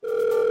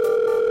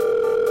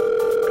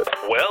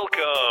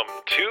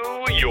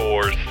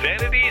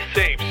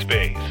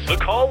the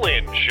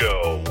call-in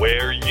show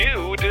where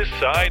you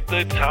decide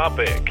the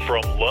topic.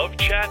 From love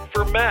chat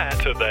for Matt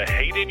to the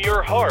hate in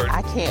your heart,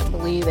 I can't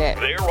believe it.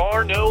 there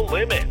are no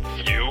limits.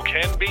 You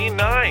can be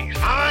nice.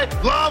 I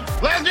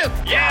love legends.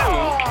 You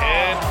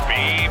can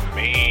be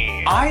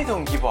mean. I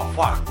don't give a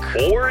fuck.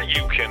 Or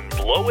you can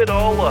blow it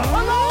all up.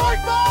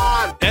 Come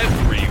on!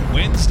 Every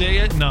Wednesday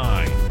at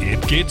 9,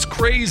 it gets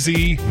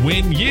crazy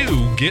when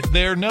you get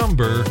their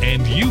number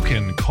and you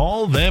can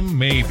call them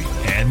maybe.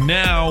 And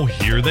now,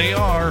 here they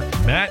are,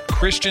 Matt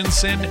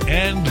Christensen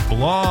and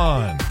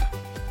Blonde.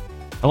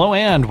 Hello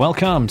and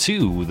welcome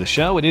to the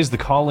show. It is the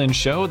call-in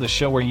show, the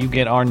show where you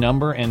get our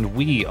number and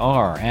we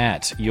are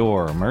at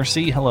your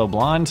mercy. Hello,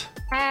 Blonde.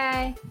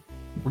 Hi.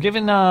 We're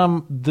giving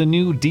the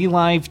new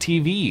DLive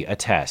TV a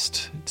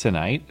test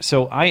tonight.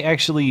 So I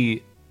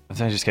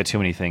just got too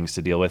many things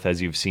to deal with,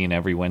 as you've seen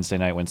every Wednesday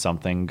night when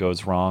something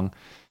goes wrong.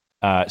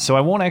 So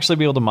I won't actually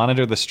be able to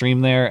monitor the stream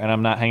there, and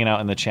I'm not hanging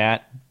out in the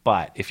chat.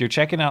 But if you're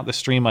checking out the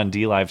stream on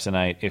DLive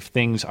tonight, if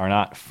things are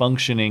not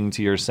functioning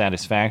to your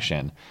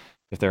satisfaction,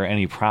 if there are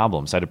any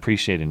problems, I'd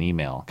appreciate an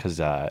email, because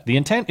the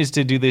intent is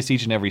to do this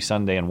each and every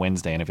Sunday and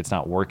Wednesday, and if it's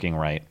not working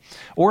right,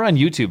 or on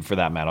YouTube for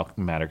that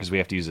matter, because we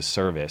have to use a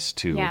service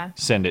to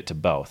send it to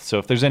both. So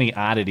if there's any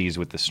oddities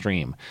with the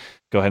stream,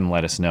 go ahead and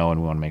let us know,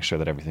 and we want to make sure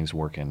that everything's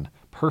working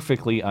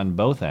perfectly on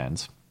both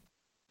ends.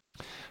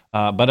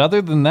 But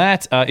other than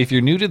that, if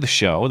you're new to the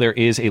show, there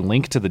is a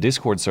link to the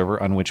Discord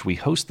server on which we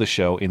host the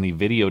show in the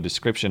video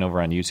description over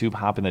on YouTube.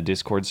 Hop in the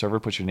Discord server,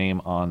 put your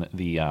name on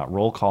the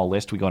roll call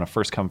list. We go on a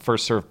first-come,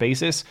 first-served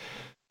basis.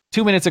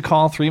 2 minutes a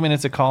call, 3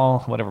 minutes a call,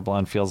 whatever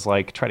Blonde feels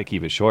like. Try to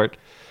keep it short.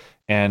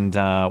 And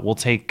we'll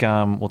take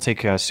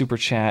a super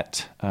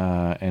chat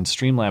and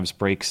Streamlabs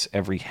breaks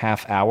every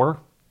half hour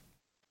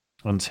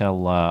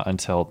until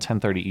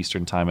 10:30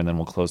 Eastern time, and then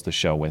we'll close the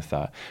show with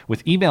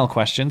email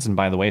questions. And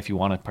by the way, if you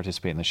want to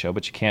participate in the show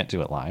but you can't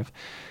do it live,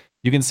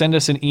 you can send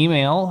us an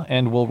email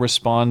and we'll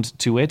respond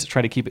to it.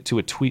 Try to keep it to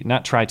a tweet.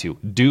 Not try to.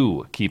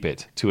 Do keep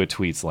it to a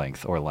tweet's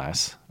length or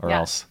less, or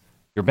else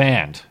you're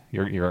banned.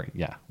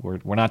 We're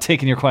not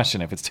taking your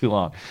question if it's too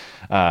long.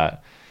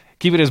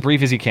 Keep it as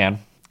brief as you can,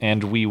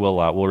 and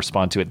we'll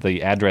respond to it.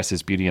 The address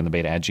is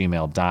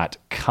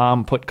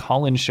beautyandthebeta@gmail.com. Put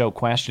call-in show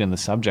question in the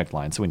subject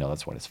line so we know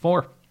that's what it's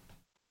for.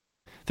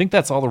 I think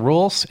that's all the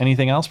rules.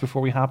 Anything else before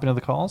we hop into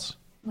the calls?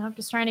 I'm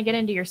just trying to get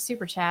into your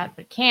super chat,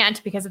 but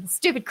can't because of the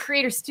stupid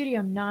Creator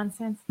Studio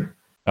nonsense.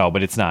 Oh,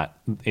 but it's not.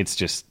 It's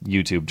just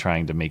YouTube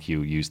trying to make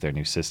you use their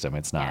new system.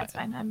 It's not it's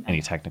fine.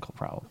 any technical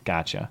problem.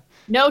 Gotcha.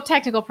 No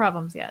technical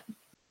problems yet.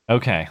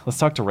 Okay, let's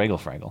talk to Regal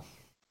Fraggle.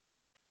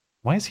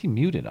 Why is he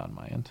muted on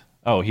my end?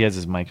 Oh, he has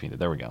his mic muted.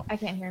 There we go. I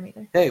can't hear him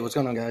either. Hey, what's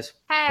going on, guys?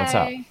 Hey. What's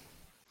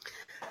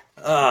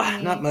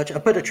up? Not much. I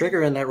put a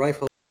trigger in that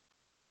rifle.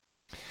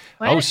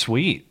 What? Oh,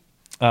 sweet.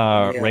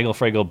 Regal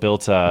Fraggle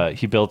built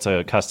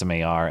a custom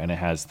AR, and it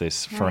has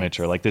this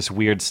furniture, like this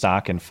weird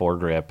stock and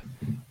foregrip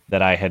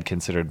that I had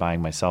considered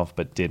buying myself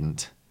but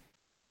didn't.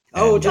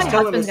 Oh, And, just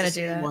tell him it's gonna the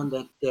do same that. one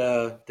that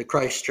the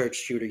Christchurch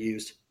shooter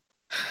used.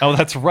 Oh,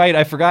 that's right.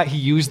 I forgot he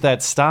used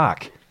that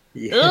stock.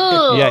 Yeah.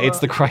 Ugh. Yeah, it's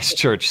the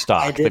Christchurch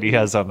stock that he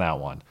has on that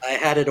one. I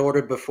had it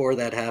ordered before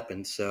that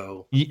happened,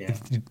 so yeah.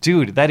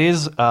 Dude, that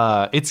is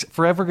it's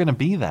forever going to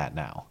be that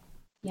now.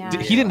 Yeah.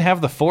 He didn't have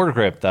the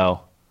foregrip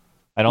though.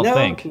 I don't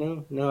think.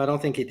 No, I don't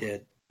think he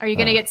did. Are you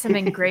gonna get some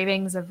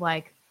engravings of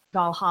like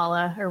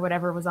Valhalla or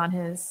whatever was on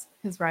his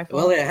rifle?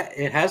 Well,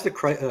 it has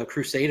the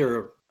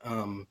Crusader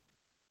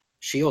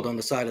shield on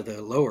the side of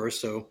the lower,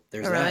 so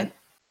there's that.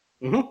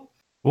 Mm-hmm.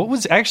 What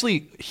was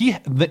actually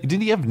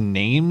did he have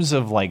names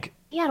of like?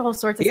 He had all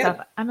sorts of stuff.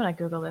 I'm gonna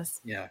Google this.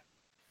 Yeah,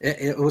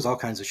 it was all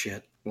kinds of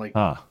shit, like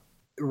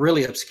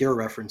really obscure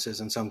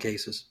references in some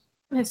cases.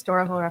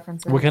 Historical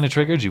references. What kind of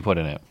trigger did you put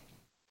in it?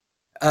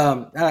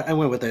 I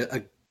went with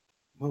a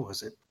what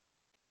was it?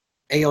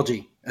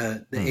 ALG,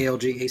 the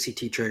ALG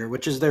ACT trigger,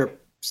 which is their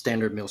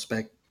standard mil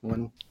spec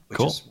one,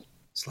 which is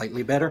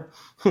slightly better.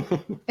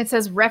 It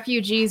says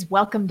 "Refugees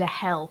Welcome to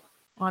Hell"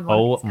 on one.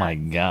 Oh my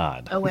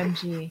god!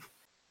 OMG!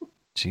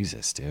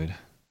 Jesus, dude.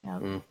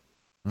 Yep.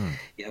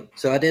 Yep.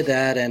 So I did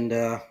that, and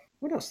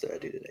what else did I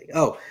do today?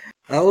 Oh,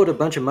 I owed a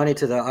bunch of money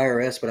to the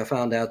IRS, but I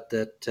found out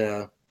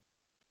that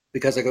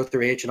because I go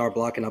through H&R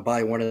Block and I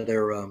buy one of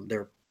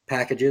their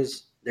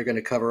packages, they're going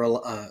to cover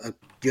a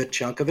good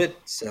chunk of it.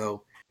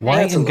 So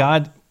why in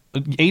God?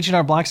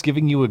 H&R Block's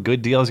giving you a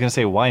good deal. I was going to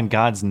say, why in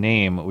God's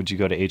name would you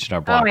go to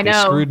H&R Block? Oh, I know. They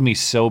screwed me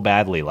so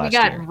badly last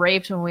year. We got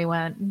raped when we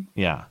went.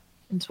 Yeah.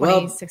 In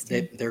 2016.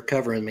 Well, they're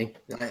covering me.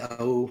 I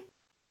owe.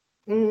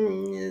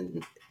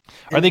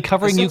 Are they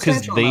covering you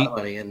because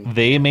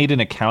they made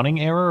an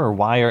accounting error, or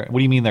why? What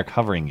do you mean they're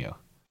covering you?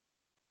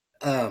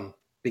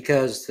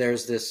 Because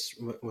there's this,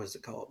 what was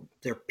it called?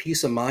 Their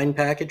Peace of Mind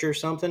package or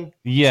something.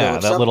 Yeah,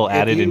 that little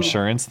added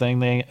insurance thing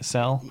they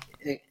sell.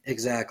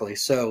 Exactly.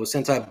 So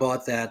since I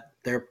bought that,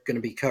 they're going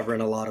to be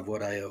covering a lot of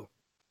what I owe.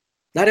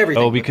 Not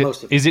everything, but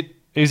most of it.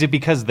 Is it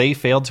because they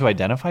failed to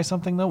identify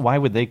something though? Why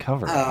would they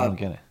cover it? I don't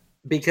get it.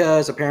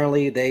 Because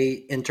apparently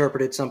they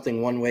interpreted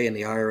something one way and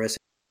the IRS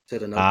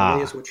said another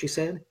way, is what she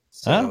said.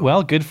 So,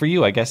 Well, good for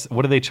you. I guess.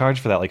 What do they charge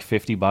for that? Like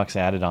 $50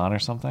 added on or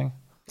something?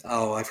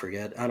 oh, I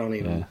forget. I don't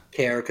even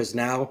care because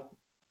now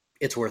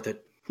it's worth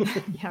it.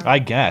 Yeah. I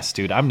guess,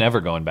 dude. I'm never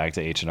going back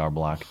to H&R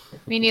Block.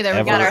 Me neither. We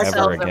Ever, got ever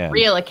ourselves a again.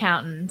 real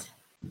accountant.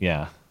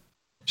 Yeah.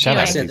 Shout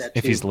Anyway. out I said if, that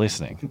if too. he's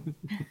listening.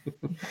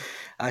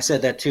 I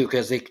said that too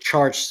because they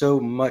charge so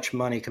much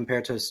money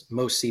compared to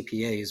most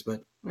CPAs,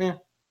 but I'm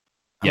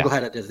Yeah.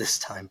 glad I did this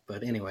time.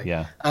 But anyway,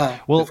 Yeah.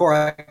 Well- before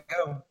I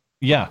go,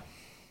 Yeah.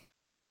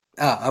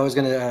 I was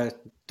going to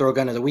throw a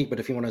gun of the week, but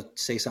if you want to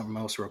say something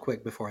else real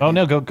quick before I Oh,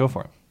 do. no, go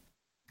for it.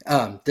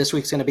 This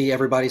week's going to be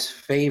everybody's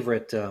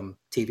favorite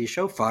TV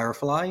show,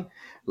 Firefly.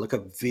 Look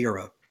up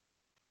Vera,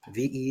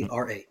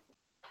 Vera.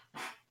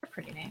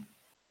 Pretty name.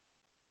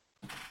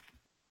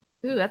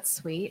 Ooh, that's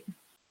sweet.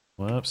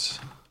 Whoops.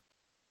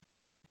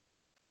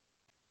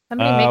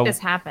 Somebody make this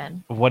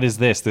happen. What is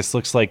this? This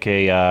looks like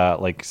a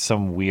like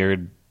some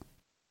weird.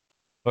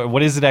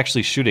 What is it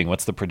actually shooting?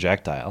 What's the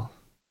projectile?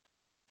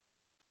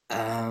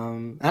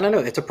 I don't know.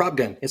 It's a prop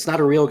gun. It's not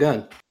a real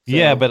gun. So-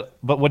 Yeah, but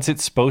what's it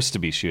supposed to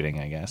be shooting?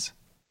 I guess.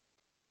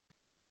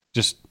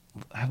 Just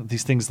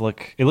these things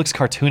look. It looks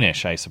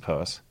cartoonish, I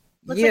suppose.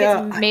 Looks like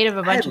it's made of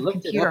a I bunch had of looked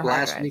it computer up hard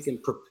last drives. week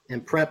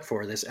in prep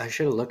for this. I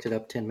should have looked it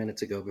up 10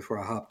 minutes ago before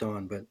I hopped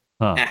on, but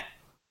Huh.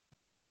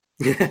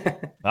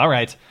 All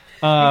right.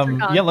 calling.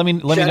 Yeah. Let me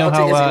Shout know out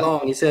to Izzy how.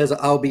 Long. He says,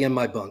 "I'll be in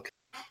my bunk."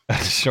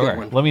 Sure.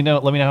 one. Let me know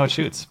how it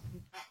shoots.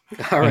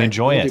 All right,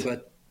 enjoy will it. do,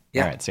 bud.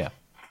 Yeah. All right. So yeah.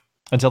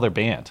 Until they're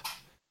banned,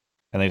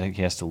 and they think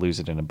he has to lose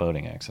it in a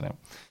boating accident.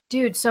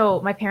 Dude,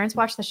 so my parents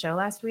watched the show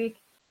last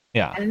week,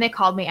 Yeah. and then they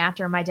called me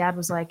after, and my dad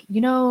was like,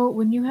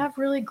 when you have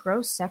really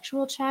gross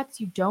sexual chats,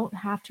 you don't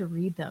have to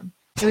read them.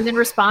 It was in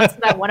response to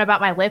that one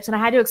about my lips, and I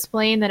had to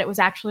explain that it was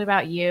actually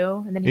about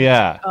you. And then he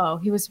Yeah.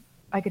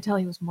 I could tell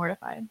he was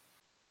mortified.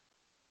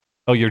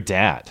 Oh, your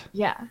dad.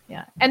 Yeah,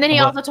 yeah. And then he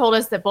What- also told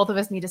us that both of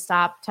us need to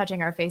stop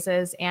touching our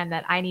faces and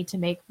that I need to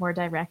make more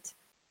direct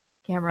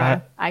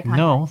camera eye contact.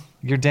 No,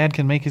 your dad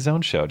can make his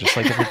own show just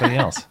like everybody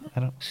else.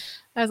 I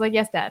was like,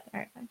 yes, Dad. All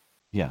right, fine.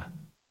 Yeah.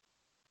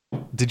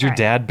 Did your All right.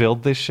 dad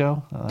build this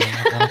show? I don't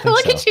think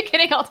Look so. at you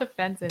getting all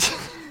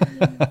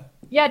defensive.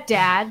 Yeah,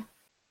 Dad.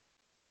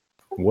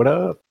 What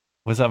up?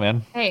 What's up,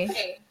 man?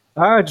 Hey.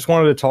 I just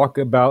wanted to talk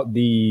about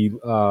the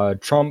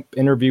Trump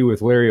interview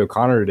with Larry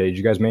O'Connor today. Did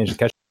you guys manage to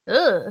catch?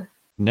 Ugh.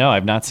 No,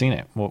 I've not seen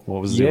it. What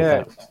was the deal Yeah,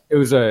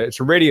 with that? it's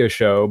a radio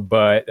show,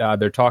 but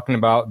they're talking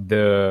about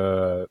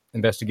the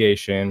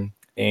investigation,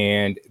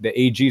 and the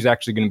AG is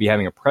actually going to be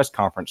having a press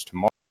conference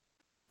tomorrow.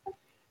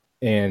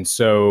 And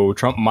so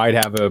Trump might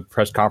have a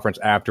press conference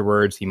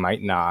afterwards. He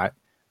might not,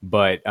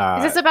 but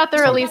Is this about the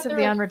release of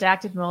the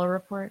unredacted Mueller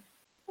report?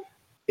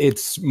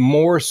 it's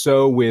more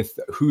so with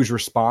who's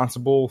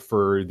responsible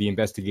for the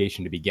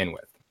investigation to begin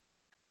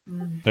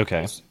with.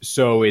 Okay.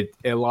 So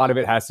a lot of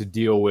it has to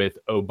deal with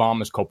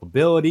Obama's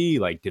culpability.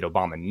 Like, did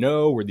Obama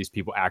know? Were these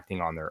people acting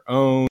on their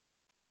own?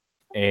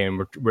 And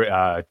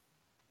we're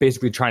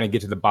basically trying to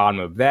get to the bottom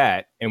of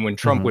that. And when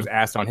Trump was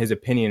asked on his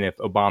opinion if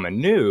Obama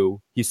knew,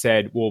 he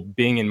said, well,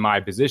 being in my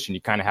position,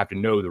 you kind of have to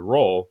know the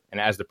role. And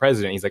as the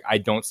president, he's like, I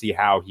don't see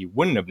how he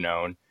wouldn't have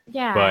known,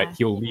 Yeah. but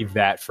he'll leave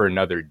that for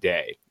another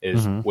day,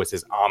 was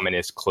his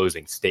ominous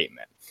closing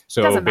statement.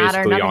 So Doesn't matter.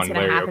 basically Nothing's on going to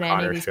Larry happen to any of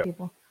O'Connor's these show.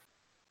 people.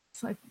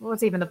 It's like,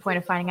 what's even the point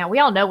of finding out? We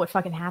all know what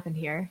fucking happened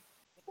here.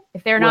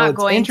 If they're Well, not it's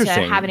going to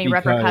interesting have any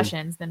because-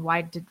 repercussions, then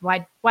why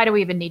do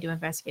we even need to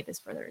investigate this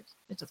further?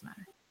 It doesn't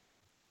matter.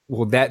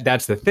 Well,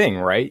 that's the thing,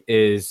 right?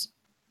 Is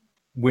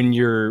when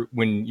you're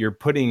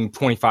putting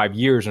 25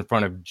 years in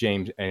front of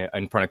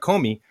in front of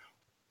Comey,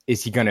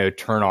 is he going to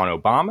turn on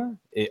Obama,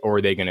 or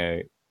are they going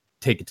to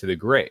take it to the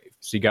grave?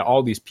 So you got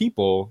all these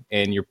people,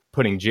 and you're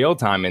putting jail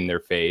time in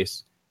their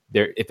face.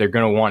 If they're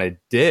going to want to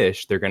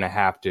dish, they're going to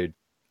have to.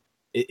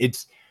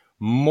 It's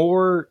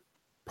more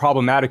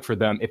problematic for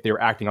them if they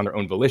were acting on their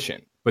own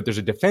volition. But there's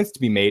a defense to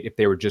be made if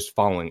they were just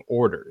following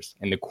orders,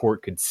 and the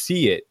court could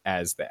see it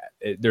as that.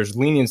 There's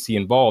leniency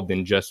involved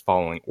in just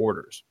following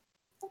orders.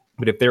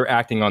 But if they're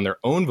acting on their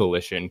own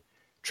volition,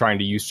 trying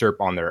to usurp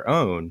on their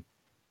own,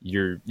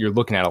 you're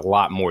looking at a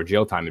lot more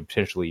jail time and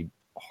potentially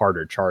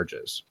harder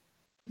charges.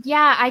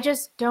 Yeah, I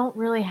just don't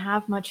really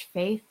have much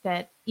faith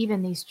that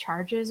even these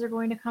charges are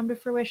going to come to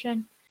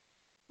fruition.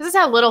 This is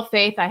how little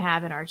faith I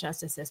have in our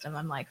justice system.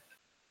 I'm like,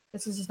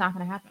 this is just not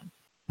going to happen.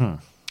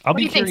 I'll What do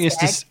be you think, curious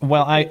to. Stag?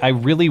 Well, I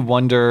really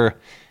wonder.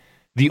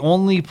 The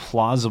only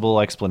plausible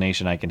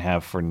explanation I can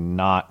have for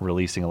not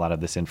releasing a lot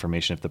of this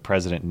information, if the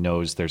president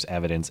knows there's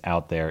evidence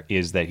out there,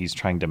 is that he's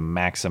trying to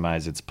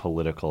maximize its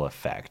political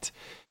effect.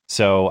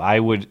 So I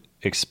would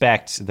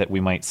expect that we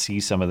might see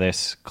some of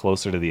this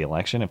closer to the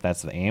election, if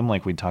that's the aim,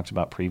 like we talked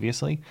about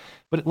previously.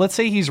 But let's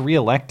say he's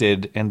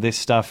reelected and this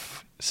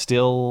stuff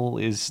still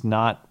is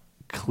not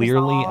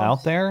clearly Resolved.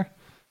 out there.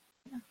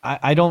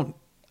 I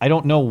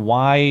don't know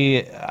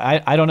why.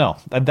 I don't know.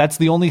 That's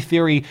the only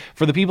theory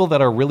for the people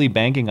that are really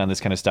banking on this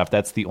kind of stuff.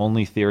 That's the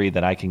only theory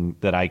that I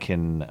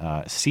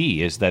can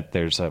see, is that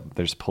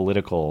there's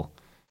political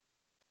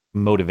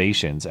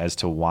motivations as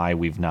to why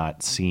we've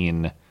not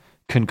seen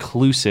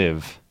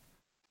conclusive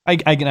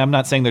I'm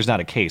not saying there's not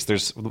a case.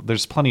 There's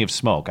plenty of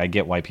smoke. I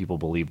get why people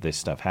believe this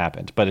stuff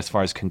happened. But as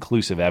far as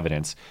conclusive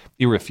evidence,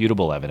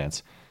 irrefutable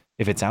evidence,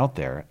 if it's out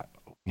there,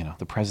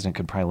 the president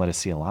could probably let us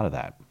see a lot of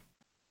that.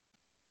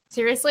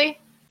 Seriously?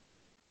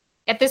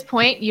 At this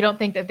point, you don't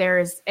think that there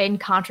is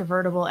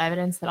incontrovertible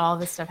evidence that all of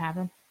this stuff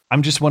happened?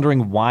 I'm just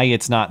wondering why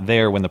it's not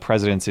there when the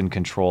president's in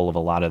control of a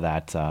lot of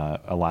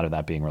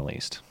that being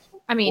released.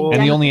 I mean,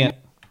 and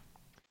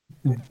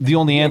the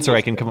only answer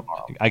I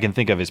can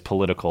think of is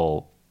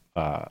political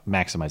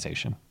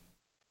maximization.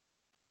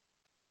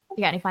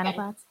 You got any final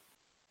thoughts?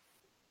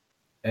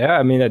 Yeah,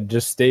 I mean,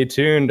 just stay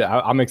tuned.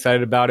 I'm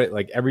excited about it.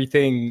 Like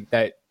everything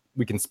that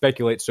we can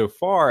speculate so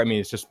far, I mean,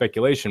 it's just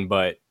speculation,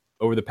 but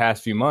over the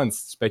past few months,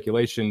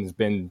 speculation has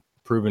been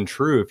proven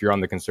true if you're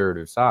on the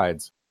conservative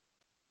sides.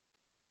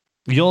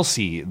 You'll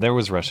see. There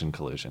was Russian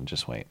collusion.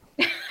 Just wait.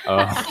 Okay.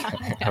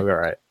 All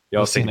right.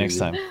 You'll see next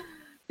time.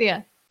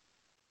 Yeah.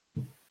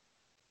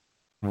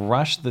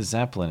 Rush the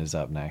Zeppelin is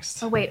up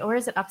next. Oh, wait. Or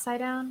is it upside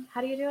down?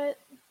 How do you do it?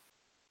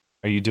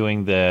 Are you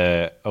doing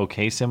the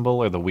OK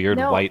symbol or the weird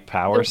white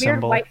power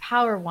symbol? The weird white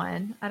power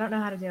one. I don't know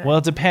how to do it. Well,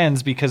 it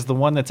depends because the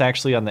one that's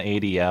actually on the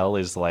ADL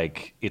is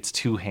like, it's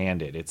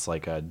two-handed. It's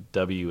like a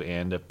W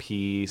and a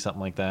P,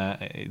 something like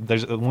that.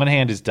 There's one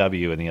hand is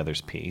W and the other's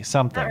P,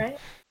 something. All right.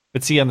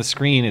 But see, on the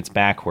screen, it's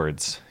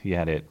backwards. You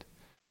had it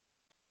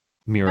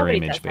mirror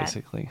image,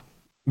 basically.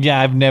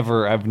 Yeah, I've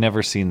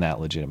never seen that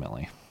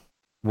legitimately.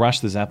 Rush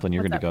the Zeppelin,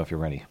 you're good to go if you're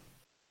ready.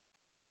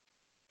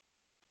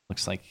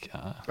 Looks like...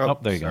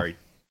 there you go.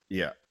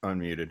 Yeah,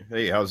 unmuted.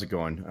 Hey, how's it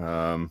going?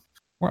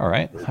 We're all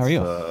right. How are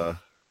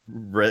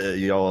you?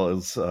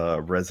 Y'all's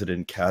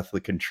resident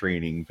Catholic in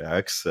training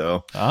back,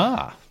 so...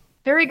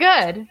 Very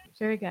good.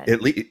 Very good.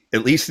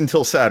 At least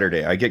until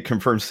Saturday. I get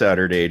confirmed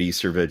Saturday at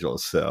Easter Vigil,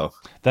 so...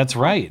 That's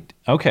right.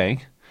 Okay.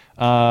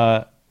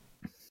 All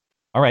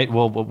right,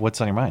 well,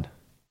 what's on your mind?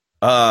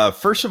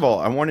 First of all,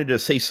 I wanted to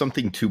say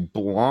something to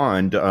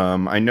Blonde.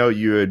 I know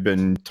you had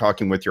been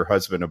talking with your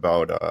husband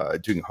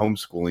about doing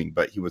homeschooling,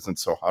 but he wasn't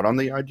so hot on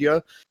the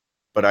idea.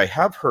 But I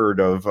have heard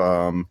of,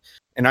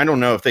 and I don't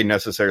know if they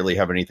necessarily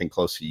have anything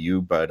close to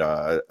you, but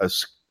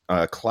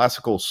a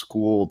classical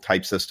school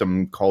type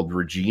system called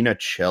Regina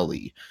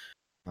Coeli.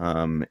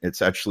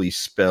 It's actually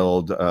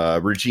spelled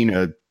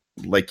Regina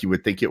like you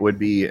would think it would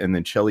be, and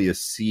then Coeli is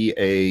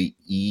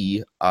Caeli.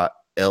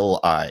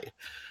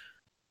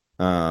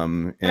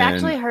 I've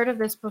actually heard of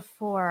this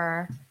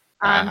before.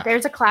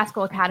 There's a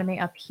classical academy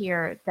up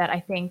here that I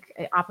think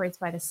operates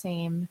by the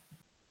same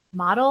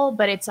model,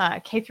 but it's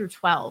K through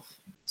 12.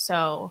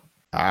 So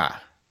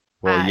that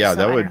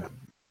would.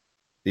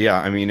 Yeah,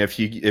 I mean, if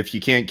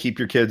you can't keep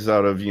your kids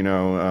out of, if you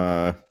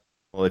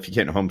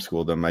can't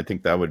homeschool them, I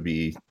think that would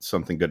be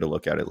something good to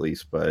look at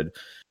least. But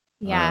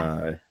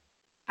I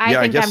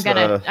think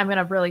I'm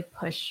gonna really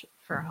push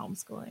for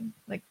homeschooling,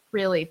 like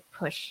really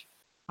push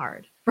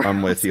hard.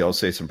 I'm with you. I'll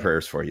say some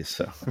prayers for you.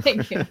 So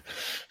thank you.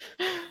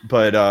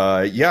 But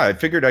I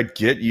figured I'd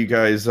get you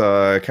guys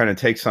kind of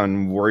takes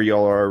on where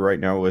y'all are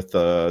right now with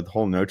the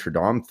whole Notre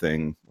Dame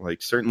thing.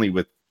 Like certainly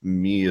with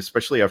me,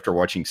 especially after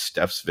watching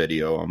Steph's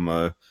video,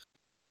 I'm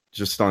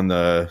just on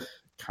the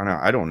kind of,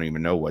 I don't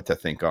even know what to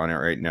think on it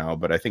right now.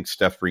 But I think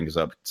Steph brings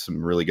up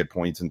some really good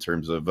points in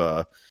terms of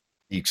the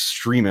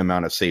extreme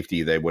amount of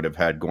safety they would have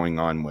had going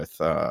on with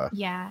the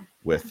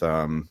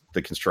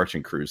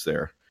construction crews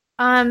there.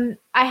 I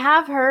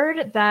have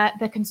heard that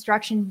the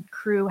construction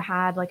crew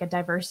had like a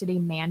diversity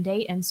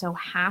mandate, and so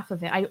half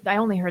of it, I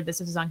only heard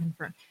this is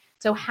unconfirmed.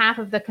 So half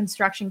of the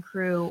construction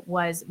crew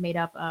was made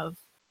up of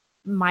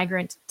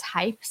migrant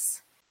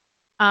types.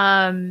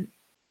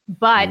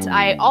 But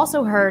I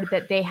also heard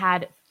that they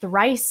had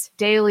thrice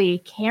daily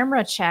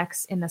camera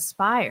checks in the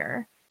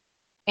spire,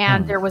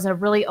 and there was a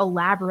really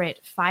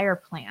elaborate fire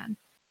plan.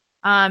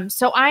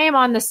 So I am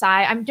on the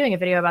side. I'm doing a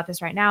video about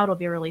this right now. It'll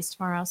be released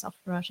tomorrow,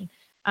 self-promotion.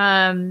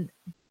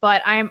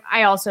 But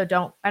I also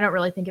don't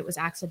really think it was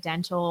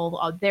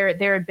accidental.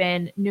 There had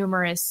been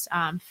numerous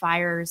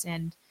fires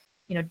and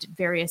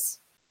various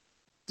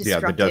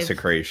the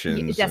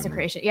desecration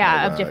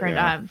of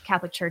different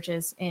Catholic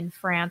churches in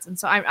France, and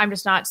so I'm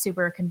just not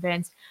super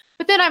convinced.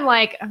 But then I'm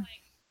like,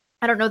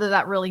 I don't know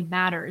that really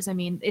matters. I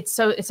mean, it's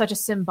such a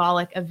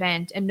symbolic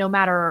event, and no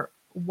matter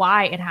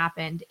why it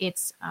happened,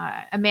 it's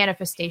a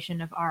manifestation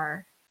of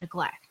our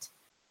neglect.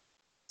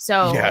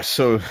 So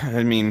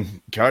I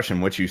mean, gosh,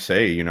 and what you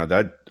say,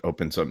 that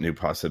opens up new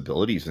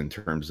possibilities in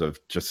terms of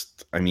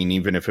just, I mean,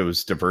 even if it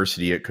was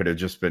diversity, it could have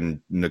just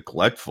been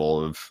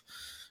neglectful of,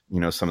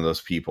 some of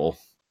those people,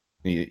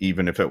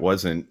 even if it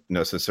wasn't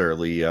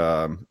necessarily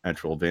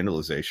actual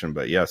vandalization,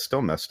 but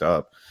still messed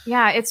up.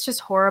 Yeah, it's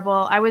just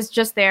horrible. I was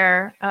just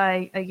there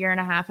a year and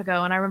a half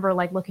ago, and I remember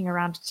like looking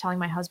around telling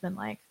my husband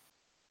like,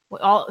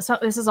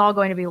 this is all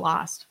going to be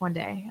lost one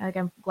day. Like,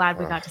 I'm glad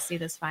we got to see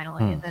this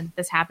finally, and then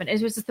this happened.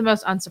 It was just the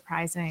most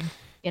unsurprising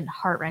and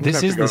heart-wrenching.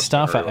 This is the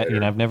stuff.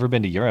 I've never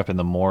been to Europe, and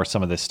the more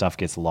some of this stuff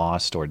gets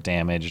lost or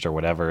damaged or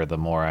whatever, the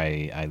more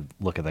I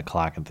look at the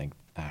clock and think,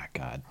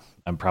 God,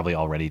 I'm probably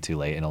already too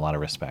late in a lot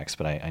of respects,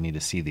 but I need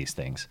to see these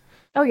things.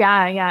 Oh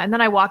yeah. And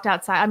then I walked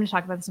outside. I'm going to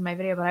talk about this in my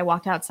video, but I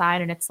walked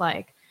outside and it's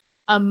like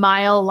a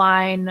long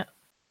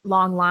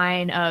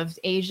line of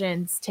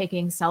Asians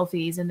taking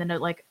selfies, and then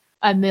like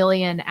a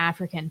million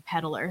African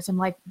peddlers. I'm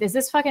like, is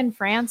this fucking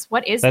France?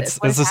 What is this?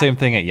 That's the same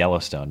thing at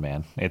Yellowstone,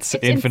 man. It's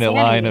infinite insanity.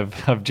 line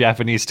of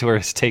Japanese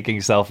tourists taking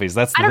selfies.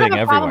 That's the I don't thing have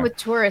a everywhere. problem with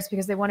tourists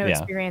because they want to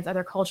experience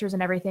other cultures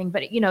and everything.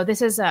 But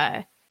this is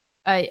a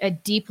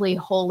deeply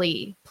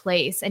holy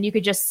place, and you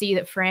could just see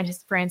that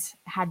France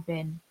had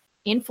been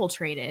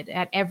infiltrated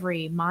at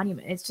every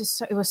monument. It's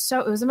just it was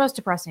the most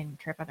depressing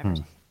trip I've ever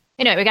seen.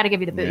 Anyway, we got to give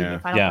you the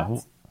final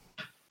thoughts.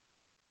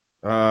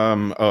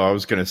 I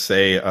was gonna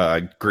say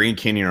Grand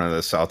Canyon on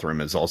the South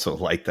Rim is also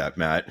like that,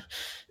 Matt.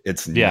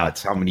 It's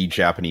nuts how many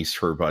Japanese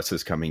tour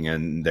buses coming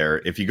in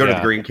there. If you go to the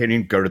Grand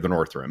Canyon, go to the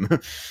North Rim.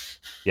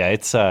 Yeah,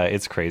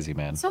 it's crazy,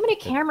 man. So many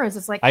cameras.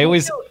 It's like I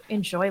always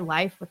enjoy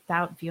life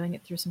without viewing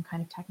it through some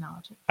kind of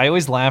technology. I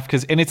always laugh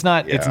because, and it's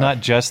not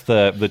just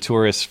the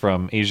tourists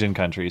from Asian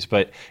countries,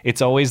 but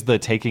it's always the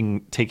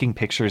taking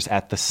pictures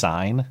at the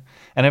sign.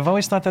 And I've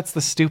always thought that's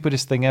the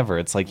stupidest thing ever.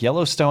 It's like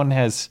Yellowstone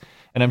has,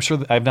 and I'm sure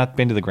I've not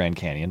been to the Grand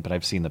Canyon, but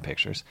I've seen the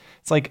pictures.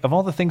 It's like, of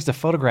all the things to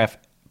photograph,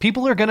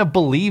 people are going to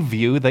believe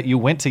you that you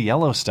went to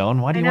Yellowstone.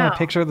 Why do you want a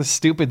picture of the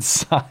stupid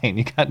sign?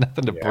 You got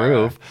nothing to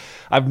prove.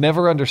 I've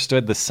never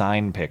understood the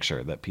sign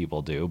picture that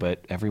people do,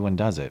 but everyone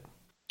does it.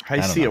 I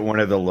see it at one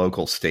of the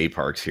local state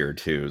parks here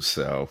too,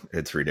 so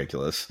it's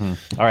ridiculous. All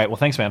right, well,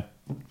 thanks, man.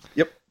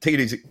 Yep, take it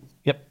easy.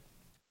 Yep.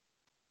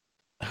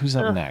 Who's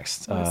up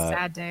next? What a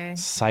sad day.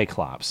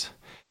 Cyclops.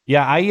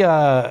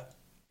 Yeah,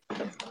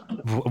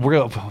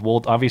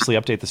 we'll obviously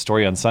update the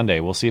story on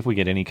Sunday. We'll see if we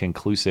get any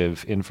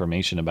conclusive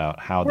information about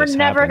how this happened.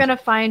 We're never going to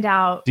find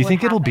out. Do you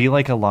think it'll be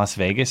like a Las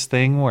Vegas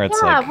thing where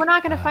it's like... we're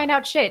not going to find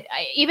out shit.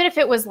 Even if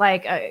it was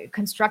like a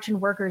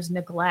construction workers'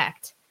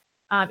 neglect.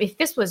 If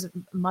this was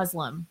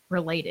Muslim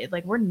related,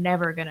 like we're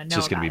never going to know. It's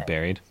just going to be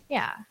buried.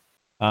 Yeah.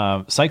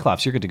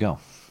 Cyclops, you're good to go.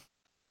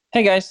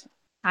 Hey, guys.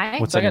 Hi.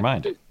 What's on your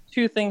mind?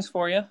 Two things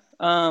for you.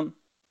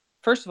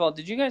 First of all,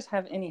 did you guys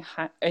have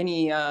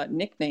any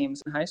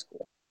nicknames in high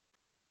school?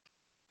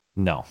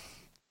 I No.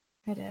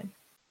 did.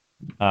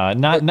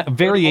 Not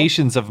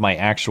variations of my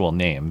actual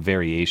name,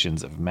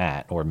 variations of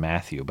Matt or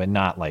Matthew, but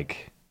not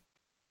like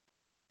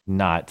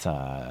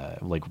I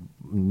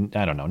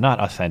don't know, not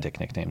authentic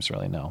nicknames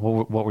really. No.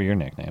 What were your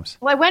nicknames?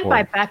 Well, I went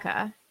by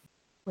Becca,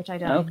 which I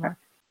don't anymore.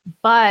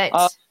 But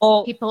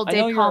people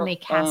did call me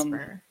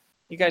Casper.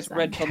 You guys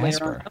red pilled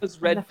later on. I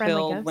was red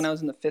pilled when I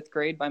was in the 5th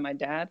grade by my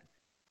dad.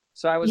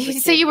 So I was. You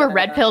say you were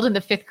red pilled in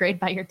the 5th grade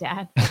by your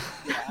dad?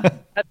 Yeah,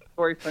 that's a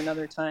story for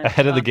another time.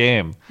 Ahead of the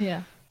game.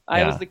 Yeah.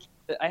 I was the kid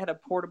that I had a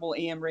portable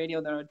AM radio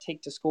that I would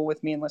take to school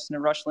with me and listen to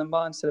Rush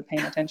Limbaugh instead of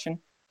paying attention.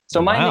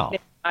 So my nickname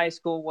in high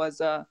school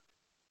was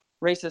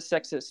racist,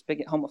 sexist,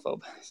 bigot,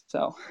 homophobe.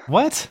 So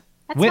what?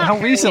 How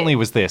recently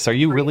was this? Are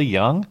you really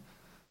young?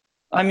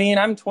 I mean,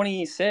 I'm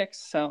 26,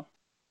 so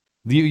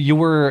you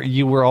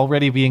were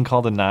already being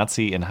called a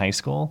Nazi in high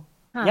school?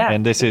 Huh. Yeah.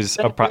 And this is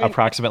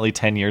approximately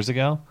 10 years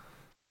ago?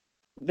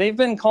 They've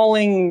been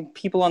calling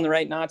people on the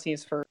right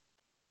Nazis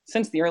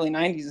since the early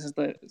 90s is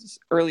the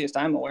earliest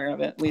I'm aware of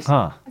it, at least.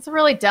 Huh. That's a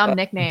really dumb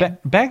nickname.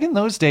 Back in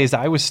those days,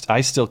 I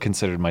still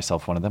considered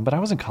myself one of them, but I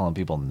wasn't calling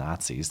people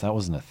Nazis. That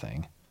wasn't a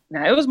thing.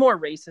 Nah, it was more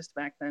racist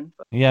back then.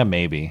 But... Yeah,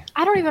 maybe.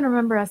 I don't even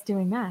remember us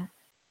doing that.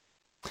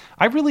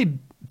 I really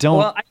don't.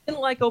 Well, I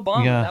didn't like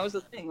Obama. Yeah. That was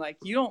the thing. Like,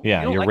 you don't.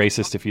 Yeah, you don't you're like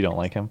racist Obama. if you don't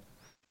like him.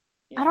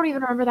 I don't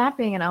even remember that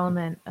being an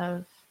element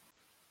of.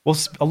 Well,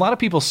 a lot of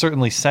people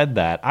certainly said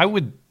that. I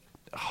would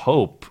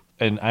hope,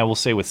 and I will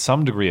say with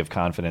some degree of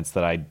confidence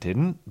that I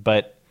didn't,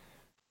 but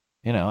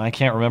I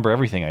can't remember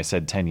everything I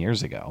said 10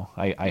 years ago.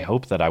 I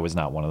hope that I was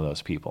not one of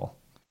those people.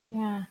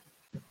 Yeah.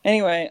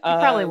 Anyway, You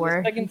probably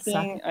were. The second You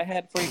thing suck. I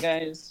had for you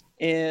guys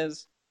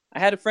is I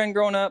had a friend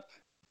growing up.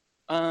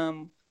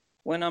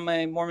 Went on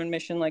my Mormon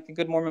mission like a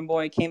good Mormon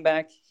boy. Came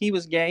back. He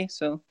was gay,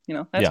 so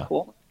that's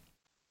cool.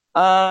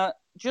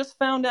 Just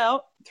found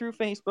out through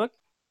Facebook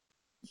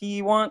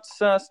he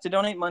wants us to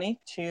donate money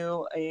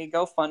to a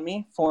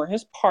GoFundMe for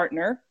his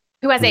partner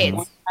Who has who AIDS?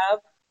 wants to have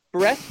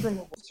breast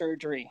removal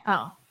surgery.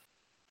 Oh.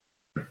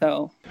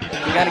 So we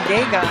got a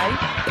gay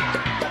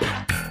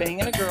guy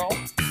banging a girl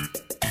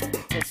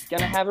that's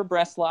gonna have her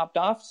breast lopped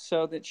off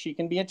so that she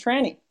can be a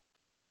tranny.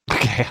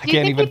 Okay, I Do you can't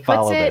think even he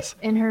follow puts this.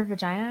 it in her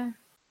vagina?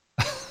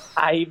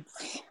 I'm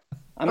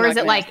Or not is it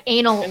gonna like ask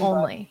anal him, but-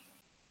 only?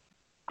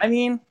 I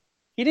mean,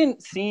 he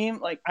didn't seem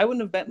like I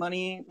wouldn't have bet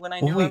money when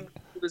I knew him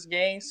he was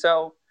gay.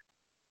 So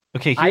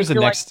Okay, I here's the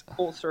feel next. like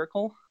full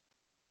circle.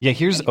 Yeah,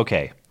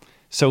 okay.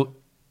 So,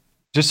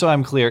 just so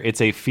I'm clear,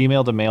 it's a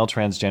female to male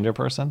transgender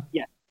person?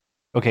 Yeah.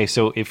 Okay,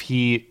 so if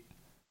he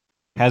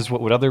has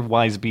what would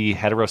otherwise be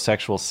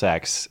heterosexual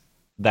sex,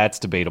 that's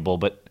debatable.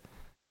 But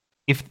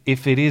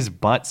if it is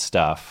butt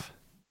stuff,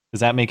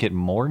 does that make it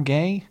more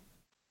gay?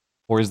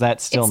 Or is that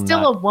still It's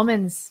still not? a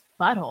woman's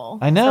butthole.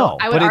 I know,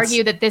 So I would but it's-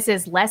 argue that this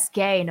is less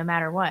gay no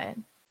matter what.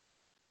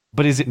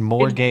 But is it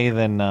more gay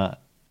than...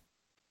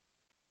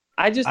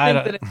 I just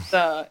think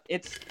that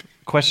it's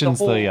questions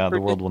the the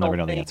world will never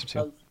know the thing answer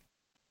to.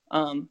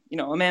 Of,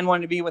 a man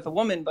wanted to be with a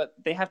woman, but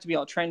they have to be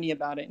all trendy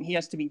about it, and he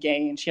has to be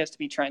gay, and she has to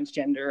be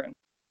transgender, and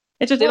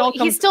it just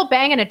he's still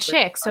banging a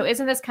chick, so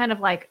isn't this kind of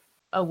like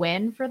a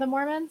win for the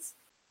Mormons?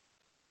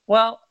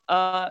 Well,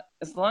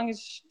 as long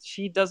as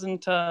she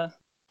doesn't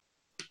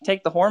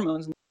take the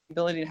hormones and the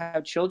ability to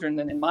have children,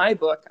 then in my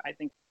book, I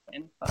think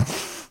it's a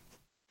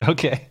win.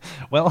 Okay,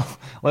 well,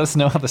 let us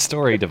know how the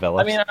story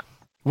develops. I mean,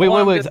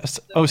 wait.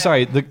 Oh,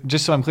 sorry.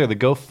 Just so I'm clear, the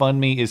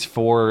GoFundMe is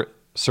for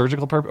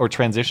surgical or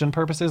transition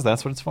purposes.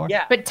 That's what it's for.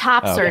 Yeah, but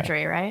top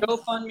surgery, right?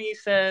 GoFundMe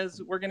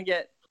says we're gonna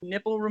get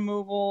nipple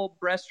removal,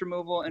 breast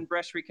removal, and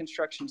breast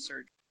reconstruction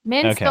surgery.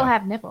 Men still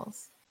have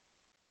nipples.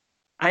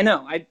 I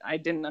know. I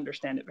didn't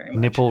understand it very much.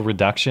 Nipple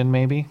reduction,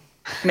 maybe.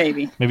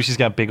 Maybe she's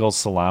got big old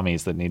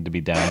salamis that need to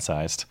be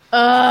downsized.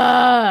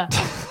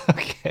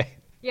 Okay.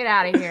 Get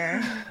out of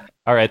here.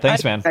 All right.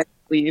 Thanks, man. I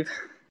leave.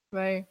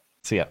 Bye.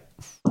 See ya.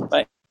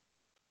 Bye.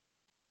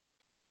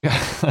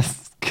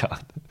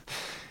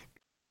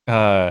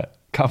 God.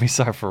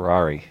 Commissar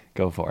Ferrari,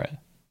 go for it.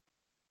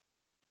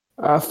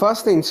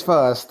 First things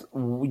first,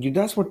 you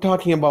guys were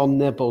talking about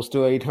nipples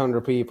to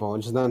 800 people. I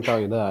just don't tell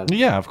you that.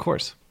 Yeah, of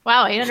course.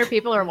 Wow, 800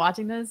 people are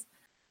watching this?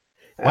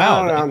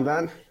 Wow. Around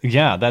that.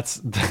 Yeah, that's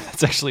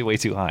actually way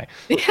too high.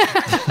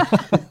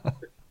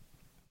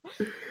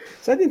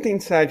 Second thing,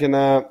 Sergeant,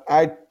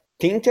 I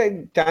think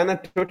I kind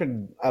of took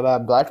a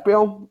black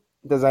pill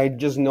because I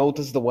just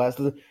noticed the West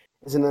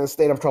is in a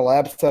state of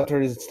collapse after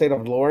the state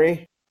of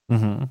glory.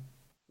 Mm-hmm.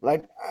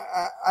 Like,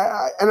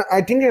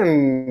 I think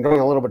I'm going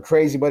a little bit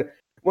crazy, but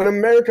when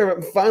America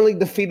finally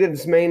defeated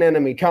its main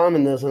enemy,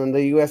 communism, in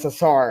the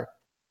USSR,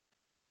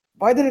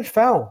 why did it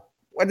fail?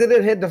 Why did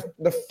it hit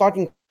the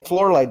fucking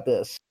floor like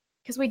this?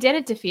 Because we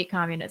didn't defeat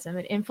communism.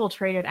 It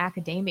infiltrated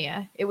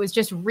academia. It was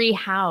just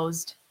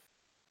rehoused.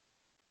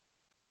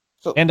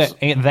 And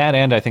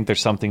I think there's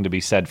something to be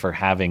said for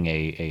having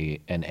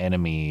an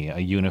enemy, a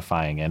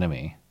unifying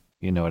enemy.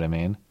 You know what I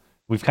mean?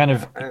 We've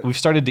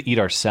started to eat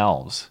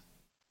ourselves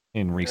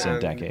in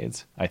recent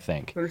decades, I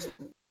think.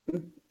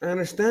 I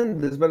understand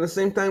this, but at the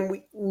same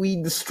time,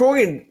 we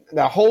destroyed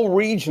the whole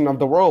region of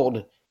the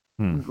world.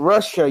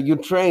 Russia,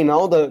 Ukraine,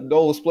 all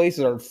those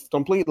places are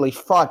completely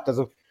fucked because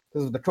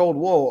of the Cold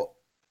War.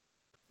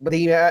 But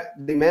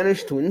they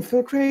managed to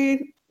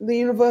infiltrate the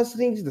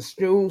universities, the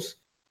schools.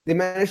 They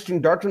managed to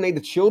indoctrinate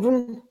the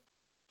children.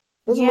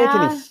 Doesn't make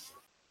any.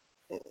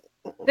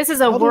 This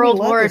is a World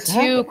War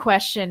II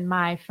question,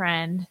 my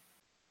friend.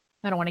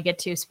 I don't want to get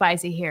too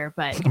spicy here,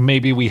 but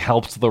maybe we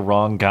helped the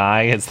wrong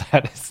guy. Is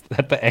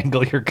that the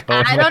angle you're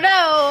going? I don't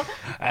know.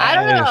 I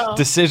don't know.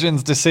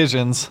 Decisions.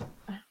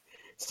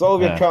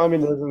 Soviet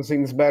communism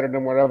seems better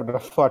than whatever the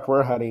fuck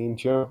we're heading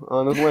into,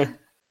 honestly.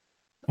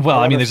 Well,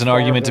 I mean, there's an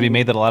argument to be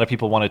made that a lot of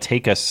people want to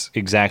take us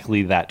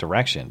exactly that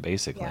direction,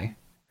 basically.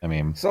 Yeah. I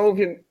mean,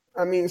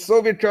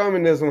 Soviet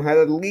communism had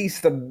at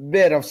least a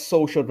bit of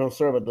social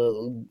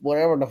conservatism.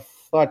 Whatever the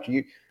fuck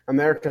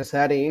America's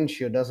heading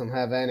into doesn't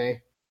have any.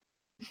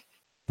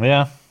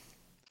 Yeah.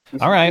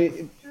 All right.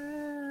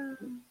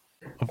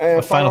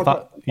 Final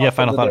thought. Yeah,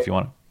 final thought if you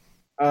want.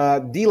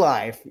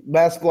 DLive,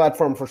 best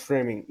platform for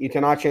streaming. You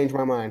cannot change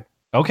my mind.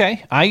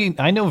 Okay.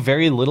 I know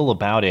very little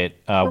about it.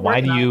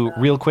 Why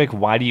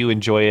do you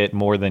enjoy it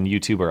more than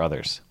YouTube or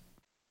others?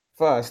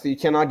 First, you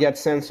cannot get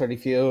censored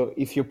if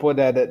you put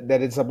that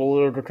it's a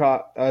blue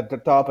at the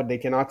top, and they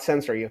cannot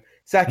censor you.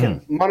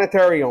 Second,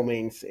 monetary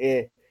means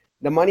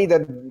the money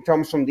that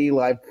comes from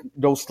DLive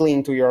goes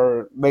clean to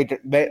your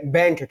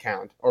bank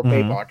account or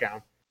PayPal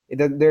account.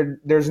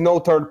 There's no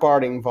third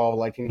party involved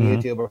like in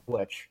YouTube or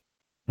Twitch.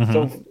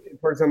 So,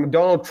 for example,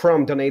 Donald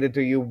Trump donated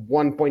to you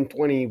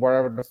 1.20,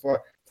 whatever the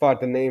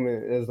fuck the name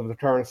is of the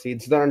currency.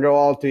 It's going to go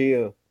all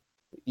to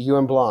you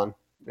and Blonde.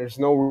 There's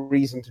no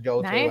reason to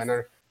go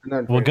to.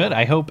 Well, good.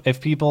 I hope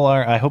people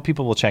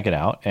will check it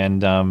out,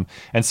 and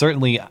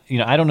certainly,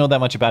 I don't know that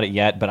much about it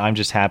yet, but I'm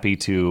just happy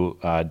to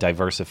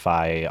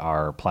diversify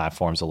our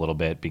platforms a little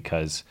bit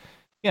because,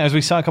 as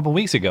we saw a couple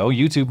weeks ago,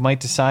 YouTube might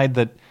decide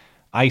that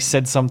I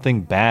said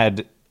something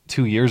bad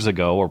 2 years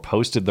ago or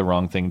posted the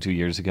wrong thing 2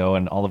 years ago,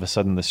 and all of a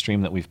sudden the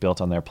stream that we've built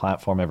on their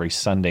platform every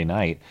Sunday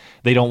night,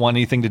 they don't want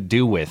anything to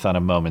do with on a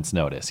moment's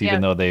notice,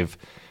 even though they've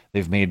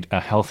made a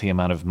healthy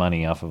amount of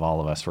money off of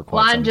all of us for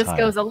quite some time. Just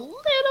goes a little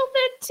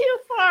bit too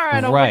far.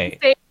 I don't want to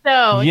say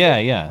so.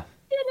 Yeah.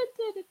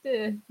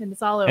 And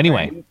it's all over.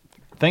 Anyway,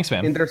 thanks,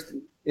 man.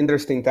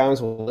 Interesting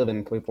times we live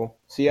in, people.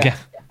 See ya. Yeah.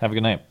 Have a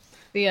good night.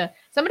 See ya.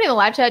 Somebody in the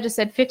live chat just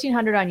said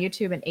 1,500 on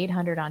YouTube and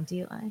 800 on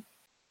DLive.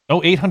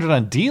 Oh, 800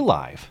 on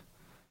DLive.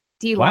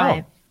 DLive. Wow.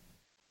 Oops,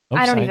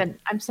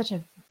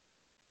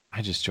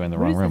 I just joined the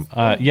wrong room.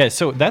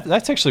 So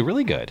that's actually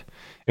really good.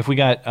 If we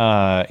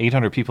got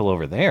 800 people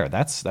over there,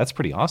 that's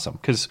pretty awesome.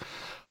 Because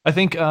I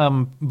think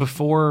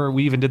before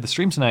we even did the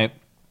stream tonight,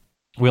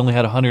 we only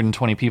had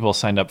 120 people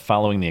signed up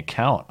following the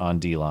account on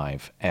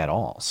DLive at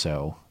all.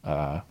 So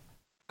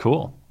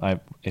cool.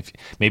 If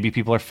maybe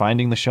people are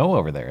finding the show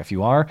over there. If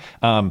you are,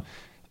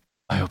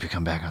 I hope you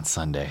come back on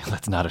Sunday.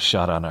 That's not a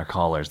shot on our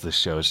callers. This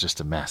show is just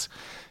a mess.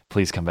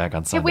 Please come back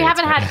on Sunday. We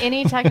haven't had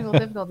any technical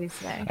difficulties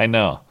today. I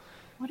know.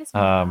 What is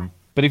going on?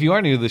 But if you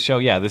are new to the show,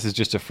 yeah, this is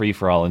just a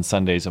free-for-all, and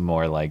Sunday's a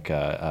more like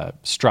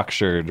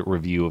structured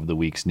review of the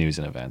week's news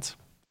and events.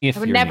 I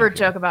would never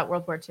joke about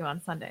World War II on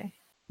Sunday.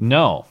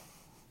 No,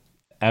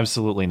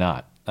 absolutely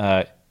not.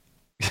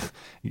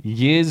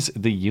 Yiz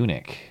the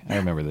Eunuch. I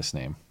remember this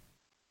name.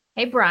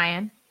 Hey,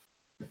 Brian.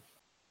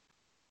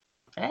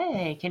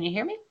 Hey, can you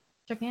hear me?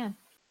 Sure can.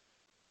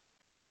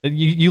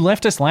 You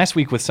left us last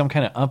week with some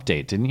kind of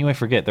update, didn't you? I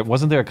forget.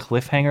 Wasn't there a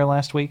cliffhanger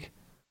last week?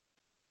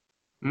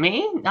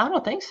 Me? I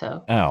don't think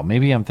so. Oh,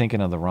 maybe I'm thinking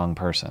of the wrong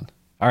person.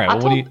 All right.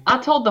 I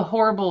told the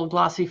horrible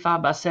glossy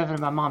 5x7 of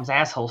my mom's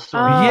asshole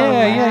story.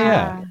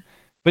 Yeah.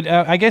 But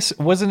I guess,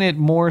 wasn't it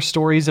more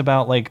stories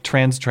about like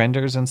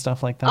trenders and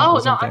stuff like that?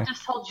 I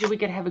just told you we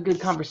could have a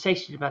good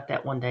conversation about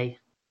that one day.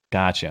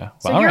 Gotcha.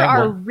 So you're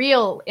our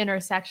real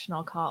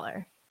intersectional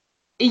caller.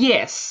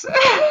 Yes.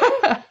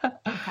 Okay.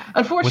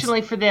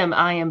 Unfortunately for them,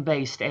 I am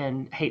based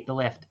and hate the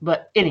left.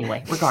 But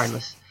anyway,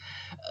 regardless.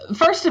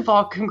 First of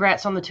all,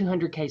 congrats on the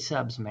 200K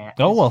subs, Matt.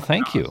 Oh, well,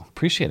 thank you.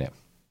 Appreciate it.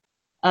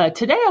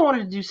 Today I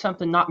wanted to do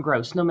something not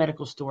gross, no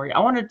medical story. I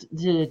wanted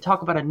to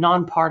talk about a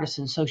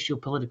nonpartisan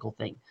socio-political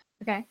thing.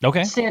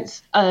 Okay.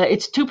 Since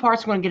it's two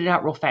parts, I'm going to get it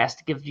out real fast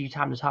to give you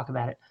time to talk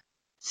about it.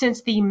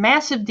 Since the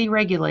massive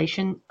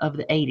deregulation of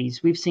the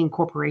 80s, we've seen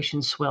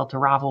corporations swell to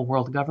rival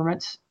world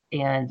governments.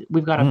 And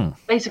we've got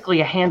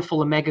basically a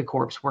handful of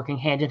megacorps working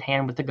hand in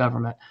hand with the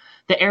government.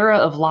 The era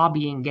of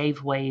lobbying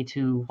gave way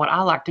to what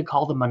I like to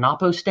call the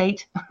monopo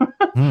state.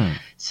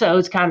 So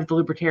it's kind of the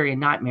libertarian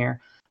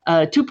nightmare.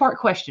 Two-part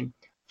question.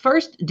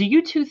 First, do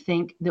you two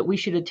think that we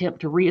should attempt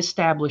to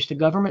reestablish the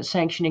government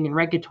sanctioning and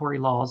regulatory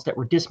laws that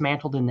were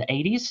dismantled in the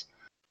 80s?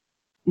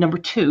 Number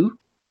two,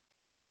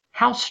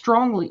 how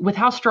strongly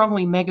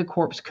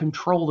megacorps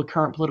control the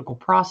current political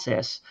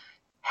process,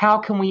 how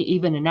can we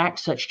even enact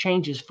such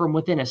changes from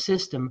within a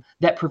system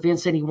that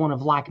prevents anyone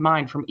of like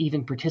mind from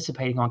even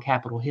participating on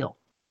Capitol Hill?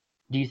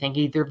 Do you think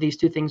either of these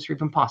two things are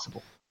even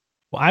possible?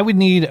 Well, I would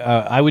need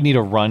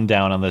a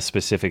rundown on the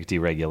specific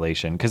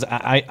deregulation, because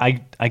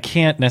I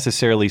can't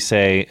necessarily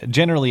say.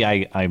 Generally,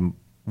 I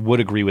would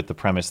agree with the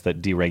premise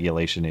that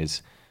deregulation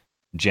is,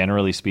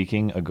 generally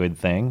speaking, a good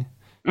thing.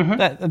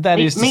 Mm-hmm. That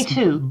is me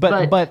too.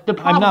 But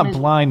I'm not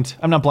blind.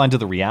 I'm not blind to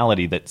the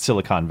reality that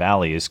Silicon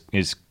Valley is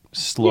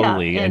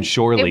slowly and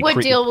surely. It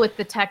would deal with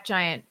the tech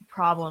giant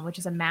problem, which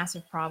is a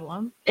massive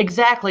problem.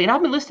 Exactly. And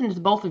I've been listening to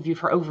both of you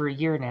for over a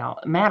year now,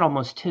 Matt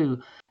almost 2.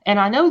 And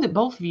I know that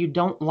both of you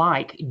don't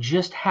like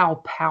just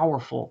how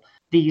powerful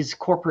these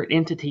corporate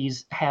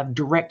entities have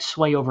direct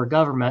sway over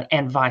government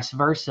and vice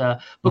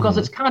versa, because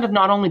it's kind of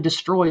not only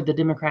destroyed the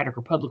democratic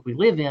republic we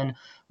live in,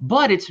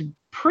 but it's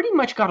pretty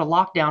much got a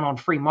lockdown on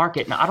free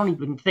market. And I don't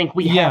even think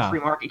we have free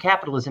market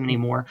capitalism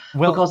anymore.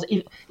 Well, because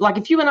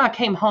if you and I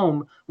came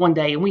home one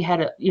day and we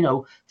had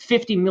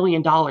 $50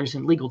 million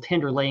in legal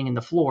tender laying in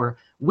the floor,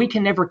 we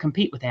can never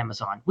compete with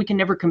Amazon. We can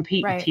never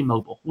compete with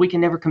T-Mobile. We can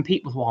never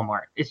compete with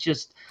Walmart. It's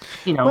just,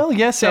 Well,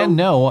 yes and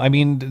no. I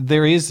mean,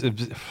 there is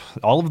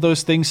all of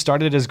those things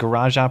started as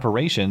garage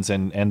operations,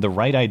 and the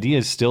right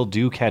ideas still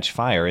do catch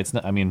fire. It's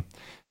not. I mean,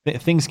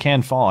 things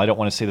can fall. I don't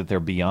want to say that they're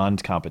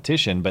beyond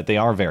competition, but they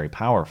are very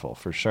powerful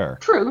for sure.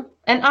 True.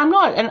 And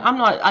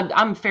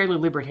I'm fairly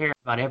libertarian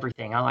about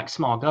everything. I like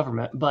small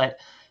government, but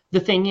the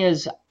thing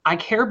is, I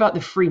care about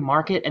the free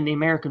market and the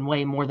American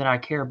way more than I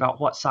care about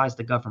what size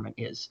the government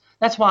is.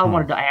 That's why I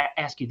wanted to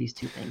ask you these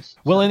two things.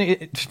 Well,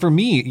 and for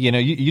me,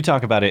 you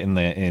talk about it in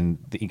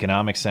the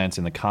economic sense,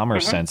 in the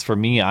commerce sense. For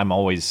me, I'm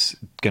always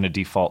going to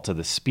default to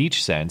the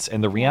speech sense.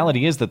 And the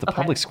reality is that the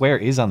public square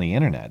is on the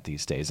internet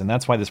these days. And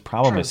that's why this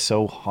problem is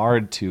so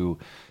hard to...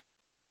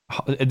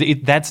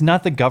 That's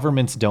not the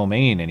government's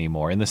domain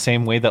anymore, in the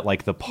same way that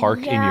like the park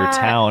in your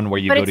town where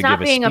you go to give a speech.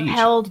 But it's not being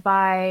upheld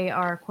by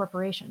our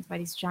corporations, by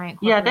these giant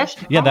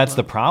corporations. That's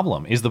the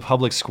problem. Is the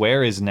public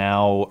square is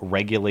now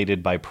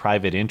regulated by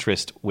private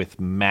interest with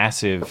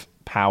massive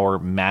power,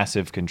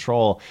 massive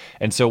control.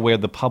 And so where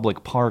the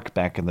public park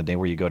back in the day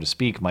where you go to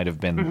speak might have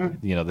been,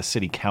 the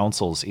city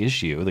council's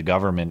issue, the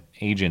government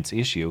agent's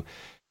issue.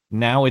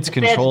 Now it's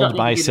controlled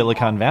by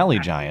Silicon Valley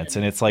giants,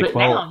 and it's like,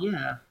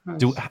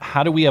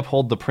 how do we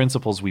uphold the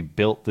principles we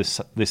built this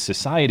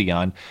society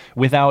on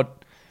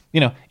without,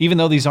 even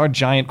though these are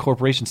giant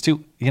corporations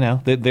too,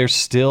 they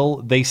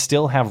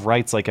still have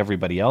rights like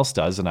everybody else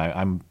does, and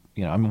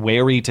I'm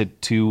wary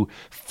to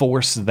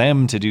force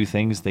them to do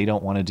things they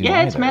don't want to do. Yeah,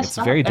 either. It's messed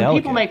up. Very delicate.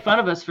 And people make fun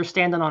of us for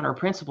standing on our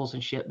principles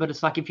and shit, but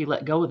it's like if you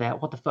let go of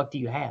that, what the fuck do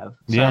you have?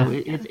 So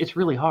it's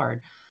really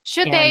hard.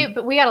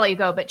 But we got to let you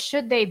go, but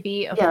should they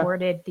be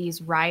afforded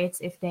these rights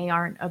if they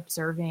aren't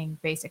observing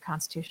basic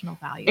constitutional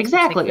values?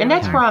 Exactly. And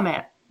that's where I'm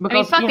at.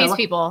 Because, fuck these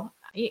people.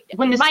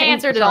 My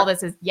answer to all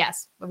this is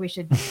yes, but we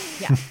should,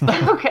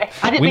 Okay.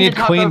 I didn't we mean need to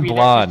talk Queen over you.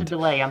 Blonde. That's just a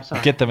delay. I'm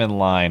sorry. Get them in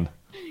line.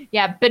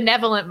 Yeah,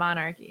 benevolent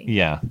monarchy.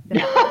 Yeah.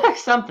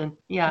 Something.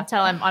 Yeah.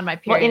 Until I'm on my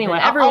period. Well, anyway,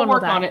 everyone I'll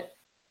work will die. on it.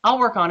 I'll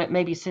work on it.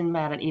 Maybe send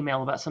Matt an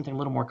email about something a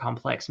little more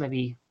complex.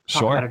 Maybe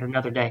talk about it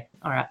another day.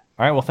 All right.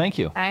 All right. Well, thank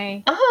you.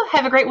 Bye.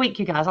 Have a great week,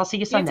 you guys. I'll see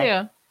you Sunday.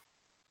 You too.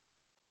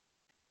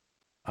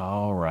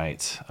 All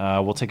right.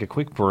 We'll take a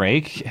quick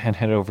break and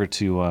head over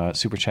to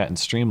Super Chat and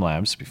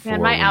Streamlabs before.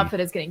 Man, my outfit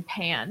is getting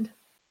panned.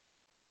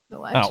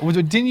 Oh,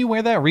 didn't you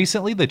wear that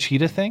recently? The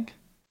cheetah thing?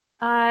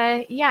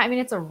 Yeah. I mean,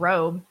 it's a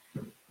robe.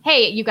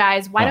 Hey, you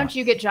guys, why don't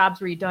you get jobs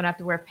where you don't have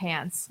to wear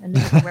pants and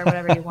you can wear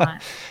whatever you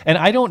want? And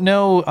I don't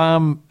know,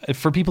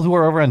 for people who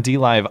are over on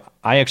DLive,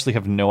 I actually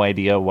have no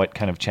idea what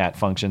kind of chat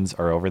functions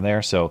are over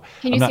there. So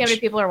can you see how many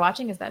people are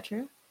watching? Is that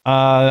true?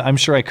 I'm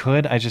sure I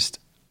could.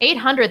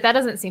 800. That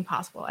doesn't seem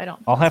possible.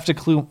 I'll have to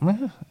clue.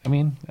 I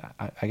mean,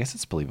 I guess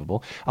it's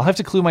believable. I'll have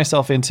to clue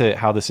myself into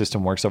how the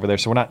system works over there.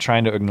 So we're not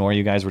trying to ignore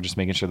you guys. We're just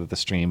making sure that the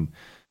stream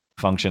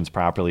functions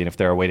properly, and if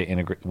there are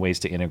ways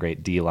to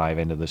integrate DLive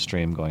into the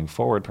stream going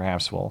forward,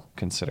 perhaps we'll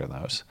consider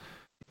those.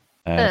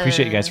 I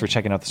appreciate you guys for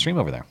checking out the stream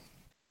over there.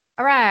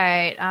 All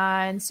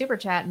right, in Super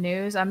Chat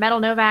news, Metal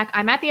Novak,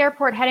 I'm at the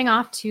airport heading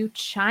off to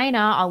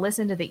China. I'll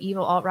listen to the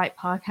Evil Alt-Right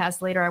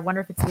podcast later. I wonder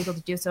if it's legal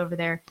to do so over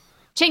there.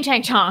 Ching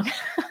Chang Chong.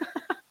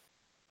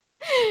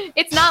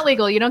 It's not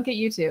legal. You don't get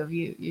YouTube.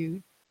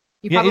 You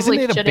isn't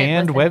it a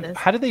banned web?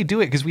 How do they do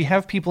it? Because we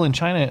have people in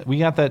China. We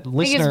got that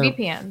listener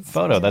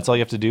photo. That's all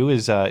you have to do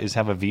is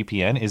have a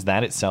VPN. Is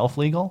that itself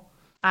legal?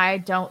 I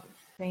don't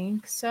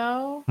think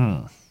so.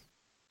 I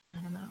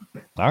don't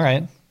know. All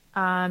right.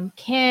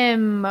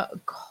 Kim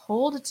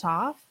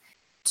Koldetoff.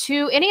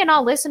 To any and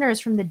all listeners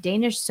from the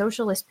Danish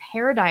Socialist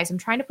Paradise, I'm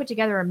trying to put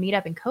together a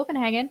meetup in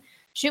Copenhagen.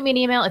 Shoot me an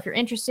email if you're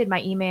interested.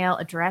 My email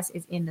address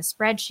is in the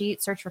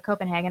spreadsheet. Search for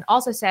Copenhagen.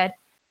 Also said,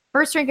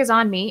 first drink is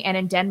on me, and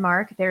in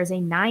Denmark, there is a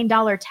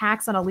 $9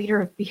 tax on a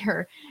liter of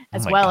beer,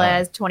 as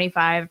as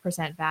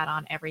 25% VAT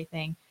on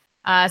everything.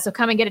 So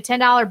come and get a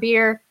 $10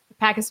 beer, a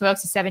pack of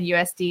smokes is $7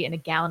 USD, and a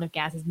gallon of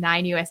gas is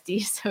 $9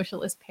 USD.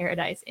 Socialist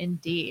paradise,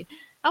 indeed.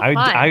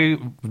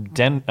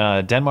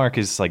 Denmark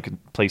is like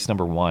place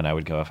number 1. I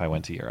would go if I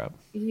went to Europe.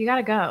 You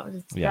gotta go.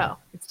 Go.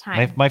 It's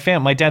time.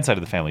 My dad's side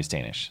of the family is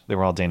Danish. They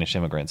were all Danish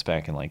immigrants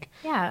back in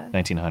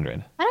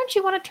 1900. Why don't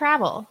you want to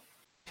travel?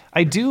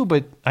 I do,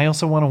 but I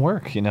also want to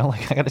work,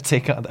 Like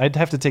I'd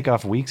have to take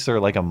off weeks or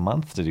like a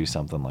month to do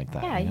something like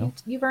that. Yeah,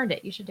 you've earned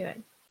it. You should do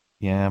it.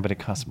 Yeah, but it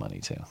costs money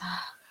too.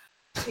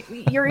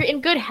 You're in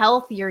good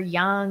health. You're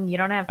young. You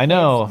don't have kids. I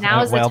know.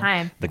 Now's the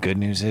time. The good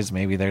news is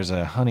maybe there's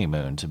a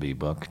honeymoon to be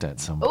booked at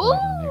some point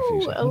in the near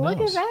future. Look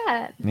at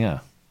that.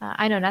 Yeah.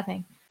 I know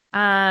nothing.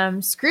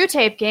 Screw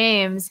Tape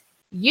Games.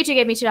 You two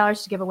gave me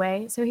 $2 to give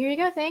away. So here you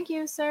go. Thank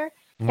you, sir.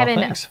 Well, Kevin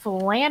thanks.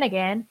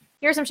 Flanagan.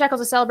 Here are some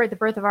shekels to celebrate the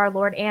birth of our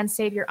Lord and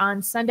Savior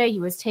on Sunday. He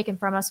was taken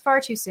from us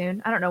far too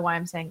soon. I don't know why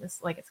I'm saying this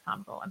like it's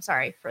comical. I'm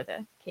sorry for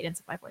the cadence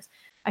of my voice.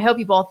 I hope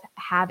you both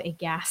have a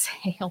gas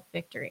hail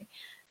victory.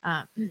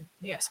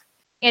 Yes.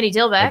 Andy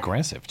Dilbeck.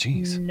 Aggressive,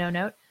 jeez. No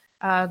note.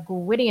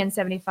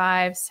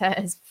 Gwydion75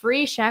 says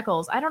free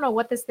shekels. I don't know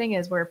what this thing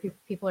is where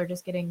people are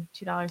just getting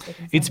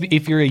 $2. It's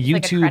if you're a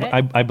YouTube,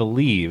 like I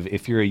believe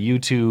if you're a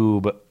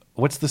YouTube,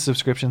 what's the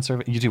subscription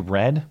service? YouTube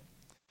Red.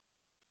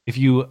 If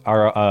you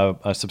are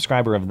a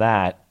subscriber of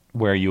that,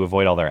 where you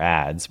avoid all their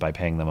ads by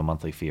paying them a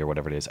monthly fee or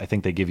whatever it is, I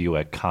think they give you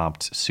a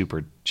comped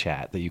super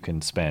chat that you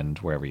can spend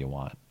wherever you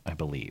want, I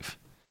believe.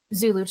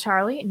 Zulu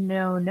Charlie,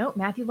 no note.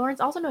 Matthew Lawrence,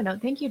 also no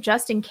note. Thank you.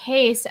 Just in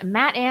case,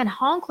 Matt Ann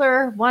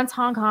Honkler once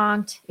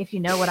honked. If you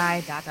know what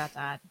I ...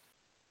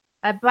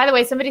 By the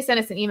way, somebody sent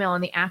us an email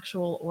on the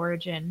actual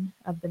origin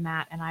of the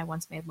Matt and I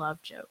once made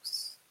love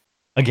jokes.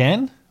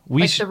 Again?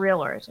 The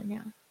real origin,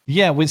 yeah.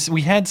 Yeah,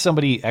 we had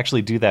somebody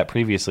actually do that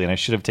previously, and I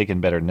should have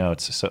taken better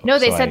notes. No,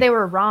 they said they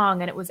were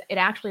wrong, and it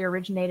actually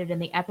originated in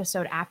the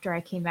episode after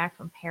I came back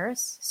from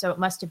Paris. So it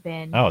must have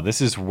been. Oh, this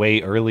is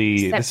way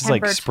early. This is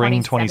like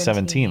spring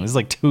 2017. This is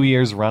like 2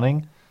 years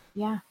running.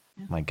 Yeah.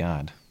 My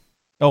God.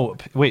 Oh,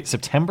 wait,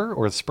 September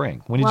or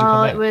spring? When did you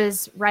come back? Well, it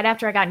was right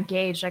after I got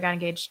engaged. I got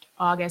engaged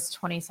August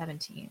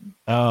 2017.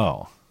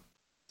 Oh.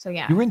 So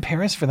yeah. You were in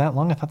Paris for that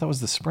long? I thought that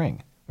was the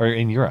spring, or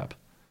in Europe.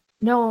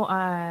 No.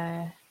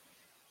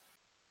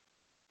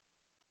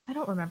 I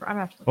don't remember. I'm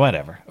gonna have to look.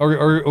 Whatever.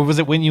 Or was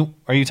it when you?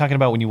 Are you talking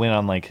about when you went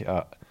on like?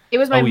 It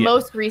was my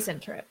most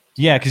recent trip.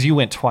 Yeah, because you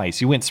went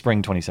twice. You went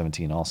spring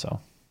 2017 also.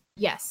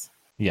 Yes.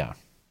 Yeah.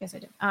 Yes, I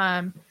did.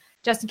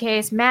 Just in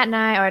case, Matt and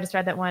I just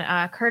read that one.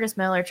 Curtis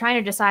Miller trying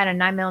to decide on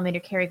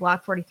 9mm carry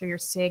Glock 43 or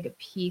SIG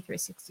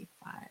P365.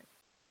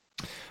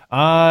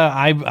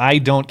 I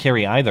don't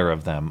carry either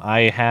of them.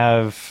 I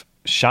have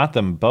shot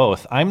them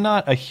both. I'm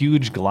not a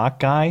huge Glock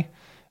guy,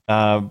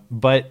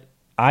 but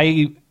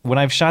when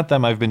I've shot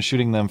them, I've been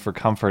shooting them for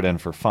comfort and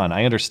for fun.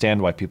 I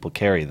understand why people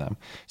carry them.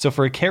 So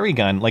for a carry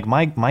gun, like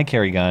my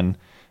carry gun,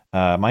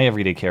 my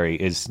everyday carry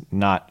is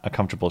not a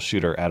comfortable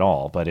shooter at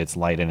all, but it's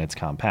light and it's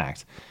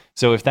compact.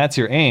 So if that's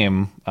your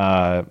aim,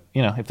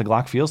 if the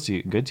Glock feels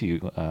good to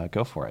you,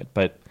 go for it.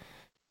 But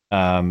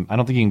I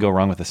don't think you can go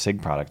wrong with a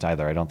SIG product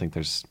either. I don't think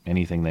there's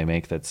anything they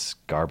make that's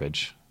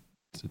garbage,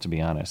 to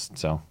be honest.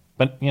 So,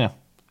 but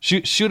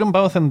shoot them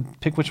both and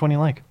pick which one you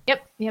like.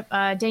 Yep.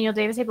 Daniel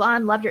Davis, hey,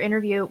 Blonde, loved your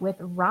interview with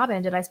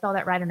Robin. Did I spell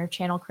that right on her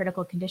channel,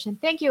 Critical Condition?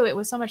 Thank you. It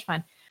was so much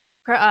fun.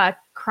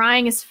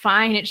 Crying is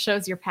fine. It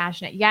shows you're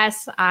passionate.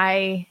 Yes,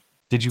 I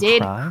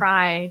did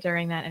cry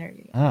during that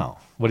interview. Oh,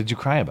 what did you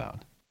cry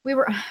about? We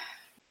were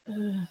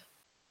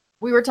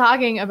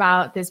talking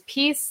about this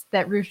piece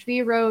that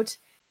Rushdi wrote.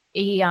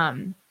 He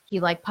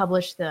like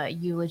published the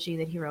eulogy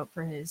that he wrote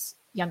for his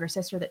younger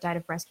sister that died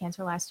of breast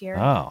cancer last year.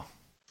 Oh,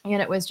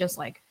 and it was just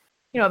like,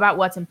 about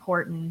what's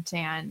important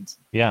and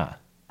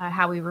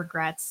how he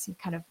regrets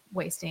kind of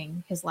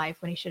wasting his life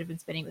when he should have been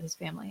spending with his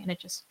family. And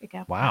it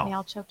got me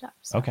all choked up.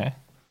 So. Okay.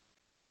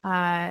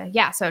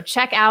 So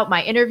check out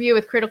my interview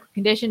with Critical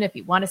Condition if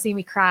you want to see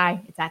me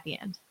cry. It's at the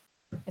end.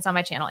 It's on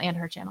my channel and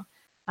her channel.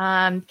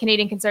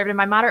 Canadian conservative,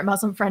 my moderate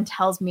Muslim friend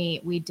tells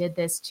me we did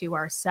this to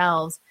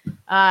ourselves.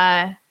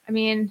 I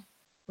mean,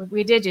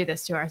 we did do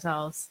this to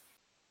ourselves.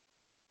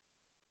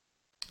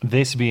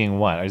 This being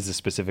what? Is this a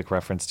specific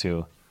reference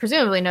to?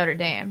 Presumably Notre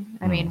Dame.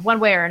 I mean, one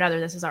way or another,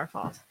 this is our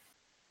fault.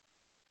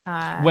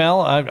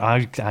 Well,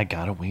 I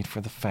gotta wait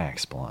for the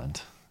facts,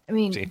 Blonde. I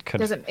mean,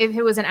 if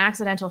it was an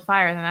accidental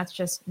fire, then that's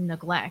just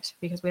neglect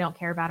because we don't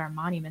care about our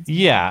monuments.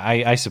 Yeah,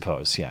 I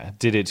suppose. Yeah,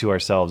 did it to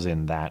ourselves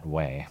in that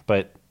way.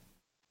 But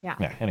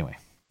yeah. Anyway,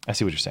 I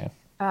see what you're saying.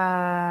 Hobo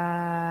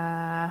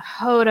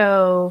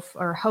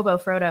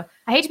Frodo.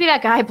 I hate to be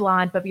that guy,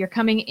 Blonde, but you're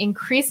coming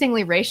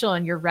increasingly racial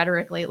in your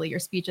rhetoric lately. Your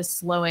speech is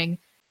slowly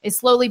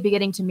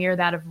beginning to mirror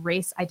that of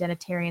race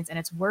identitarians, and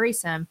it's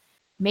worrisome.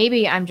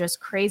 Maybe I'm just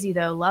crazy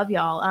though. Love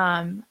y'all.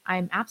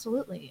 I'm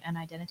absolutely an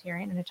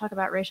identitarian, and I talk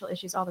about racial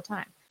issues all the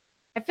time.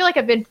 I feel like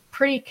I've been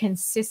pretty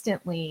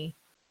consistently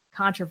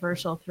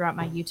controversial throughout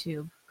my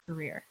YouTube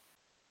career.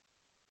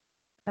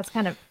 That's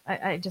kind of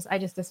I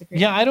just disagree.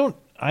 Yeah,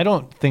 I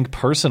don't think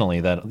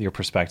personally that your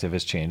perspective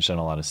has changed on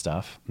a lot of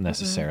stuff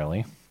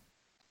necessarily.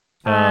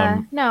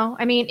 No,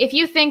 I mean, if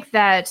you think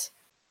that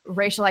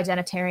racial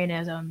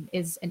identitarianism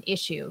is an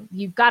issue,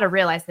 you've got to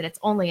realize that it's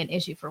only an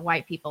issue for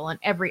white people, and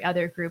every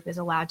other group is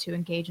allowed to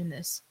engage in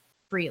this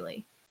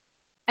freely.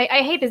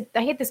 I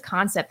hate this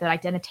concept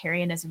that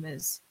identitarianism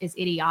is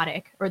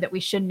idiotic, or that we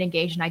shouldn't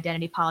engage in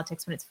identity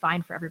politics when it's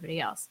fine for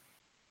everybody else.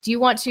 Do you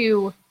want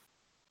to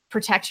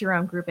protect your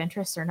own group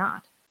interests or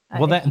not?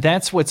 Well,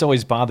 that's what's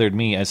always bothered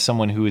me as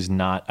someone who is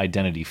not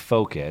identity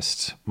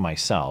focused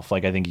myself.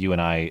 Like, I think you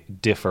and I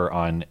differ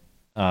on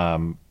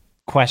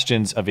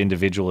questions of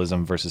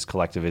individualism versus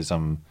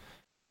collectivism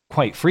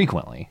quite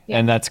frequently. Yeah.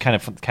 And that's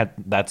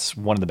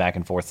one of the back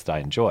and forths that I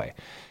enjoy.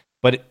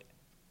 But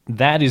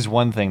that is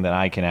one thing that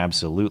I can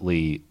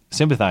absolutely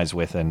sympathize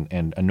with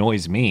and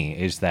annoys me,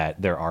 is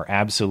that there are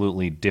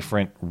absolutely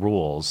different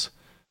rules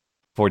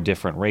for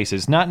different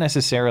races, not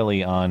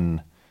necessarily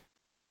on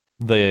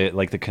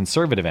the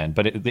conservative end,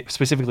 but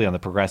specifically on the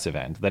progressive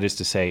end. That is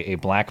to say, a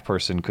black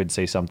person could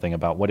say something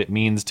about what it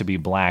means to be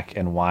black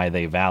and why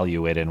they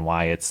value it and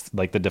why it's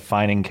like the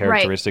defining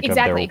characteristic of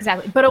their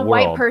exactly. But a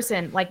white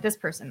person, like this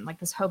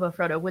Hobo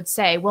Frodo, would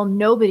say, well,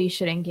 nobody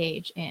should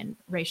engage in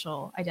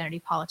racial identity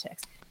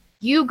politics.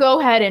 You go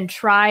ahead and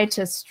try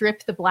to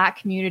strip the black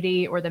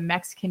community or the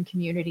Mexican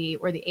community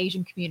or the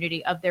Asian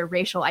community of their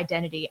racial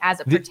identity as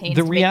it pertains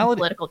to making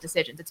political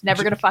decisions. It's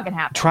never going to fucking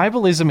happen.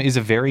 Tribalism is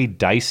a very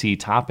dicey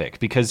topic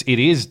because it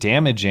is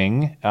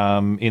damaging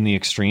in the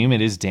extreme.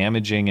 It is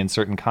damaging in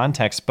certain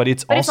contexts, but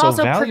it's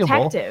also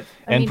valuable. Protective.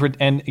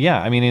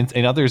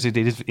 In others it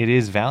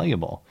is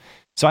valuable.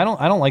 So I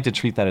don't like to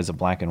treat that as a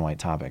black and white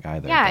topic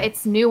either. Yeah,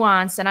 it's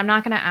nuanced, and I'm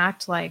not going to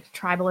act like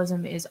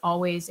tribalism is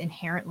always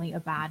inherently a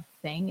bad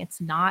thing.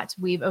 It's not.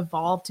 We've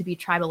evolved to be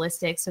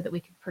tribalistic so that we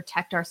can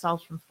protect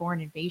ourselves from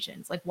foreign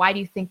invasions. Like, why do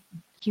you think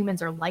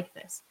humans are like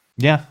this?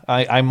 Yeah,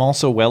 I'm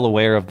also well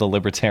aware of the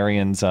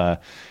libertarian's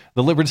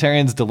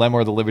dilemma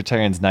or the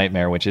libertarian's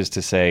nightmare, which is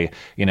to say,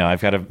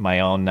 I've got my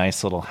own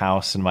nice little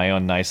house and my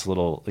own nice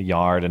little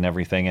yard and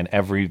everything, and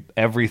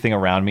everything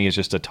around me is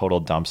just a total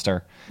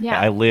dumpster. Yeah,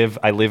 I live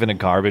in a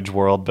garbage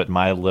world, but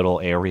my little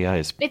area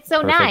is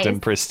so perfect nice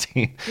and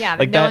pristine. Yeah,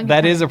 like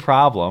that is a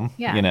problem.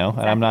 Yeah,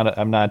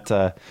 exactly.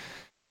 And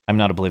I'm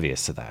not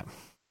oblivious to that.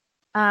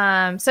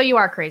 So you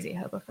are crazy,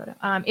 Hobo Photo.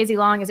 Izzy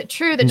Long, is it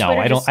true that No,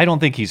 Twitter I don't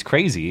think he's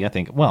crazy. I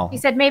think, he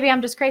said maybe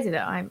I'm just crazy though.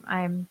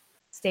 I'm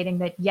stating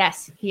that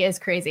yes, he is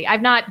crazy.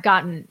 I've not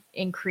gotten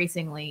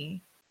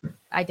increasingly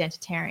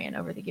identitarian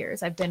over the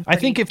years. I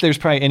think if there's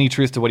probably any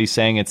truth to what he's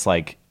saying, it's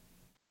like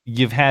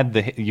you've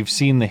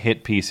seen the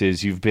hit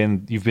pieces, you've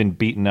been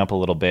beaten up a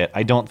little bit.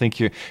 I don't think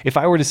if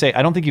I were to say,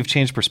 I don't think you've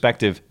changed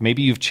perspective,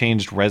 maybe you've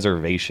changed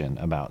reservation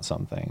about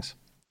some things.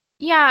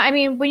 Yeah, I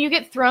mean, when you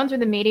get thrown through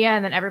the media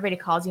and then everybody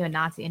calls you a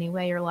Nazi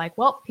anyway, you're like,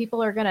 well,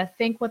 people are going to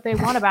think what they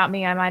want about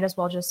me. I might as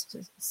well just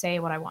say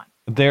what I want.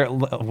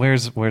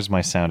 Where's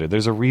my sounder?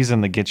 There's a reason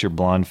the get your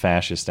blonde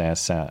fascist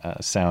ass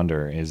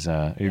sounder is,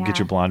 get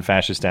your blonde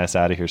fascist ass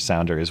out of here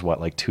sounder is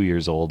what, like 2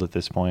 years old at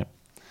this point?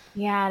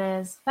 Yeah, it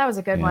is. That was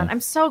a good one.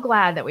 I'm so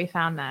glad that we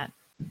found that.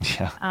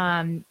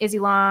 Yeah. Izzy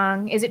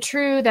Long, is it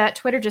true that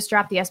Twitter just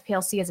dropped the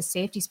SPLC as a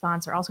safety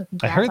sponsor? Also,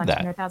 congrats I heard on that.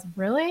 200,000.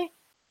 Really?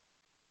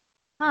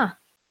 Huh.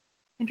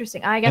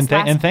 Interesting. I guess.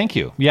 And thank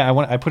you. Yeah,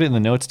 I put it in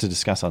the notes to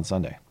discuss on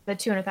Sunday. The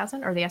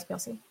 200,000 or the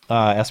SPLC?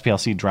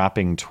 SPLC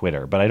dropping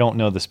Twitter, but I don't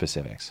know the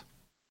specifics.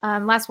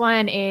 Last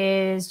one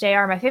is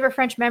JR. My favorite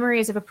French memory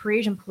is of a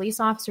Parisian police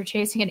officer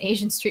chasing an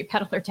Asian street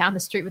peddler down the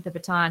street with a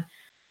baton.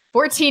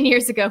 14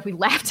 years ago, we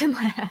laughed and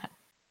laughed.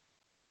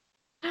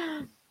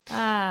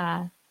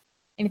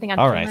 Anything on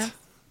all right.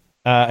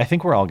 I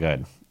think we're all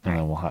good. And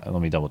then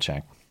let me double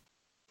check.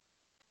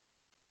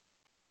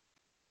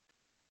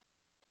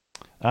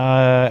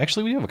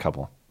 Actually, we do have a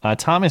couple.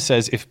 Thomas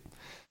says, if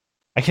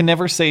I can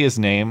never say his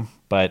name,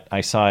 but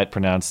I saw it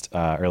pronounced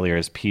earlier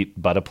as Pete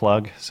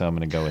Buttiplug, so I'm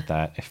going to go with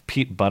that. If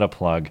Pete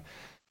Buttiplug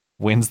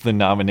wins the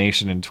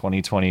nomination in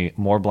 2020,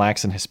 more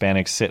blacks and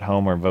Hispanics sit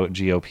home or vote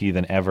GOP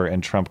than ever,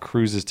 and Trump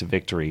cruises to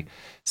victory.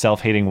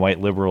 Self-hating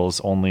white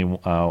liberals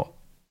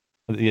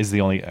is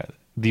the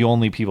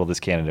only people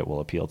this candidate will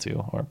appeal to,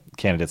 or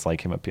candidates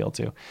like him appeal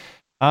to.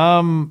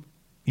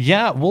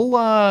 Yeah,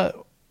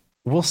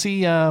 we'll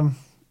see.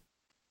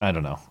 I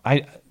don't know. I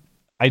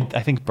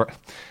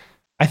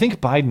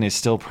think Biden is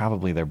still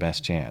probably their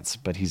best chance,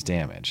 but he's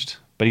damaged.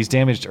 But he's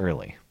damaged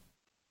early.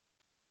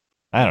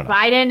 I don't know.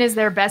 Biden is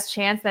their best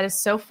chance. That is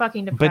so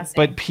fucking depressing.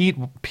 But Pete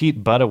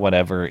Butta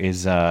whatever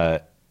is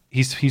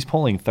he's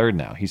polling third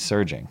now. He's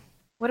surging.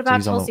 What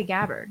about Tulsi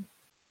Gabbard?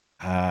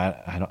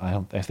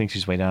 I think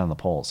she's way down in the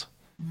polls.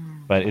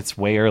 But it's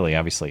way early,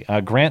 obviously.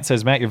 Grant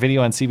says, Matt, your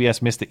video on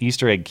CBS missed the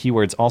Easter egg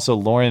keywords. Also,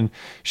 Lauren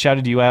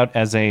shouted you out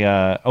as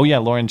a...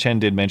 Lauren Chen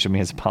did mention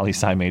me as a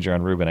poli-sci major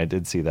on Rubin. I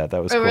did see that.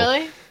 That was cool.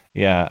 Really?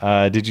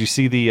 Yeah. Did you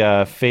see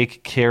the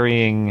fake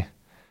carrying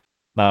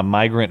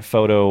migrant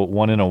photo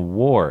won an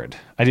award?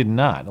 I did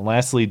not. And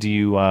lastly, did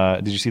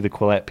you see the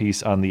Quillette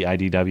piece on the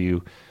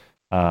IDW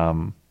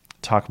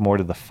talk more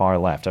to the far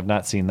left? I've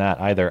not seen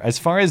that either. As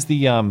far as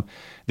the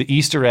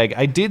Easter egg,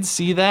 I did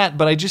see that,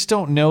 but I just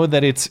don't know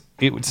that it's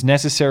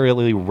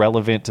necessarily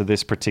relevant to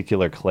this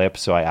particular clip,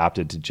 so I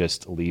opted to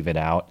just leave it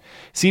out.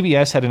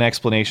 CBS had an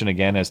explanation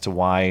again as to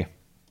why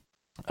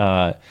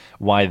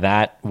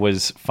that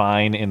was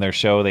fine in their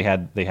show. They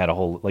had a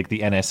whole, like, the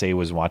NSA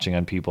was watching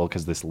on people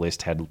because this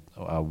list had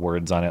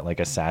words on it like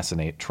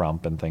assassinate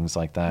Trump and things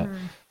like that.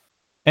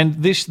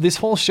 And this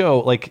whole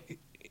show, like,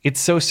 it's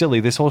so silly.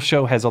 This whole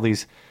show has all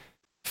these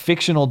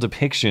fictional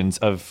depictions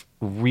of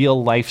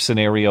real life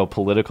scenario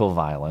political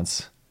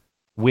violence,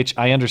 which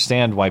I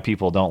understand why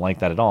people don't like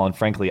that at all. And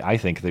frankly, I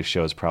think this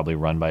show is probably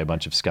run by a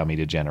bunch of scummy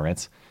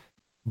degenerates.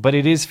 But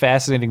it is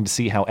fascinating to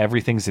see how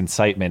everything's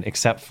incitement,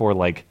 except for,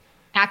 like,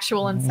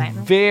 actual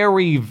incitement.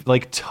 Very,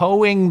 like,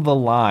 towing the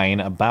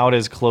line about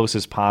as close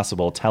as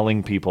possible,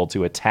 telling people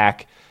to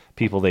attack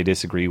people they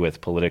disagree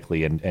with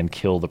politically and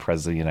kill the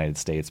president of the United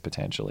States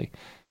potentially.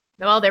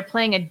 Well, they're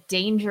playing a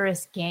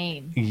dangerous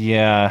game.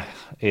 Yeah,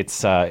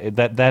 it's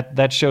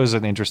that shows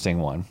an interesting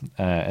one.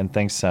 And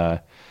thanks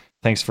for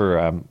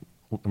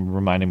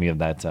reminding me of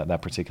that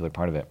particular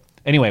part of it.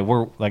 Anyway,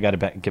 I got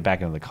to get back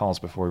into the calls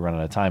before we run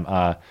out of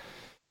time.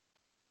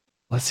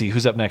 Let's see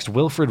who's up next.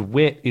 Wilfred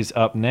Witt is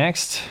up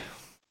next.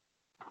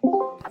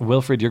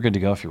 Wilfred, you're good to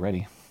go if you're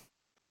ready.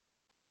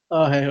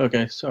 Oh, hey,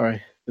 okay.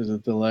 Sorry, there's a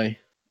delay.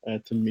 I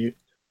had to mute.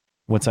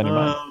 What's on your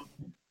mind?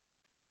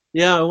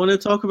 Yeah, I want to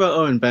talk about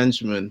Owen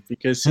Benjamin,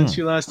 because since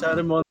you last had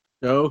him on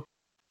the show,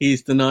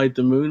 he's denied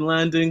the moon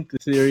landing, the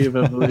theory of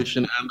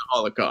evolution, and the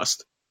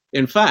Holocaust.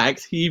 In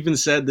fact, he even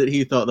said that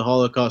he thought the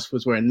Holocaust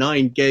was where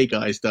 9 gay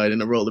guys died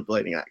in a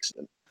rollerblading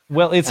accident.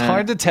 Well, it's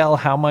hard to tell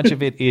how much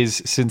of it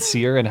is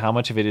sincere and how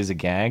much of it is a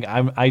gag.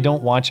 I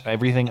don't watch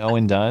everything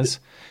Owen does.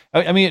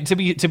 I mean, to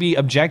be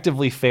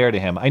objectively fair to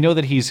him, I know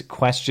that he's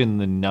questioned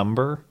the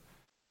number.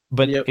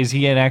 But is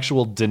he an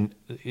actual?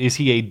 Is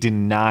he a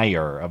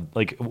denier of,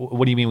 like?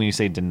 What do you mean when you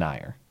say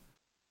denier?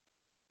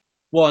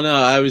 Well, no,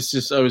 I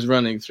was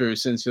running through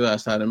since you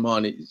last had him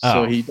on.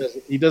 So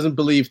he doesn't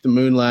believe the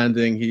moon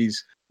landing. He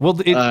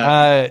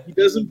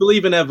doesn't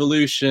believe in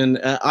evolution.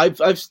 I've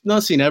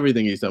not seen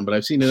everything he's done, but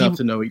I've seen enough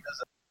to know he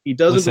doesn't. He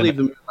doesn't believe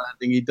the moon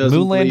landing. He doesn't.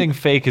 Moon landing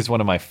fake is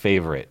one of my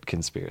favorite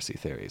conspiracy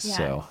theories. Yeah.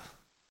 So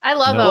I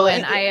love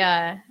Owen.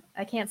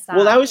 I can't stop.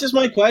 Well, that was just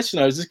my question.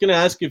 I was just going to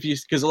ask if you,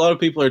 because a lot of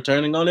people are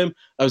turning on him.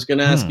 I was going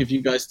to ask if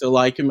you guys still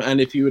like him and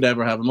if you would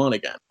ever have him on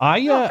again. I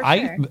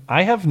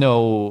have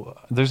no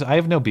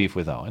beef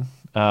with Owen.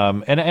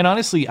 And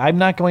honestly, I'm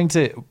not going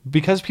to,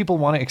 because people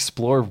want to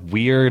explore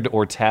weird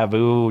or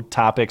taboo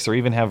topics or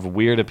even have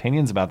weird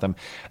opinions about them.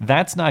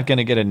 That's not going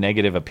to get a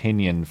negative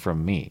opinion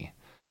from me.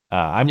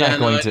 I'm not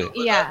going to.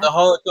 Yeah, the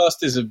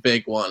Holocaust is a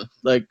big one.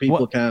 Like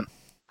people can't.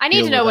 I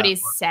need to know what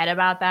he's said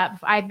about that.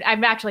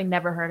 I've actually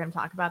never heard him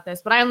talk about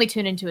this, but I only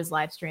tune into his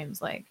live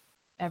streams like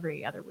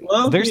every other week.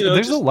 Well, there's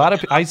a lot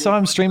of. I saw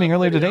him streaming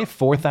earlier today.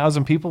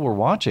 4,000 people were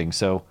watching.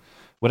 So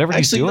whatever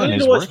he's doing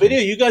is working.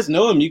 Video. You guys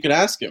know him. You could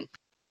ask him.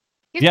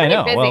 He's I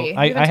know. Busy. Well,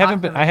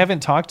 I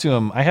haven't talked to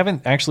him. I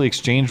haven't actually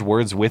exchanged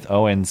words with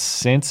Owen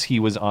since he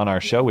was on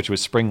our show, which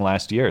was spring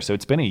last year. So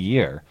it's been a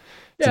year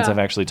since I've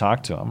actually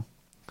talked to him.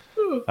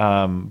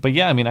 But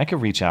yeah, I mean, I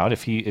could reach out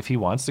if he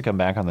wants to come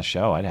back on the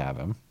show. I'd have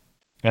him.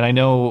 And I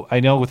know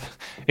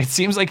it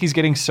seems like he's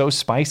getting so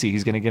spicy.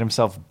 He's going to get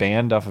himself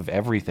banned off of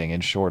everything in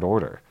short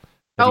order.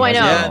 Oh, I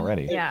know.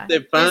 Already. Yeah.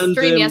 His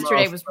stream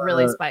yesterday was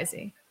really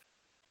spicy.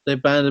 They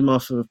banned him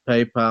off of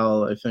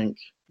PayPal, I think,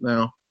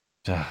 now.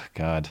 Oh,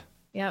 God.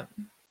 Yep.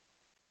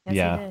 Yes,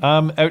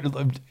 yeah.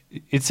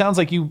 It sounds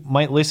like you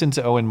might listen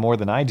to Owen more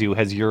than I do.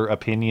 Has your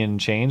opinion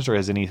changed, or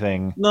has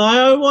anything? No,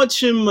 I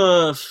watch him.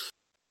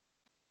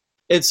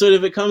 It's sort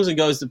of, it comes and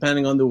goes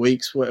depending on the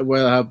weeks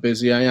where how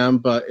busy I am.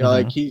 But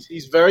like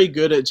he's very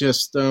good at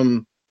just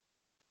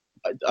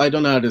I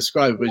don't know how to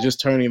describe it, but just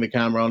turning the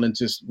camera on and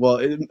just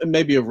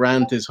maybe a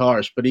rant is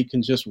harsh, but he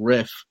can just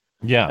riff.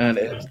 Yeah, and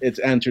it's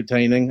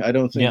entertaining. I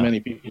don't think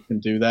many people can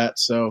do that.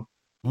 So.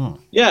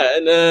 Yeah,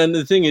 and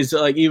the thing is,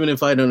 like, even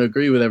if I don't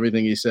agree with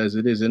everything he says,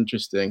 it is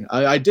interesting.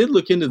 I did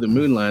look into the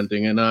moon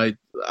landing, and I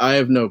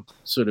have no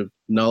sort of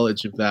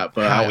knowledge of that.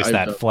 But how is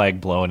that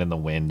flag blowing in the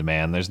wind,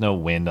 man? There's no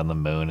wind on the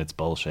moon. It's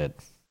bullshit.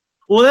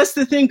 Well, that's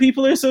the thing.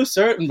 People are so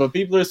certain, but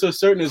people are so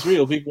certain it's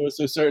real. People are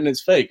so certain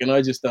it's fake, and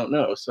I just don't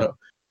know. So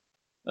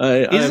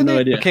I have no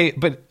idea. Okay,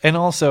 and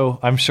also,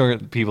 I'm sure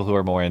people who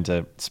are more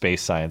into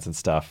space science and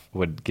stuff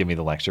would give me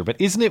the lecture. But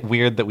isn't it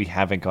weird that we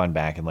haven't gone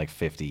back in like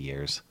 50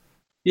 years?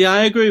 Yeah,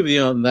 I agree with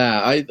you on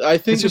that. I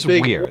think it's just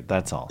weird.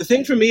 That's all. The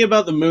thing for me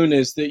about the moon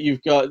is that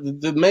you've got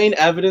the main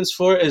evidence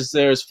for it is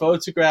there's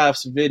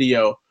photographs,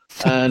 video,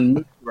 and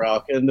moon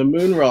rock. And the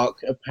moon rock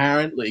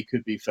apparently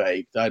could be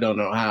faked. I don't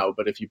know how,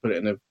 but if you put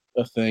it in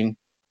a thing,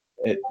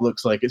 it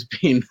looks like it's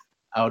been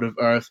out of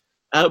Earth.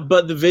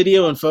 But the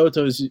video and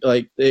photos,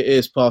 like, it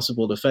is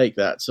possible to fake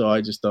that. So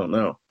I just don't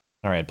know.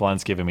 All right,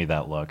 Blonde's giving me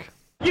that look.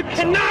 You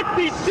cannot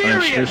be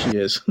serious. I'm sure she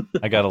is.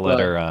 I gotta let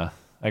her.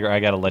 I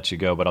got to let you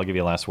go, but I'll give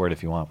you a last word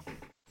if you want.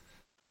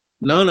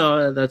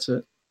 No, that's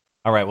it.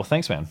 All right. Well,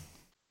 thanks, man.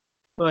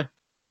 Bye.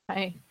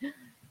 Bye.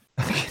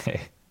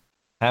 Okay.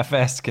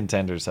 Half-assed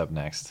Contender's up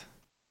next.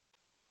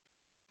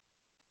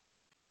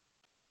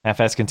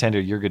 Half-assed Contender,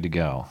 you're good to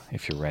go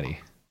if you're ready.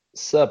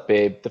 Sup,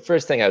 babe? The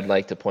first thing I would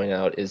like to point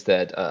out is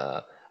that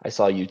I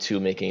saw you two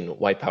making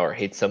white power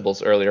hate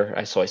symbols earlier.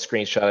 I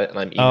screenshot it, and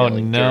I'm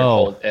emailing Jared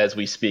Holt as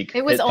we speak.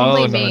 It was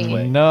only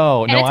me.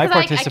 No, I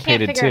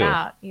participated I can't figure it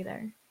out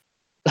either.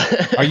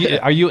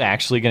 Are you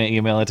actually going to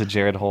email it to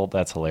Jared Holt?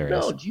 That's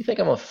hilarious. No, do you think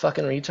I'm a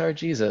fucking retard?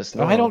 Jesus.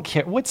 No. I don't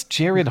care. What's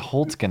Jared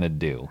Holt going to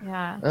do?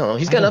 Yeah. I don't know.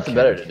 He's got nothing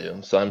better to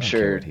do. So I'm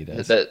sure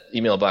that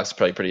email box is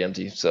probably pretty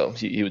empty. So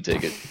he would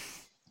take it.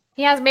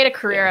 He has made a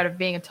career out of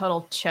being a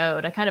total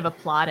chode. I kind of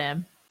applaud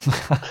him.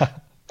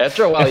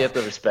 After a while, you have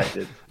to respect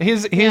it.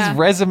 His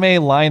resume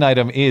line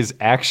item is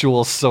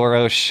actual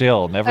Soros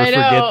shill. Never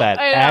forget that.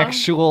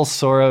 Actual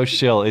Soros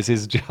shill is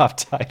his job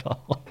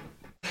title.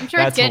 I'm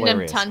sure it's getting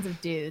him tons of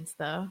dudes,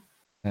 though.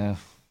 Yeah,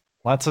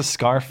 lots of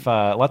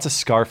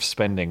scarf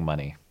spending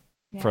money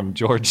from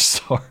George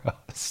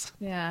Soros.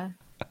 Yeah.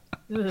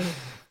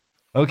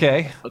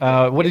 Okay.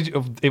 What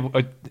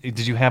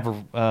did you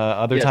have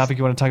other topic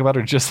you want to talk about,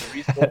 or just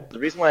the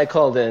reason why I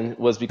called in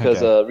was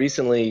because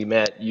recently,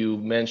 Matt, you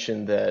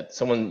mentioned that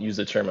someone used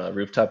the term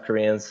rooftop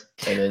Koreans,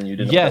 and then you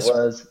didn't know what it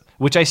was.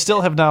 Which I still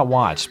have not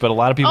watched, but a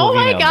lot of people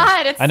have emailed me. Oh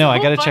my god! I know. I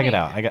got to check it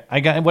out. I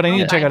got. What I need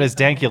to check out is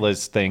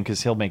Dankula's thing,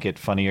 because he'll make it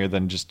funnier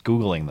than just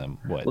Googling them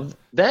would. Well,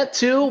 that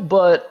too,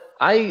 but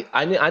I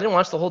didn't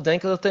watch the whole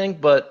Dankula thing,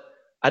 but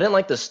I didn't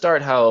like the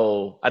start.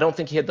 How I don't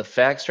think he had the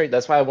facts straight.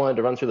 That's why I wanted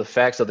to run through the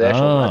facts of the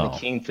actual Rodney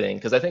King thing,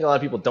 because I think a lot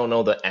of people don't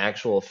know the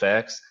actual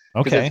facts.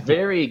 Okay. It's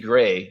very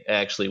gray,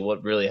 actually,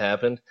 what really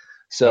happened.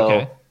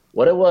 So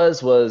what it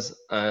was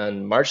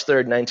on March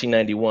 3rd,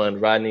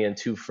 1991, Rodney and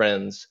two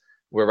friends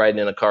were riding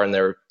in a car, and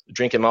they're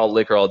drinking malt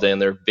liquor all day,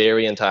 and they're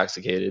very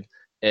intoxicated.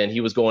 And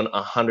he was going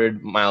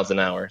 100 miles an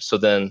hour. So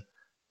then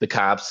the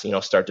cops,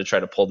 start to try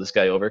to pull this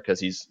guy over because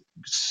he's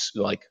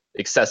like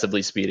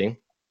excessively speeding.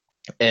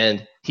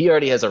 And he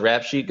already has a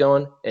rap sheet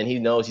going, and he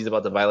knows he's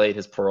about to violate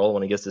his parole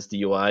when he gets this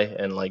DUI,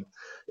 and like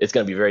it's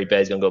going to be very bad.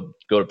 He's going to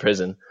go to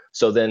prison.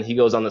 So then he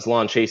goes on this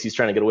long chase. He's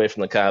trying to get away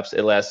from the cops.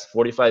 It lasts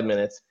 45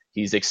 minutes.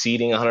 He's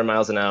exceeding 100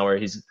 miles an hour.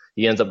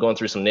 He ends up going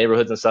through some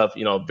neighborhoods and stuff,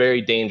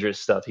 very dangerous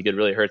stuff. He could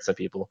really hurt some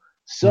people.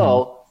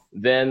 So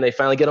then they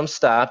finally get him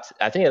stopped.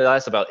 I think it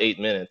lasts about 8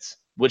 minutes,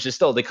 which is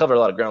still, they cover a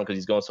lot of ground because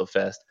he's going so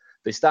fast.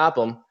 They stop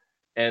him,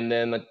 and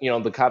then,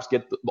 the cops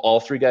get all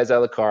three guys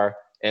out of the car,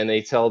 and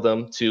they tell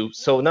them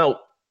so now,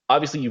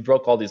 obviously you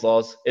broke all these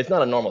laws. It's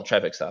not a normal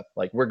traffic stop.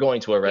 Like, we're going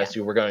to arrest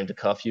you. We're going to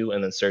cuff you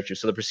and then search you.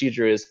 So the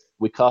procedure is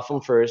we cuff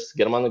them first,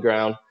 get them on the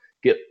ground,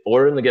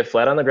 order them to get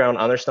flat on the ground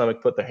on their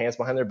stomach, put their hands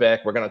behind their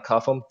back. We're going to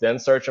cuff them, then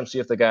search them, see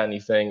if they got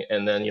anything,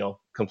 and then,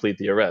 complete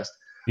the arrest.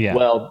 Yeah.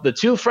 Well, the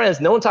two friends,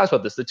 no one talks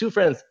about this. The two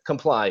friends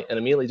comply and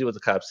immediately do what the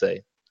cops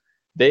say.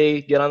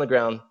 They get on the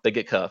ground, they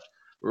get cuffed.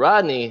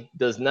 Rodney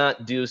does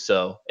not do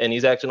so, and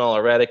he's acting all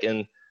erratic.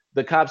 And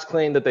the cops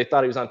claim that they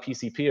thought he was on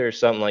PCP or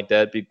something like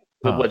that,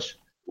 which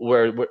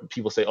where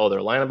people say, oh,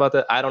 they're lying about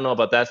that. I don't know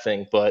about that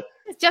thing, but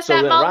it's just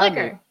that malt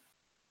liquor.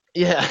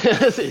 Yeah,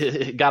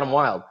 it got him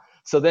wild.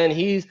 So then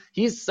he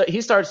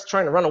starts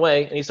trying to run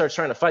away, and he starts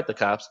trying to fight the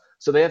cops.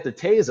 So they have to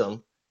tase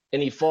him,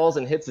 and he falls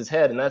and hits his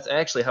head, and that's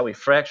actually how he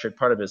fractured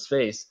part of his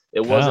face.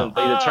 It wasn't.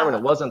 They determined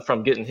it wasn't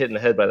from getting hit in the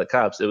head by the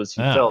cops. It was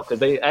he fell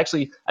because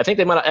I think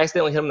they might have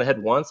accidentally hit him in the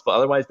head once, but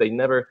otherwise they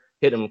never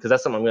hit him, because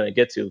that's something I'm going to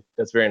get to.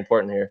 That's very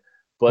important here.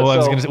 But I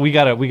was gonna say we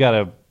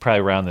gotta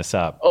probably round this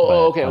up.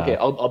 Okay.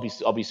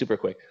 I'll be super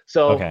quick.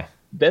 So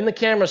then the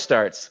camera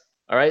starts.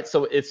 All right.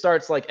 So it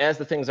starts like as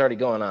the thing's already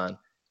going on,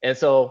 and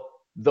so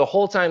the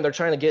whole time they're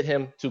trying to get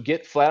him to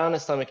get flat on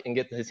his stomach and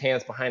get his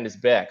hands behind his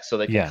back so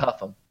they can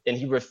cuff him, and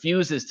he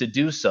refuses to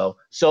do so.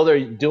 So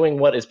they're doing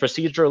what is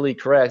procedurally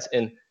correct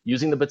and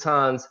using the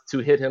batons to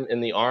hit him in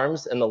the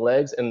arms and the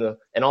legs and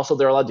also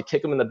they're allowed to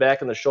kick him in the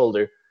back and the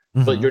shoulder,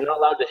 but you're not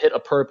allowed to hit a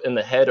perp in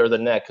the head or the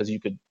neck because you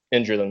could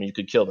injure them, you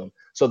could kill them.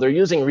 So they're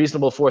using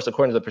reasonable force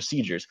according to the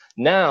procedures.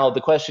 Now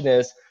the question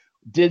is,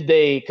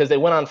 because they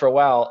went on for a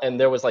while and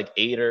there was like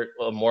 8 or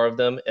more of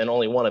them and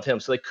only one of him,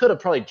 so they could have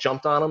probably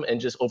jumped on him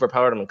and just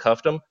overpowered him and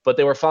cuffed him, but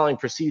they were following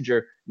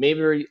procedure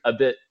maybe a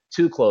bit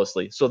too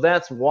closely. So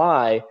that's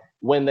why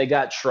when they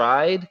got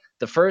tried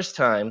the first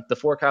time, the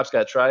 4 cops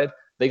got tried,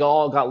 they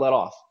all got let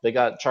off. They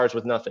got charged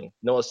with nothing,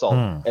 no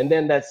assault. And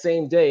then that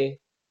same day,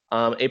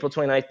 April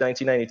 29th,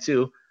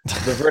 1992,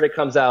 the verdict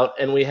comes out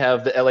and we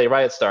have the LA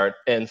riot start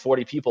and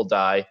 40 people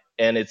die.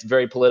 And it's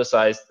very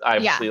politicized,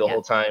 obviously, the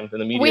whole time. And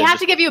the media. We have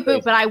to give you a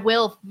boot, but I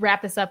will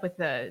wrap this up with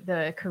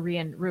the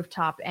Korean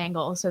rooftop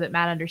angle so that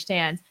Matt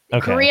understands.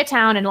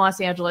 Koreatown in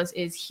Los Angeles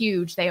is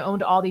huge. They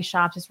owned all these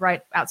shops. It's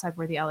right outside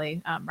where the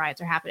LA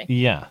riots are happening.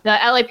 Yeah. The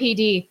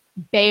LAPD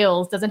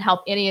bails, doesn't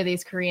help any of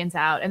these Koreans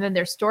out. And then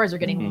their stores are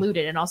getting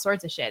looted and all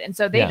sorts of shit. And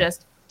so they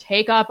just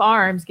take up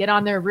arms, get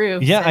on their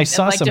roofs. Yeah, I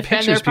saw some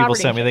pictures people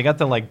sent me. They got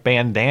the like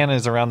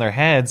bandanas around their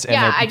heads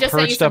and they're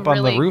perched up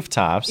on the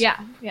rooftops.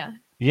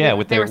 Yeah,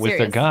 with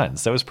their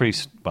guns. That was pretty.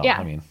 Well,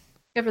 I mean,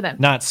 good for them.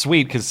 Not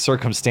sweet because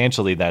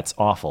circumstantially that's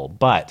awful,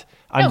 but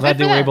I'm glad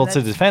they were able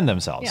to defend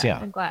themselves. Yeah,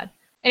 I'm glad.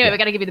 Anyway, we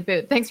got to give you the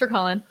boot. Thanks for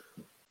calling.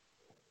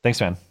 Thanks,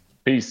 man.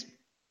 Peace.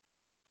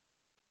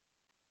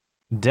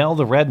 Dell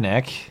the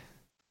Redneck.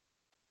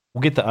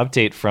 We'll get the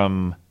update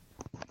from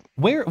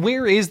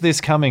where is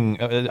this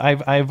coming?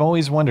 I've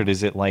always wondered.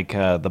 Is it like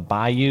the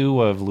Bayou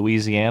of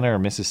Louisiana or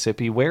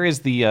Mississippi? Where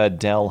is the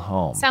Dell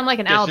home? Sound like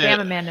an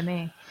Alabama man to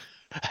me.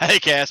 Hey,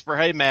 Casper.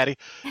 Hey, Maddie.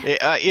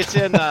 It's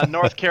in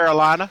North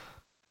Carolina.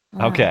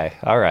 Okay.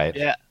 All right.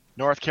 Yeah.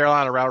 North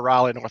Carolina, around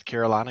Raleigh, North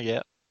Carolina.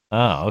 Yeah.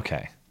 Oh,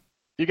 okay.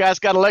 You guys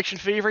got election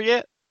fever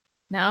yet?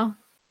 No.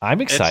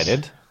 I'm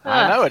excited.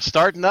 I know it's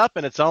starting up,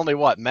 and it's only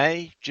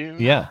May, June,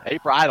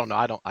 April. I don't know.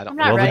 I don't.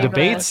 Well,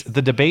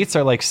 the debates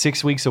are like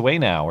 6 weeks away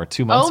now, or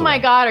 2 months. Oh my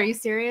God, are you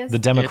serious? The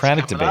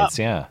Democratic debates,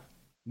 yeah.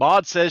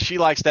 Maud says she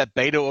likes that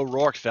Beto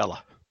O'Rourke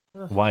fella.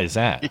 Why is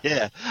that?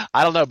 Yeah,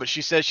 I don't know, but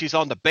she says she's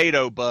on the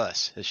Beto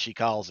bus, as she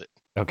calls it.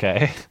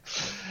 Okay.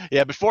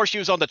 Yeah, before she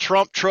was on the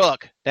Trump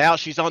truck, now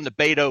she's on the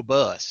Beto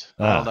bus.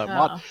 I don't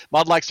know.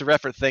 Maud likes to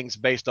reference things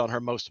based on her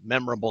most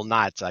memorable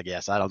nights, I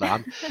guess. I don't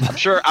know. I'm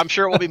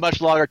sure it won't be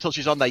much longer until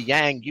she's on the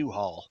Yang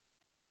U-Haul.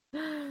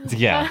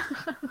 Yeah.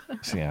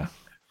 Yeah.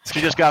 She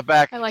just got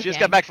back.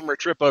 Got back from her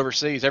trip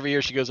overseas. Every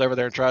year she goes over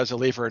there and tries to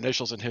leave her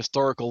initials in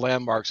historical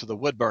landmarks with a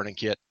wood burning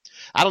kit.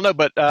 I don't know,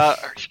 but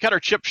she cut her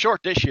trip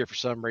short this year for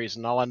some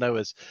reason. All I know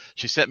is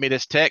she sent me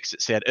this text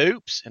that said,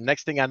 "Oops," and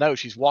next thing I know,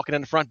 she's walking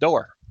in the front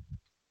door.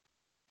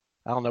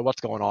 I don't know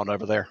what's going on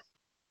over there.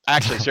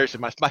 Actually,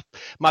 seriously,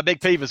 my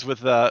big peeve is with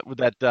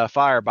that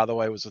fire. By the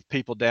way, was with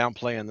people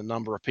downplaying the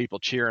number of people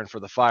cheering for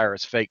the fire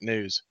as fake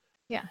news.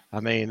 Yeah. I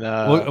mean,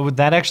 would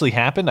that actually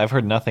happen? I've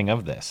heard nothing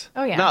of this.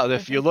 Oh yeah. No,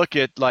 if you look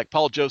at like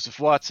Paul Joseph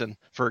Watson,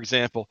 for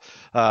example,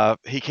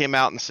 he came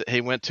out and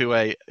he went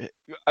to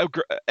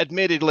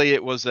admittedly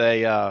it was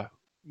a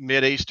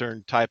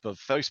Mideastern type of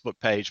Facebook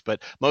page,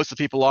 but most of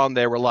the people on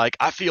there were like,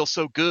 "I feel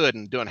so good,"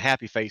 and doing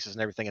happy faces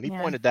and everything. And he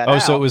pointed that out. Oh,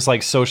 so it was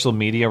like social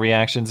media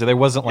reactions. There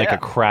wasn't like a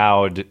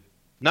crowd.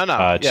 No,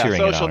 cheering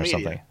it on social or media.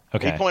 Something.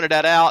 Okay. He pointed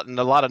that out, and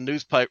a lot of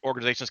news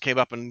organizations came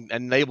up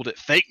and labeled it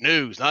fake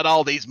news. Not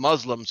all these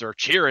Muslims are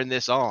cheering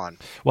this on.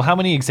 Well, how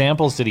many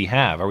examples did he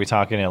have? Are we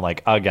talking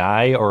like a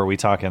guy, or are we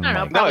talking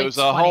like? No, it was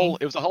 20.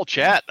 It was a whole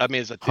chat. I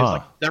mean, it was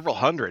like several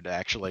hundred,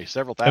 actually,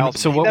 several thousand.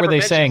 So what were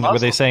they saying? Were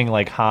they saying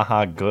like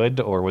 "haha, good,"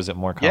 or was it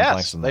more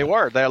complex than that? They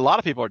were. A lot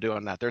of people are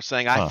doing that. They're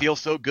saying, "I feel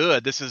so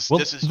good. This is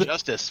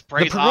justice."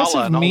 Praise the progressive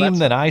Allah and all meme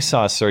that I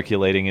saw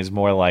circulating is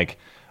more like,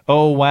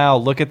 "Oh wow,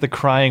 look at the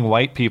crying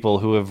white people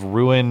who have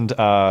ruined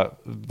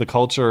the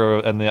culture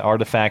and the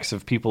artifacts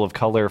of people of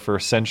color for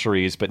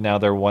centuries, but now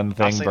their one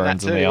thing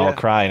burns and they all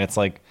cry." And it's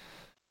like,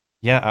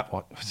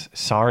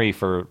 sorry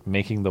for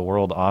making the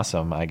world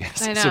awesome, I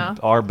guess. It's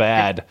our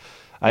bad.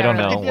 I don't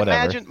know,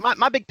 whatever. Imagine,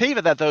 my big peeve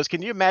of that, though, is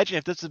can you imagine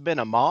if this had been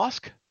a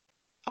mosque?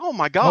 Oh,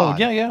 my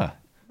God. Oh, yeah.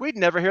 We'd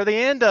never hear the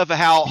end of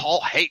how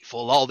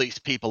hateful all these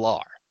people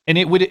are. And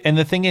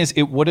the thing is,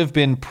 it would have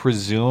been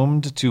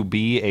presumed to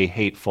be a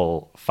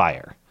hateful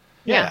fire.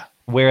 Yeah.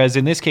 Whereas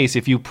in this case,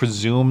 if you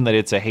presume that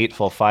it's a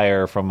hateful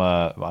fire from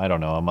a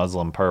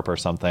Muslim perp or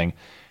something,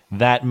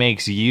 that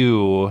makes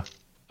you,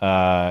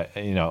 you're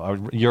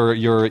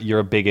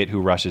a bigot who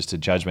rushes to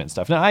judgment and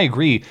stuff. Now, I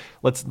agree.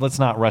 Let's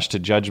not rush to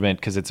judgment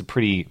because it's a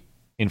pretty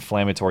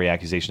inflammatory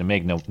accusation to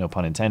make. No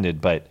pun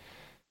intended. But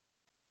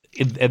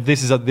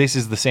this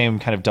is the same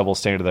kind of double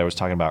standard that I was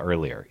talking about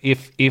earlier.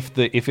 If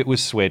it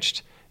was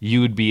switched, you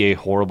would be a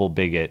horrible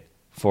bigot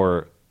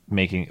for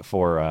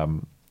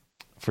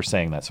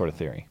saying that sort of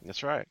theory.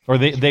 That's right. Or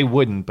they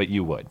wouldn't, but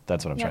you would.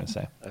 That's what I'm trying to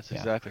say. That's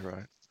exactly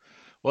right.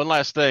 One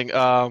last thing.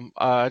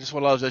 I just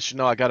want to let you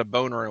know I got a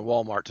boner in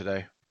Walmart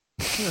today.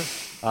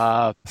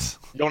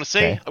 You want to see?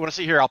 Okay. I want to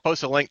see here. I'll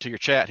post a link to your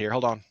chat here.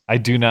 Hold on. I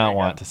do not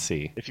want to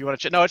see. If you want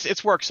to check, no,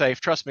 it's work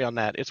safe. Trust me on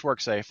that. It's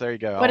work safe. There you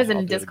go. What is it I'll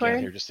in do Discord?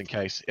 here just in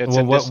case. It's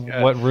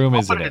what room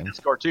is I'll it put in?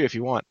 Discord too if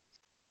you want.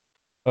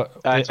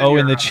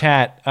 In the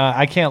chat.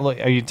 I can't look.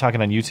 Are you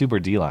talking on YouTube or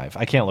DLive?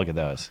 I can't look at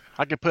those.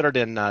 I can put it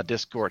in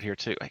Discord here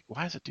too. Hey,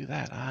 why does it do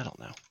that? I don't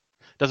know.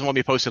 Doesn't want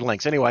me posting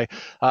links. Anyway,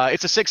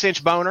 it's a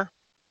 6-inch boner.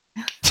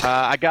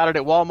 I got it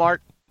at Walmart.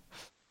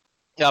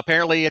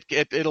 Apparently,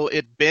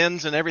 it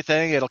bends and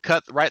everything. It'll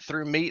cut right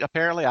through meat.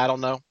 Apparently, I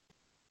don't know.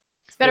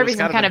 It's better be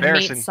some kind of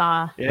meat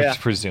saw. Yeah,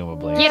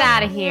 presumably. Get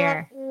out of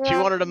here. She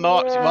wanted to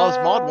as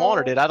Maud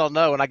wanted it. I don't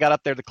know. When I got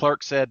up there, the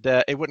clerk said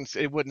it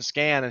wouldn't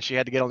scan, and she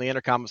had to get on the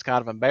intercom. It was kind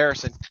of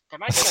embarrassing.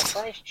 Can I get a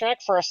price check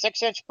for a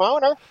 6-inch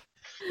boner?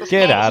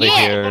 Get out of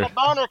here.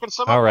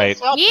 All right.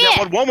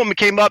 Yeah. One woman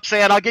came up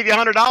saying, "I'll give you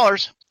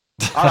 $100."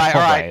 All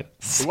right. It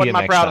wasn't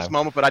my proudest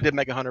moment, but I did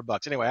make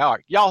 $100. Anyway, all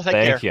right. Y'all take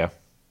care. Thank you.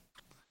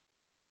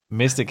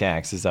 Mystic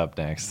Axe is up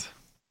next.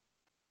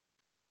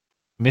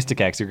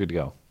 Mystic Axe, you're good to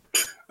go.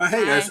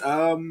 Hey guys,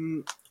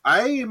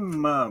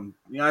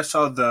 I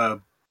saw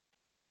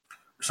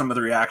some of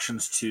the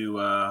reactions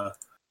to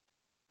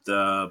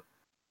the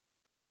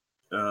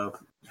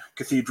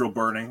cathedral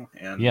burning,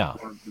 and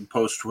one of the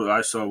posts what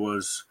I saw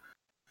was,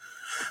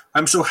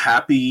 "I'm so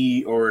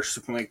happy" or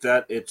something like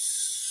that.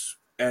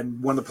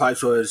 And one of the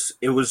replies was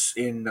it was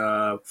in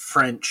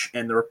French,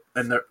 and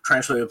the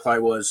translated reply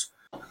was,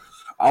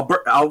 I'll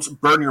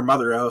burn your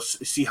mother else.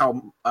 See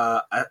how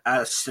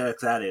aesthetic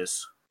that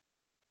is."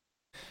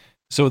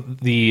 So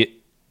these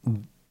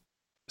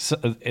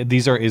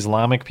are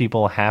Islamic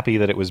people happy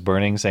that it was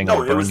burning, saying,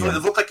 "No, it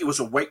looked like it was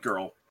a white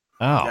girl."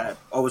 Oh, yeah,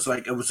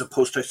 it was a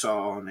post I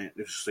saw on it.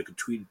 It was just like a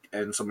tweet,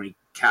 and somebody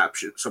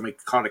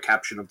caught a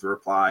caption of the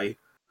reply.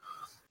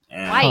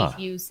 And, white,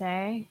 you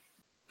say?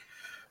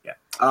 Yeah.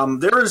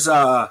 There is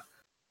a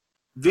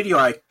video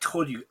I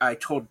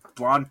told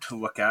Blonde to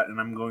look at,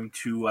 and I'm going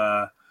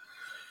to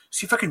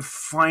see if I can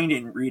find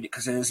it and read it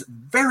because it is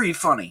very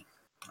funny.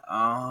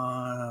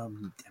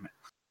 Damn it.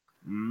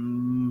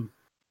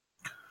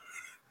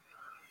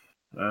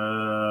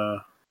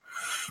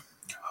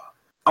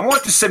 I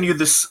want to send you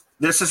this.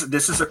 This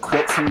is a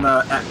quote from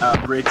the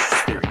Bridge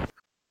Theory.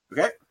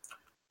 Okay?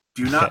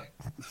 Do not.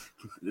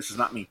 This is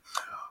not me.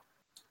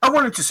 "I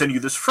wanted to send you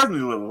this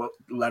friendly little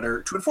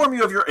letter to inform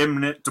you of your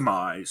imminent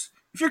demise.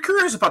 If you're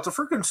curious about the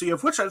frequency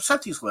of which I've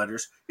sent these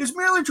letters, it is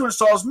merely to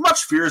install as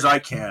much fear as I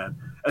can,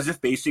 as if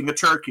basting a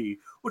turkey,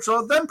 which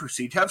I'll then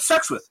proceed to have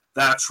sex with.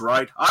 That's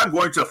right, I'm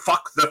going to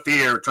fuck the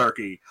fear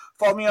turkey.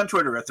 Follow me on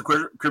Twitter at the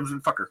Crimson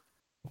Fucker."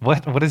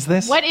 What is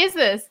this? What is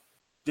this?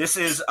 This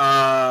is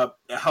a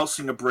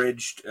Hellsing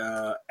Abridged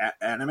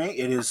anime.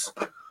 It is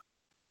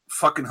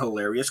fucking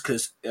hilarious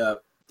because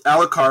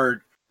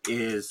Alucard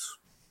is,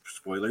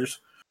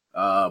 spoilers,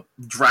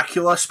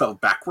 Dracula spelled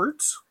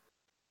backwards.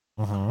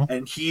 Mm-hmm.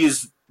 And he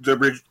is the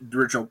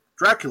original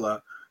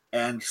Dracula,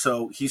 and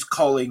so he's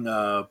calling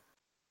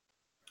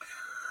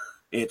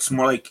it's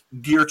more like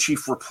Dear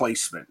Chief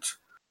Replacement.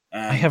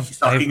 And I have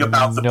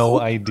no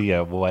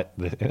idea what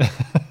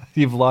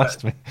you've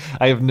lost me.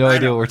 I have no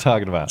idea what we're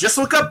talking about. Just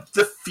look up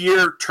the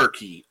fear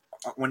turkey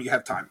when you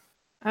have time.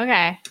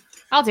 Okay,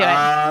 I'll do it.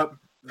 Yeah,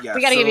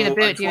 we got to give you the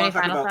boot. Do you have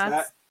any final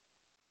thoughts?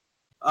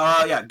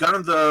 Yeah, gun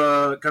of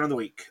the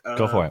week.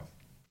 Go for it.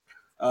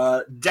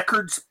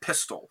 Deckard's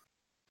pistol.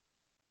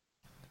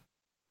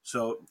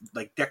 So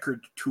like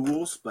Deckard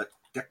tools, but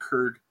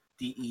Deckard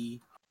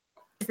DE.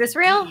 Is this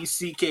real?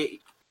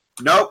 DECK.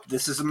 Nope,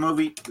 this is a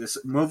movie.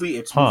 It's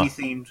movie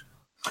themed.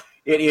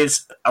 It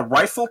is a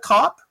rifle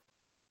cop,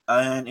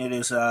 and it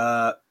is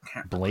a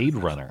Blade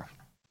Runner.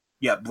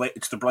 Yeah,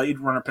 it's the Blade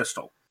Runner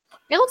pistol.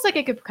 It looks like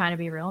it could kind of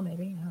be real,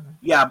 maybe. I don't know.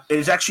 Yeah,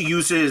 it actually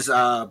uses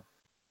what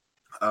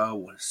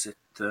is it?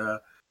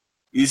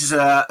 Uses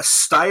a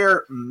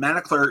Steyr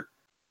Manacler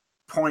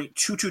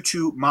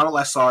 .222 Model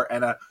SR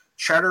and a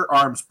Shatter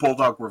Arms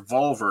Bulldog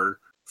revolver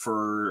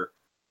for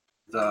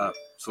the.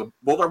 So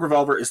Bulldog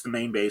revolver is the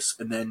main base,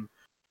 and then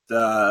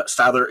the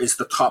Styler is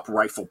the top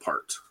rifle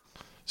part.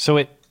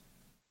 So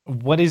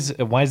why does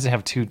it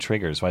have two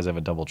triggers? Why does it have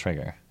a double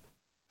trigger?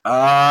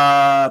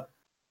 Because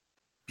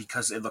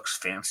it looks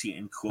fancy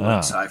and cool and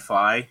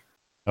sci-fi.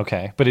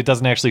 Okay, but it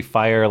doesn't actually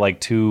fire like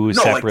two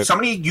separate.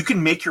 Like you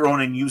can make your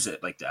own and use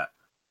it like that.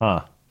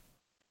 Huh.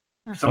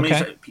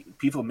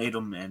 People made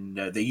them, and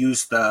they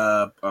used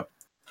the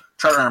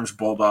Charter Arms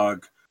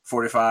Bulldog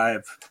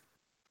 45.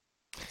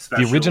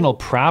 Special. The original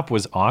prop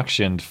was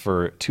auctioned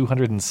for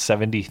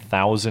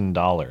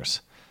 $270,000.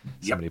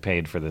 Somebody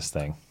paid for this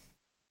thing.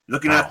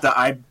 Looking at the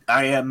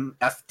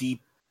IMFDB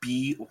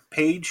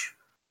page.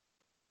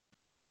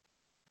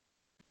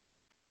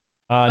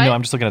 No,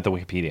 I'm just looking at the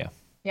Wikipedia.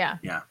 Yeah.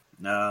 Yeah.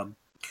 I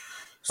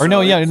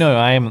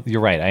am.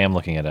 You're right. I am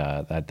looking at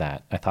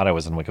that. I thought I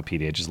was on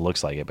Wikipedia. It just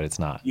looks like it, but it's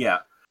not. Yeah,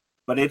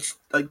 but it's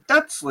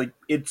like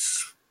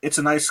it's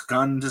a nice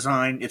gun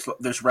design.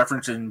 There's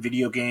reference in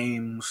video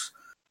games,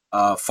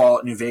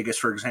 Fallout New Vegas,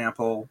 for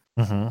example.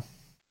 Mm-hmm.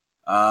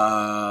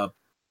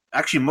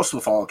 Actually, most of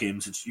the Fallout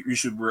games, it's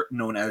usually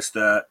known as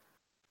the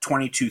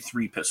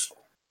 22-3 pistol.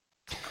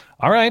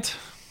 All right.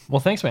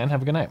 Well, thanks, man.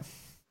 Have a good night.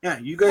 Yeah,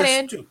 you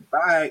guys too.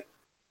 Bye.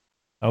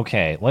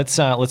 Okay,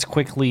 let's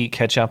quickly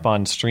catch up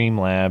on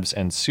Streamlabs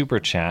and Super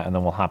Chat, and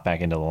then we'll hop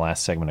back into the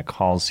last segment of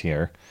calls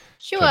here.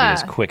 Sure. Try to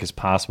be as quick as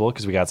possible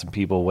because we got some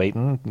people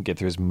waiting and get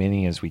through as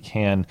many as we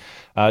can.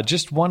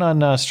 Just one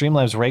on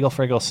Streamlabs. Regal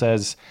Fraggle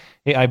says,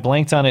 hey, I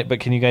blanked on it, but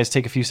can you guys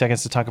take a few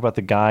seconds to talk about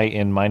the guy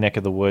in my neck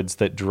of the woods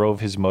that drove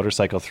his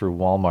motorcycle through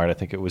Walmart? I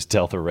think it was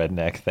Delta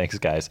Redneck. Thanks,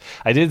 guys.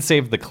 I did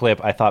save the clip.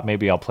 I thought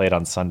maybe I'll play it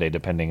on Sunday,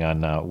 depending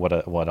on what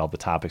all the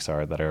topics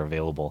are that are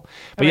available.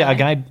 But yeah,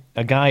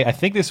 a guy, I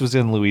think this was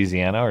in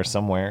Louisiana or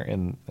somewhere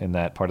in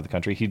that part of the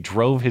country. He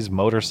drove his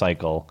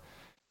motorcycle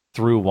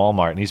through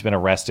Walmart, and he's been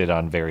arrested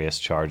on various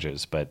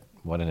charges. But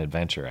what an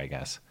adventure, I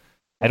guess.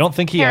 I don't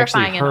think he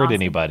actually hurt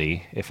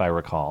anybody, if I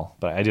recall,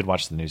 but I did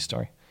watch the news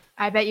story.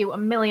 I bet you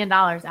 $1 million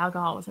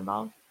alcohol was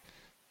involved.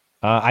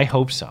 I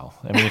hope so.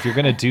 I mean, if you're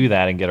going to do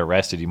that and get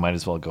arrested, you might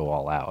as well go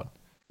all out.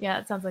 Yeah,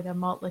 it sounds like a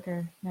malt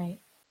liquor night.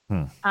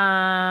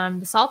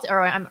 The salt, or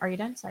are you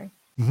done? Sorry.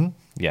 Mm-hmm.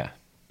 Yeah.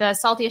 The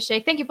Saltiest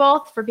Shake. Thank you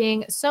both for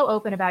being so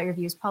open about your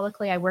views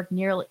publicly. I work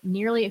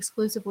nearly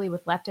exclusively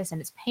with leftists, and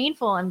it's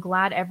painful. I'm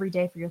glad every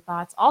day for your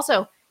thoughts.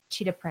 Also,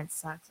 Cheetah Prince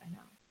sucks. I know.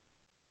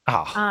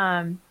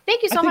 Oh.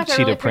 Thank you so much.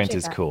 Cheetah really Print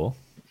is that. cool.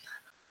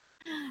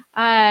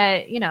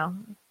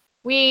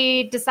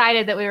 We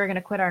decided that we were going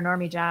to quit our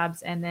normie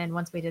jobs, and then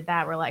once we did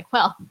that, we're like,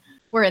 well,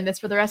 we're in this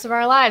for the rest of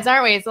our lives,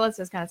 aren't we? So let's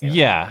just kind of see.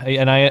 Yeah,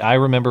 and I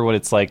remember what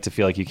it's like to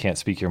feel like you can't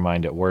speak your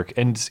mind at work,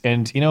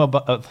 and you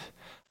know,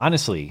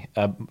 honestly,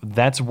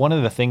 that's one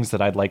of the things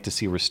that I'd like to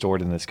see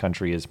restored in this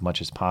country as much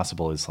as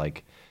possible. Is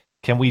like,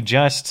 can we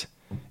just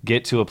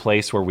get to a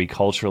place where we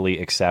culturally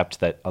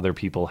accept that other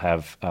people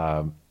have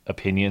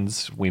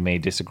opinions we may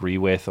disagree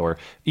with, or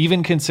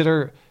even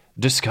consider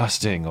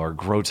disgusting or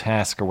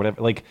grotesque or whatever?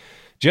 Like,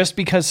 just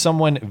because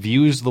someone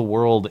views the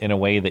world in a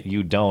way that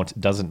you don't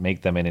doesn't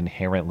make them an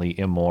inherently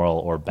immoral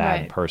or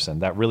bad person.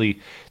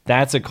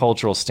 That's a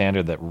cultural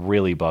standard that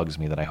really bugs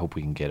me that I hope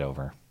we can get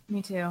over.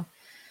 Me too.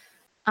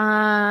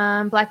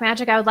 Black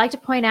Magic, I would like to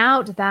point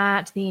out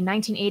that the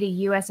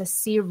 1980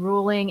 USSC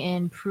ruling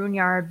in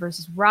Pruneyard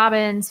versus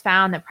Robbins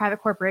found that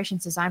private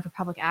corporations designed for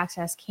public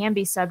access can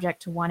be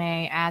subject to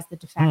 1A as the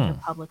de facto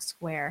public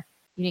square.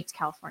 Unique to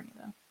California,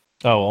 though.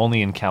 Oh,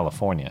 only in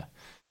California.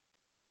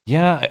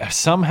 Yeah,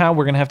 somehow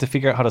we're going to have to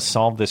figure out how to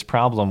solve this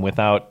problem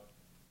without...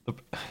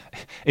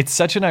 It's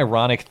such an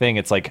ironic thing.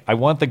 It's like, I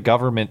want the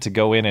government to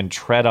go in and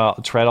tread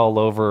all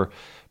over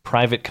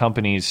private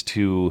companies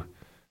to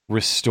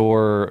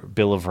restore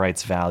Bill of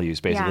Rights values,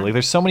 basically. Yeah. Like,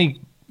 there's so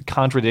many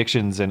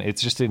contradictions, and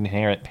it's just an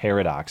inherent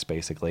paradox,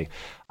 basically.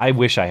 I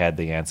wish I had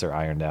the answer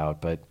ironed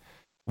out, but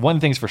one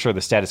thing's for sure,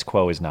 the status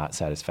quo is not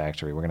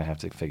satisfactory. We're going to have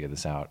to figure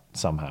this out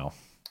somehow.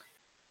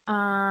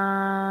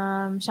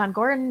 Sean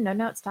Gordon,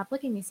 no, stop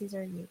licking me,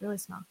 Caesar. You're really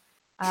small.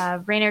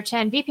 Rainier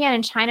Chen, VPN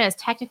in China is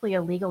technically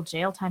illegal.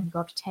 Jail time can go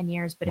up to 10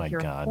 years, but if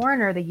you're a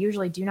foreigner, they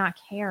usually do not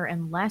care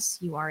unless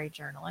you are a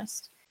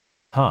journalist.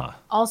 Huh.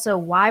 Also,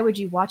 why would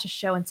you watch a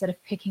show instead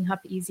of picking up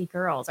Easy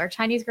Girls? Are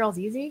Chinese girls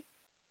easy?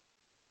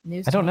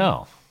 News I don't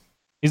know.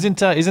 Isn't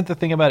the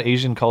thing about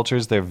Asian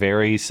cultures, they're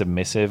very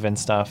submissive and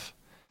stuff?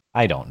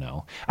 I don't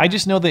know. I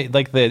just know that,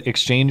 like, the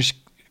exchange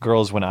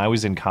girls when I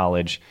was in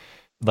college,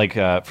 like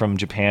from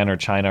Japan or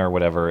China or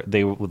whatever,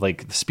 they would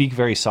like speak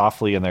very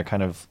softly in their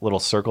kind of little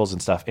circles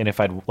and stuff. And if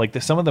I'd like,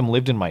 some of them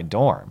lived in my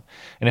dorm,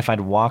 and if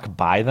I'd walk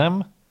by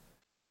them,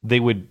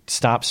 they would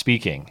stop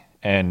speaking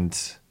and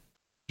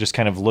just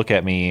kind of look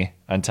at me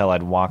until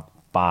I'd walk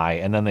by,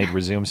 and then they'd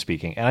resume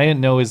speaking. And I didn't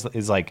know is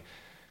that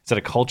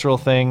a cultural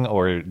thing,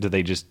 or do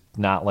they just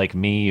not like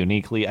me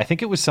uniquely? I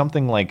think it was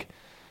something like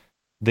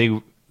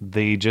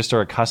they just are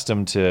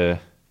accustomed to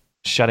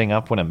shutting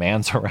up when a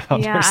man's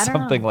around, or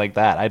something like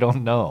that. I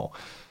don't know.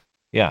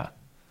 Yeah.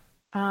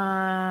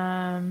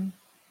 I'm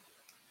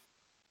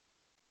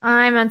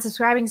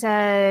unsubscribing,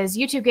 says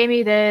YouTube gave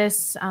me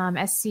this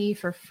SC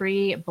for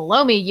free.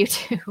 Below me,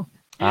 YouTube.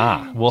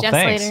 Well, just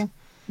thanks. Later.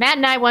 Matt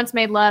and I once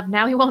made love.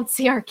 Now he won't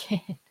see our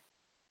kid.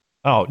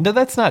 Oh, no,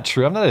 that's not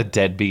true. I'm not a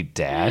deadbeat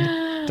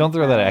dad. Don't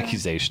throw that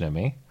accusation at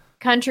me.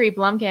 Country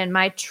Blumkin,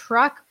 my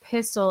truck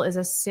pistol is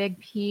a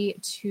SIG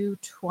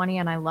P220,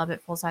 and I love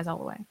it full size all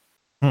the way.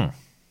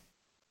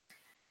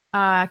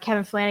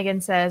 Kevin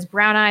Flanagan says,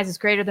 brown eyes is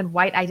greater than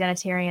white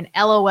identitarian.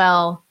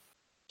 LOL.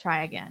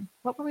 Try again.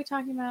 What were we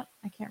talking about?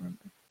 I can't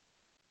remember.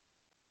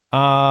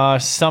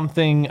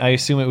 Something, I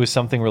assume it was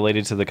something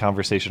related to the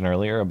conversation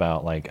earlier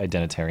about like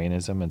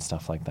identitarianism and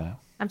stuff like that.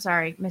 I'm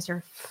sorry,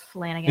 Mr.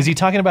 Flanagan. Is he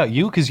talking about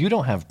you? Because you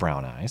don't have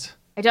brown eyes.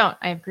 I don't.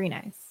 I have green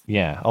eyes.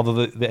 Yeah,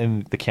 although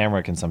the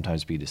camera can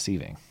sometimes be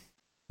deceiving.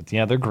 But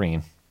yeah, they're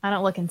green. I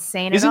don't look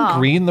insane at all. Isn't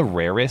green the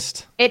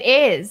rarest? It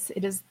is.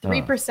 It is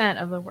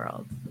 3% of the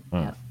world.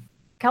 Yep.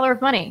 Color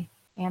of money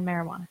and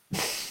marijuana.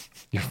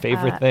 Your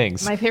favorite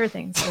things. My favorite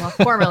things. Well,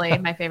 formerly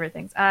my favorite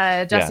things.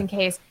 Just in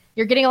case.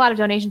 You're getting a lot of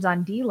donations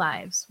on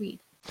DLive. Sweet.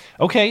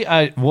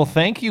 Okay. Well,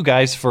 thank you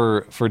guys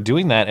for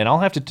doing that. And I'll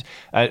have to,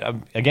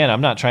 again,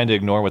 I'm not trying to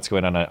ignore what's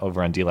going on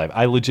over on DLive.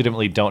 I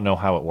legitimately don't know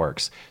how it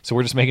works. So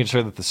we're just making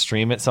sure that the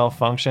stream itself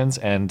functions.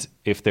 And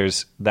if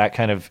there's that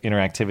kind of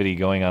interactivity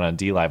going on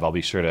DLive, I'll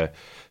be sure to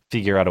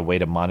figure out a way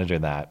to monitor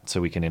that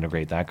so we can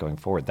integrate that going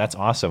forward. That's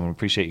awesome. We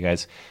appreciate you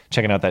guys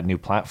checking out that new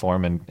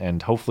platform.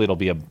 And hopefully it'll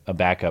be a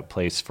backup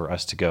place for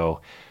us to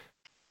go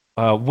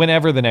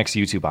whenever the next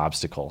YouTube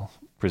obstacle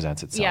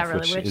presents itself,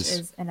 which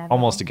is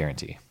almost a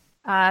guarantee.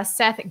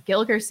 Seth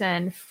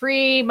Gilgerson,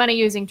 free money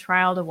using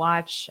trial to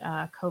watch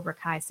Cobra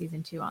Kai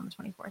season 2 on the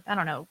 24th. I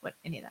don't know what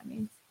any of that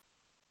means.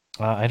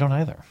 I don't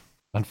either,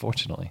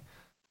 unfortunately.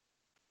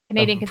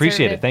 Canadian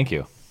appreciate it. Thank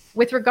you.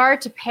 With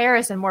regard to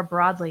Paris and more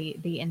broadly,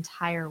 the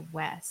entire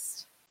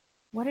West.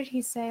 What did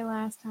he say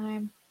last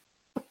time?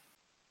 This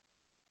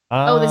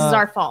is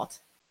our fault.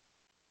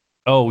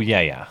 Oh,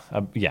 yeah.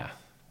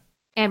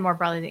 And more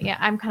broadly,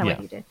 I'm kind of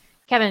what you did.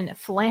 Kevin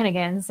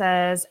Flanagan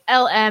says,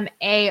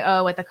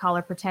 LMAO at the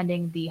caller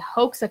pretending the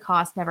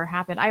Hoaxacost never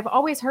happened. I've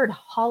always heard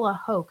Holla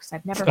Hoax.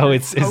 I've never heard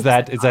is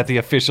that the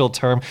official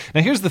term?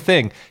 Now, here's the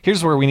thing.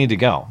 Here's where we need to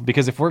go.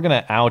 Because if we're going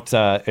to out,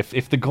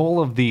 if the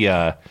goal of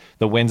the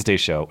Wednesday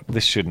show,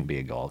 this shouldn't be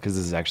a goal because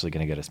this is actually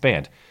going to get us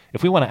banned.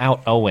 If we want to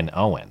out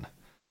Owen,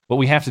 what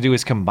we have to do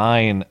is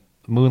combine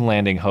moon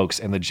landing hoax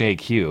and the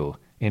JQ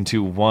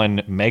into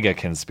one mega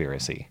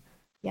conspiracy.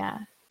 Yeah.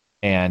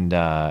 And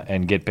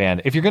get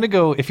banned. If you're gonna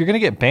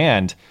get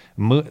banned,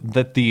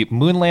 that the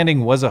moon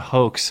landing was a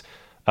hoax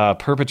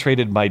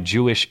perpetrated by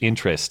Jewish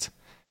interest.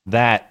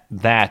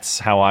 That's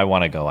how I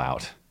want to go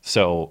out.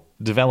 So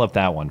develop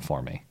that one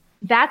for me.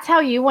 That's how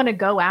you want to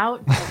go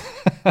out?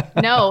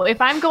 No, if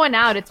I'm going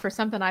out, it's for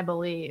something I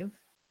believe.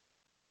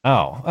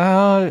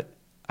 Oh,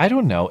 I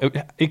don't know.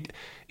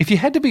 If you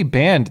had to be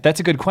banned,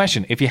 that's a good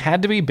question. If you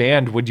had to be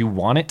banned, would you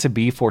want it to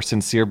be for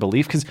sincere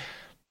belief? Because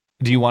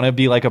do you want to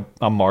be like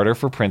a martyr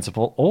for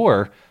principle?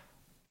 Or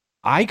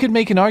I could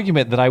make an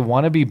argument that I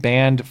want to be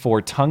banned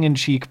for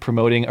tongue-in-cheek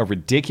promoting a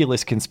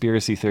ridiculous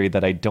conspiracy theory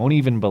that I don't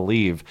even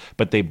believe,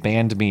 but they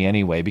banned me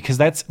anyway, because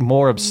that's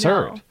more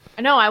absurd.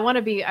 No, I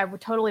would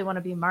totally want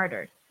to be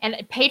martyred. And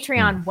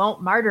Patreon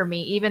won't martyr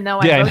me, even though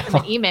I wrote them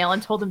an email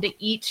and told them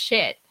to eat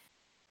shit.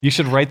 You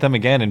should write them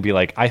again and be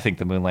like, I think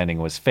the moon landing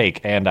was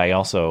fake. And I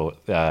also,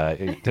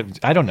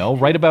 I don't know,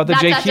 write about the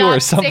JQ or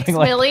something 6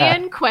 like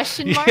million, that.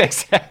 Question mark? Yeah,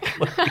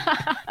 exactly.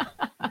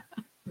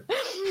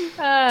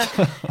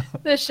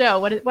 The show,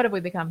 what have we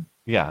become?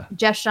 Yeah.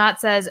 Jeff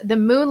Schott says, the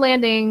moon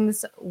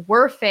landings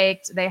were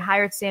faked. They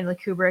hired Stanley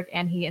Kubrick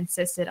and he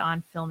insisted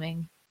on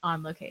filming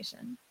on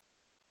location.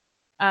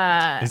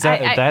 I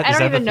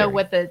don't even know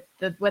what the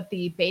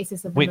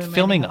basis of the moon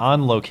filming landing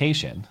on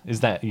location? Is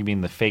that, you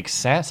mean the fake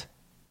set?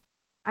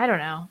 I don't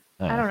know.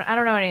 I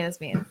don't know what any of this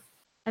means.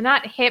 I'm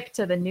not hip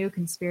to the new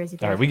conspiracy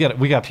theory. All right,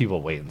 we got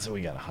people waiting, so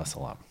we got to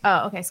hustle up.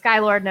 Oh, okay.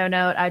 Skylord, no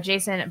note.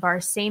 Jason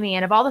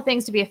Barsamian. Of all the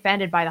things to be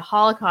offended by the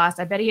Holocaust,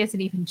 I bet he isn't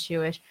even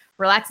Jewish.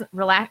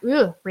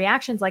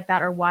 Reactions like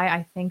that are why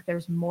I think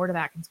there's more to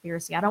that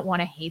conspiracy. I don't want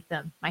to hate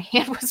them. My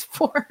hand was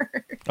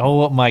forward.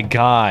 Oh my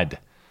God,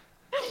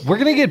 we're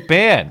gonna get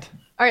banned.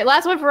 All right,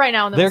 last one for right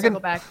now, and then we'll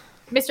circle back.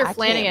 Mr.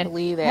 Flanagan,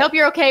 I hope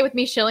you're okay with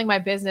me shilling my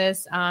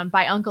business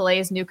by Uncle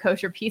A's new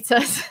kosher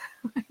pizzas.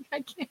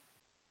 I can't.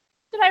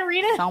 Did I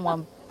read it?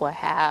 Someone will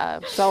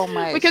have so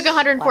much. We cook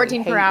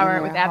 114 per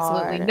hour with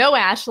absolutely no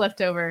ash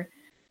left over.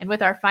 And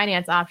with our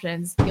finance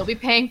options, you'll be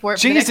paying for it.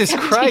 Jesus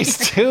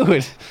Christ,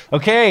 dude.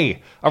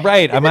 Okay. All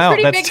right. I'm out.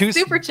 That's too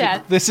super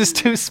chat. This is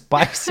too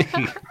spicy.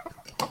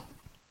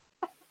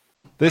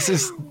 This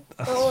is.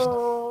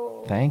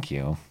 Thank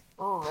you.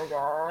 Oh my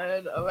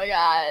God. Oh my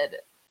God.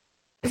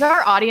 Is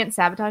our audience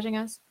sabotaging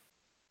us?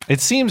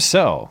 It seems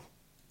so.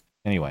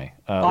 Anyway,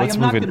 let's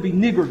move going to be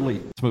niggardly.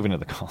 Let's move into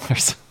the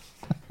callers.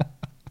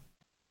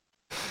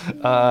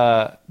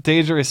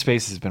 Dangerous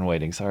Space has been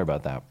waiting. Sorry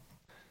about that.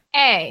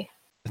 Hey.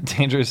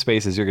 Dangerous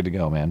Spaces, you're good to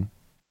go, man.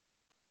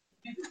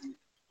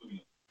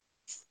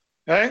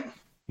 Hey.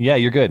 Yeah,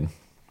 you're good.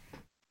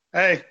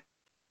 Hey.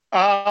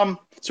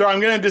 So I'm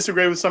going to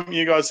disagree with something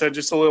you guys said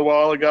just a little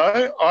while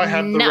ago. I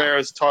have the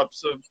rarest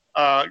types of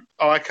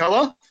eye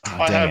color.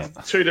 I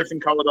have 2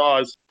 different colored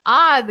eyes.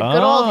 The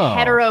good old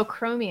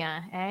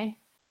heterochromia, eh?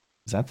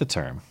 Is that the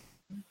term?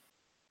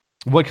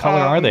 What color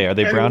are they? Are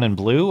they brown and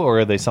blue, or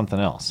are they something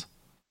else?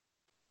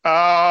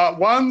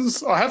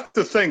 One's, I have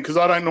to think because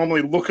I don't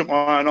normally look at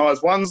my own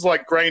eyes. One's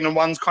like green and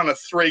one's kind of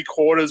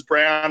 3/4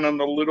 brown and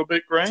a little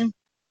bit green.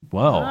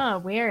 Whoa. Oh,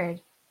 weird.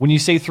 When you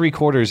say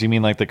 3/4, you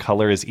mean like the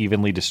color is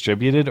evenly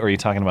distributed, or are you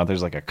talking about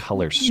there's like a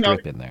color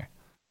strip in there?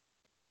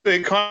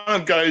 It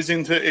kind of goes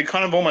into, it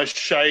kind of almost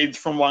shades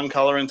from one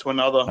color into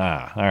another.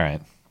 Ah, all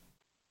right.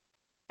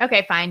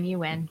 Okay, fine. You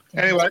win.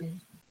 Anyway,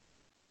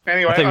 I thought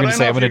you were going to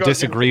say I'm going to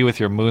disagree with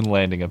your moon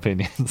landing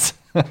opinions.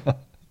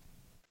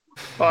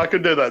 I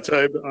could do that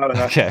too, but I don't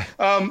know. Okay.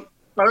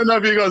 I don't know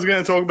if you guys are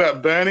going to talk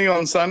about Bernie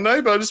on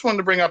Sunday, but I just wanted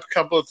to bring up a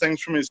couple of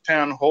things from his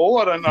town hall.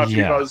 I don't know if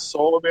you guys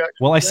saw the actual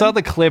Well, I thing. saw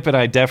the clip, and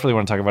I definitely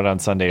want to talk about it on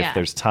Sunday if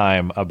there's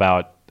time,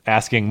 about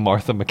asking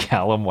Martha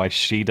McCallum why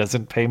she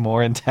doesn't pay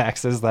more in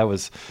taxes. That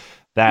was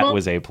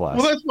A+.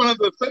 Well, that's one of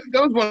the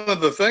that was one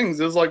of the things.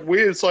 It's like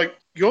weird. It's like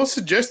you're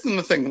suggesting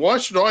the thing. Why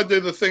should I do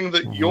the thing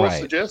that you're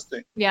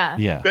suggesting?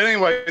 Yeah. But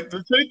anyway,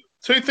 the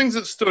two things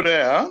that stood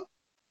out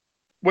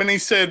when he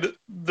said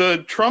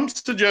the Trump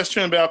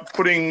suggestion about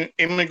putting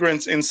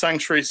immigrants in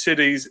sanctuary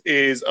cities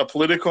is a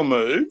political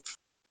move.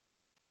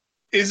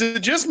 Is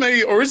it just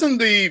me, or isn't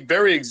the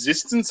very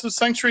existence of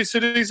sanctuary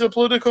cities a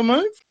political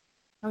move?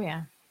 Oh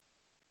yeah,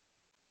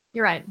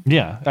 you're right.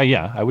 Yeah,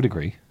 I would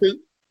agree.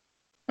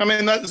 I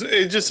mean,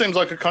 it just seems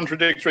like a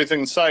contradictory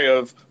thing to say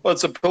of, well,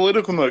 it's a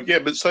political move. Yeah,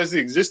 but so is the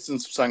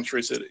existence of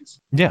sanctuary cities.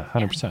 Yeah,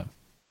 100%.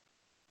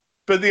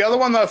 But the other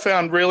one that I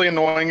found really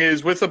annoying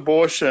is with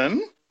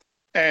abortion,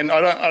 and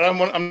I'm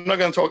not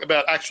going to talk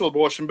about actual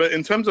abortion, but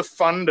in terms of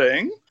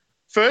funding,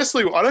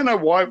 firstly, I don't know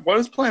why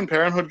does Planned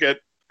Parenthood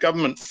get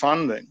government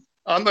funding?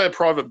 Aren't they a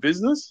private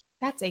business?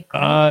 That's a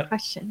great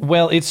question.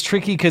 Well, it's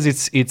tricky because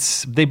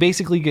it's they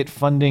basically get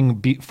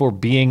funding for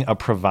being a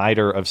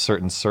provider of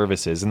certain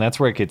services, and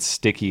that's where it gets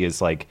sticky.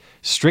 Is like,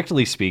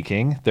 strictly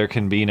speaking, there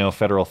can be no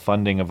federal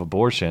funding of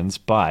abortions,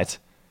 but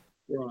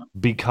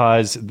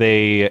because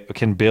they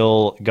can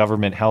bill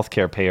government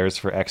healthcare payers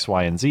for X,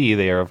 Y, and Z,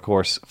 they are of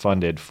course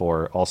funded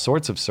for all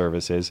sorts of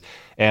services,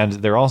 and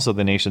they're also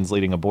the nation's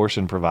leading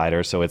abortion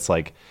provider. So it's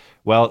like,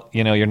 well,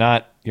 you're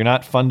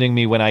not funding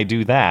me when I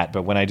do that,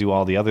 but when I do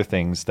all the other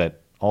things that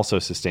also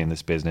sustain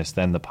this business,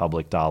 then the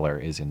public dollar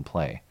is in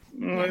play.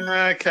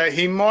 Okay,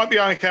 he might be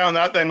okay on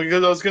that then,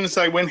 because I was going to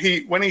say when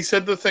he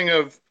said the thing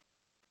of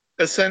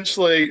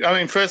essentially, I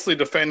mean, firstly,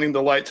 defending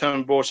the late-term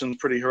abortion is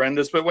pretty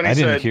horrendous, but when he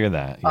said... I didn't hear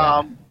that.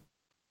 Yeah.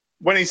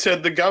 When he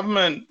said the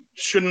government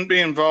shouldn't be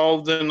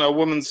involved in a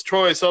woman's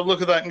choice, I'd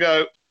look at that and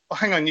go, oh,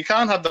 hang on, you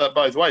can't have that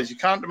both ways. You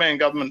can't demand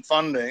government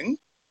funding,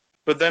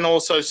 but then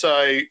also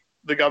say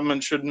the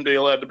government shouldn't be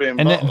allowed to be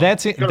involved. And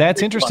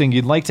that's interesting.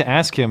 You'd like to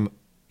ask him,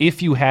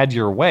 if you had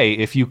your way,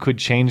 if you could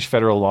change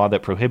federal law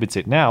that prohibits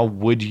it now,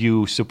 would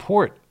you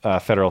support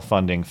federal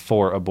funding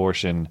for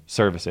abortion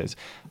services?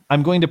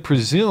 I'm going to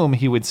presume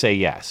he would say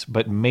yes,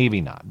 but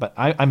maybe not. But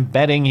I'm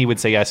betting he would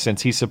say yes,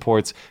 since he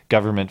supports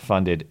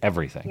government-funded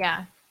everything.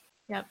 Yeah.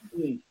 Yep.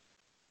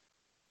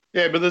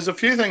 Yeah, but there's a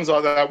few things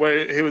like that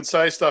where he would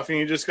say stuff and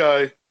you just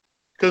go,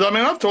 because I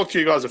mean, I've talked to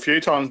you guys a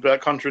few times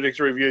about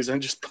contradictory views and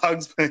it just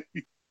bugs me.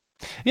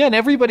 Yeah, and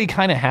everybody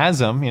kind of has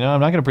them. I'm not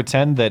going to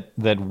pretend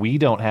that we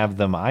don't have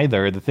them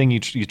either. The thing you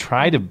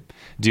try to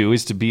do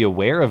is to be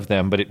aware of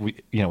them, but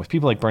with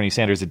people like Bernie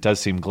Sanders, it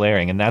does seem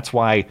glaring, and that's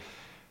why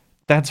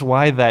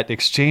that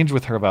exchange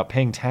with her about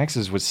paying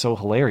taxes was so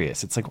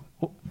hilarious. It's like,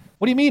 what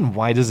do you mean?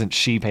 Why doesn't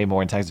she pay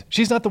more in taxes?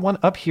 She's not the one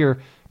up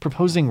here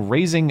proposing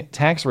raising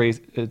tax rates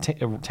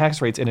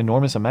an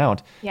enormous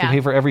amount to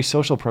pay for every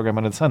social program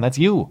under the sun. That's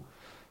you.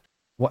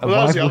 Well,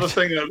 that was the other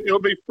thing. It'll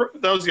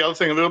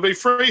be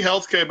free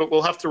healthcare, but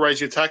we'll have to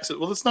raise your taxes.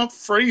 Well, it's not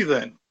free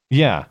then.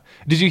 Yeah.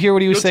 Did you hear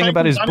what he was saying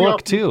about his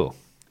book too?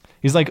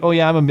 He's like, oh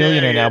yeah, I'm a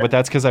millionaire now, but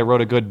that's because I wrote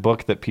a good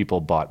book that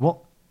people bought.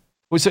 Well,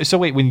 so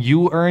wait, when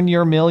you earn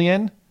your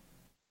million,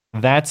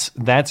 that's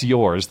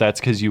yours. That's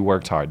because you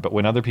worked hard. But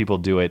when other people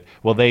do it,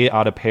 well, they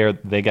got to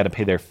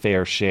pay their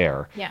fair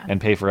share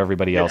and pay for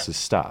everybody else's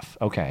stuff.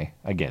 Okay,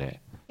 I get it.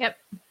 Yep.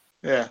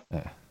 Yeah.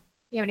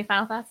 You have any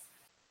final thoughts?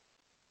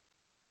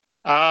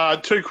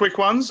 Two quick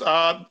ones.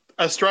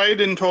 Australia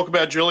didn't talk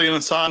about Julian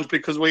Assange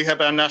because we have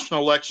our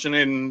national election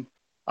in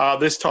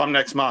this time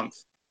next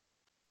month.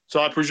 So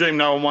I presume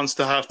no one wants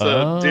to have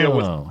to deal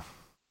with it.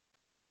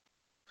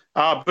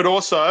 But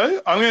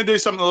also, I'm going to do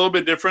something a little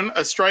bit different.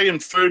 Australian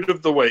food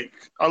of the week.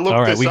 I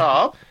looked this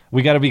up.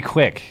 We got to be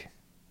quick.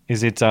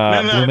 Is it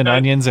bloomin'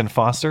 onions and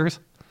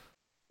Foster's?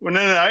 Well,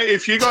 no.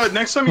 If you go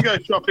next time you go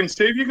shopping,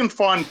 see if you can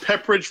find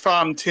Pepperidge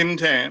Farm Tim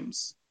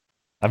Tams.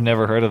 I've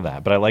never heard of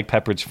that, but I like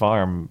Pepperidge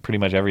Farm pretty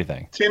much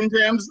everything. Tim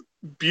Tams,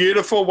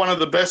 beautiful, one of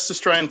the best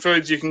Australian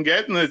foods you can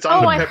get, and it's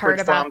under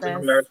Pepperidge Farms in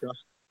America.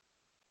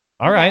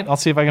 All right, I'll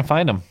see if I can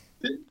find them.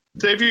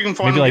 See if you can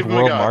find maybe them.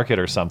 Like World Market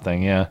or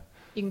something, yeah.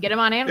 You can get them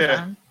on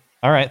Amazon.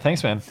 Yeah. All right,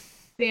 thanks, man.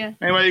 See ya.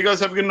 Anyway, you guys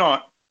have a good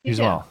night. You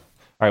as well. All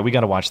right, we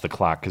got to watch the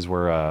clock because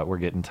we're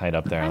getting tight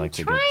up there. I'd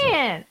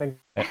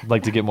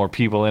like to get more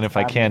people in if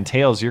I can.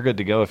 Tails, you're good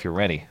to go if you're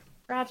ready.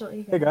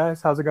 Gradually. Hey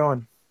guys, how's it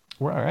going?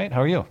 We're all right.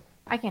 How are you?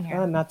 I can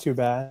hear you. Not too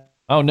bad.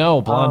 Oh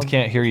no, Blonde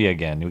can't hear you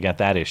again. We got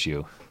that issue.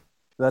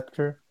 Is that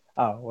true?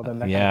 Oh, well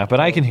then. Yeah, but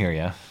I can hear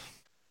you.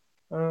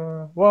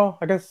 Well,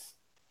 I guess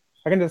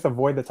I can just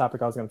avoid the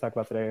topic I was going to talk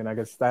about today, and I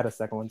guess that a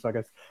second one. So I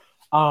guess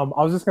I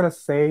was just going to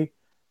say,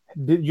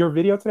 your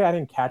video today, I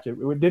didn't catch it.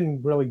 It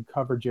didn't really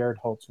cover Jared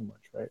Holt too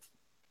much, right?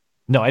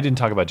 No, I didn't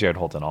talk about Jared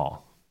Holt at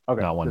all.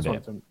 Okay, not one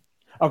bit.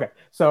 Okay,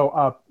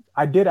 so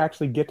I did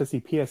actually get to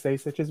see PSA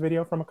Stitch's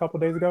video from a couple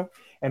days ago,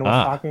 and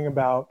was talking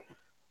about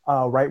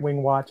Right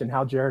Wing Watch and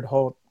how Jared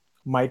Holt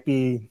might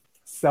be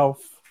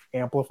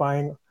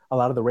self-amplifying a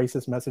lot of the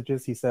racist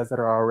messages he says that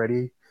are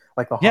already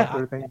like the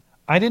Hoffer thing.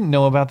 I didn't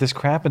know about this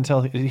crap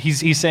until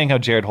he's saying how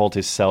Jared Holt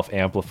is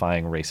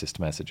self-amplifying racist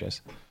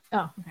messages.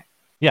 Oh, okay.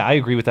 Yeah, I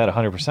agree with that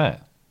 100%.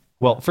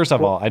 Well, first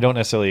of all, I don't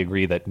necessarily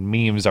agree that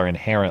memes are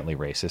inherently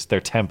racist.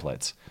 They're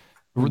templates.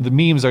 The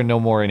memes are no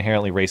more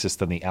inherently racist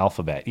than the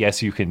alphabet.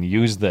 Yes, you can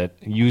use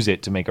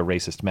it to make a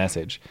racist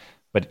message,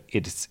 but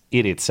it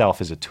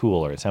itself is a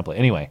tool or a template.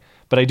 Anyway,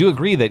 but I do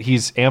agree that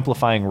he's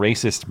amplifying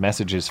racist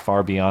messages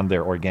far beyond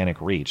their organic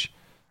reach.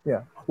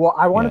 Yeah. Well,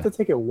 I wanted to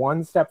take it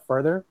one step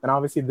further, and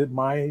obviously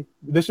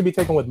this should be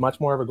taken with much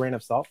more of a grain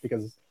of salt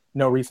because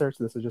no research.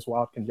 This is just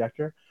wild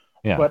conjecture.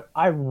 Yeah. But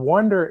I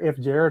wonder if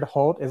Jared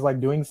Holt is like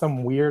doing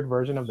some weird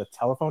version of the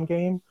telephone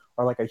game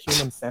or like a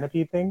human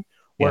centipede thing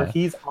where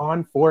he's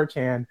on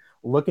 4chan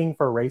looking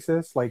for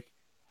racists,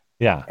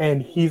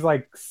 and he's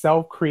like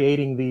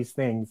self-creating these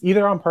things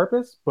either on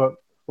purpose, but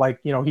like,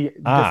 he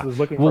just was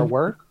looking for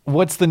work.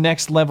 What's the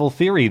next level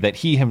theory? That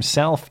he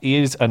himself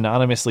is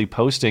anonymously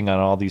posting on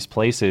all these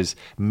places,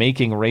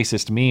 making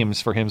racist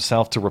memes for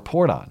himself to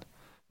report on.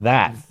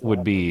 That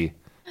would be,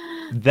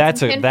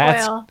 that's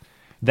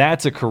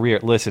a career.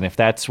 Listen, if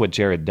that's what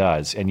Jared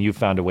does and you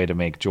found a way to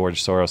make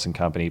George Soros and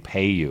company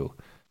pay you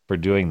for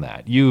doing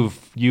that,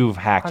 you've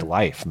hacked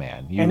life,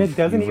 man. And it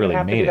doesn't even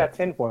have to be that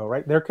tinfoil,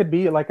 right? There could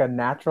be like a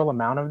natural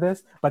amount of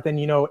this, but then,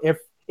 if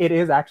it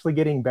is actually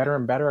getting better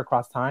and better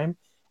across time,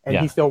 and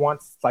he still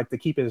wants to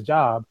keep his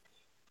job,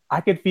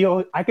 I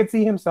could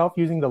see himself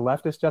using the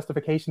leftist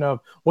justification of,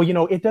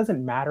 well, it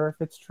doesn't matter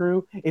if it's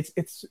true.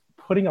 It's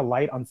putting a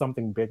light on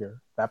something bigger.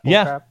 That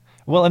crap.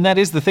 Well, and that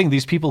is the thing.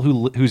 These people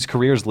whose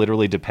careers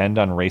literally depend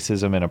on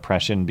racism and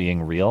oppression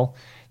being real.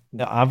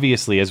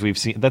 Obviously, as we've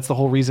seen, that's the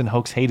whole reason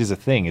hoax hate is a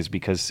thing, is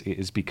because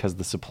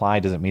the supply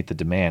doesn't meet the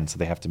demand, so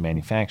they have to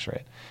manufacture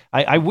it.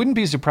 I wouldn't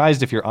be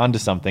surprised if you're onto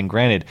something.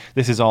 Granted,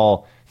 this is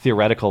all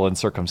theoretical and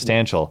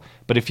circumstantial,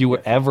 but if you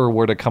ever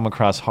were to come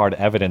across hard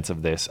evidence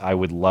of this, I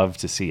would love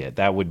to see it.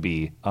 That would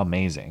be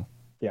amazing.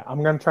 Yeah,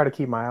 I'm going to try to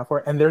keep my eye for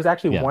it. And there's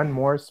actually one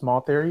more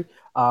small theory.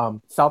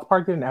 South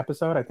Park did an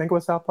episode, I think it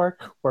was South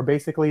Park, where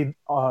basically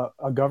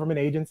a government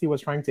agency was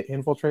trying to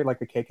infiltrate like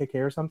the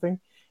KKK or something.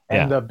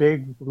 And the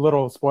big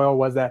little spoil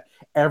was that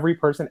every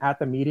person at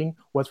the meeting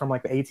was from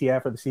like the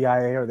ATF or the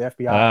CIA or the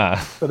FBI.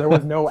 So there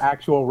was no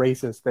actual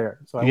racist there.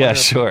 So I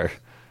wonder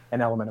if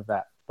an element of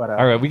that. But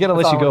all right, we got to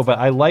let you go. But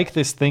I like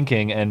this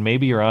thinking, and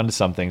maybe you're onto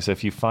something. So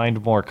if you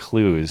find more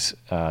clues,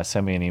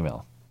 send me an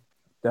email.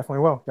 Definitely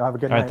will. Y'all have a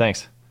good night. All right,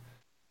 thanks.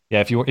 Yeah,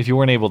 if you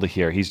weren't able to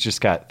hear, he's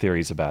just got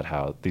theories about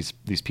how these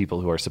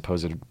people who are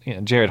supposed,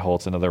 Jared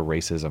Holtz and other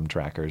racism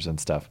trackers and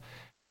stuff,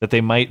 that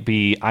they might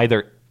be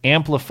either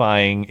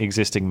amplifying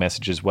existing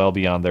messages well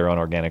beyond their own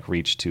organic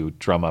reach to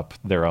drum up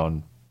their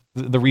own,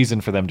 the reason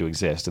for them to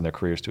exist and their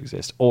careers to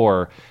exist,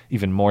 or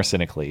even more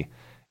cynically,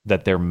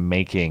 that they're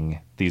making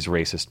these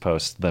racist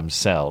posts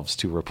themselves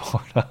to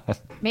report on.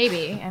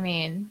 Maybe. I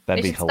mean,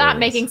 That'd they be should stop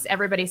making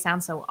everybody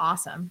sound so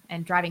awesome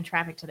and driving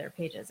traffic to their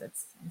pages.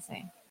 It's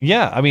insane.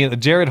 Yeah, I mean,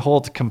 Jared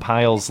Holt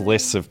compiles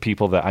lists of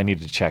people that I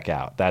need to check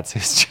out. That's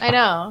his job. I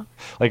know.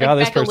 Like oh,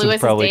 this Becca person's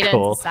Lewis's probably Data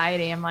cool. and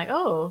Society. I'm like,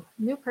 oh,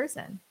 new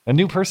person. A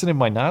new person in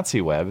my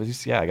Nazi web.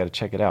 Yeah, I got to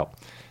check it out.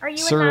 Are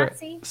you a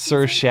Nazi?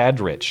 Sir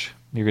Shadrich,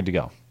 you're good to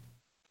go.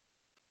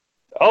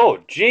 Oh,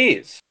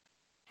 geez.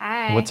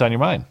 Hi. What's on your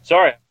mind?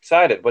 Sorry, I'm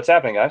excited. What's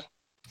happening, guys?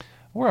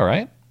 We're all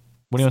right.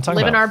 What do you want to talk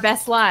Living about? our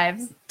best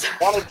lives.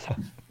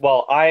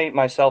 Well, I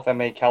myself am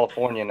a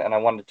Californian, and I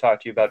wanted to talk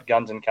to you about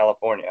guns in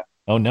California.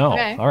 Oh no!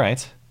 Okay. All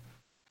right.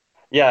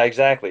 Yeah,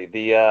 exactly.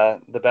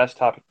 The best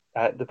topic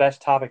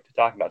to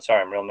talk about.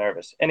 Sorry, I'm real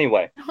nervous.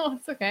 Anyway. Oh,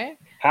 it's okay.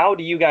 How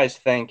do you guys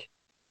think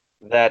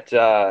that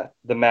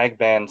the mag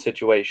ban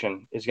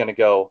situation is going to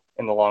go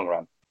in the long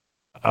run?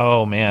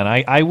 Oh man,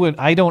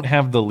 I don't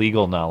have the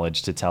legal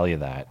knowledge to tell you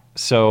that.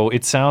 So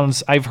it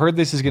sounds, I've heard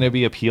this is going to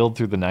be appealed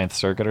through the Ninth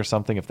Circuit or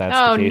something. If that's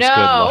the case, good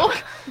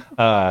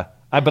luck.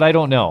 But I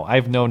don't know. I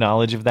have no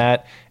knowledge of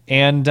that.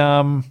 And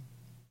yeah,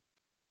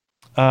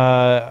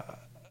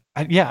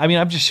 I mean,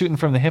 I'm just shooting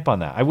from the hip on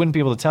that. I wouldn't be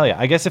able to tell you.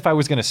 I guess if I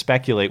was going to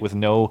speculate with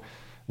no,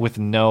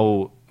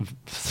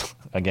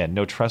 again,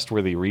 no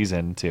trustworthy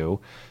reason to,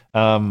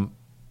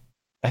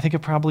 I think it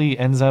probably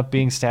ends up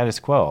being status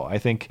quo. I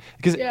think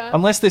because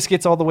unless this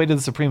gets all the way to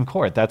the Supreme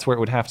Court, that's where it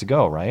would have to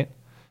go, right?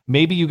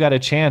 Maybe you got a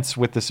chance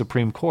with the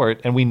Supreme Court,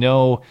 and we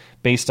know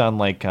based on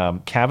like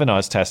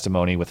Kavanaugh's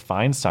testimony with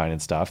Feinstein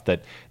and stuff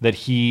that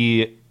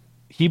he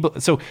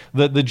so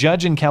the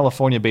judge in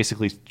California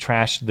basically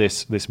trashed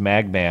this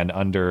mag ban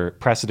under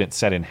precedent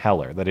set in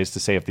Heller. That is to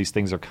say, if these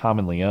things are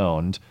commonly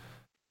owned,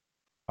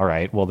 all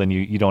right, well then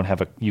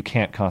you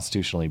can't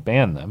constitutionally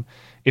ban them.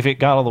 If it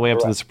got all the way up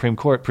to the Supreme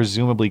Court,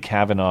 presumably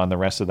Kavanaugh and the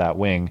rest of that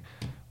wing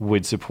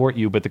would support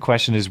you. But the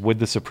question is, would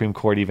the Supreme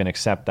Court even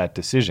accept that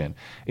decision?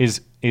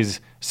 Is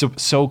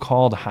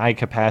so-called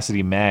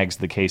high-capacity mags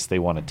the case they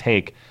want to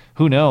take?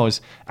 Who knows?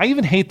 I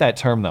even hate that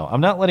term, though.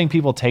 I'm not letting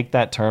people take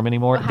that term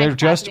anymore. They're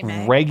just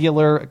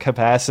regular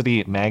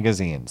capacity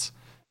magazines.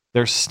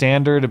 They're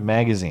standard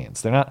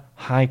magazines. They're not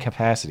high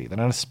capacity. They're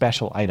not a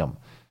special item.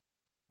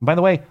 By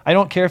the way, I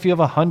don't care if you have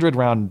a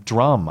 100-round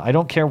drum. I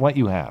don't care what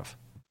you have.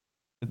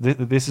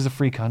 This is a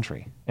free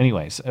country.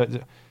 Anyways,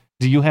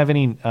 do you have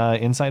any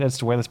insight as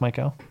to where this might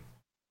go?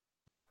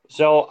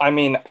 So, I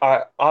mean,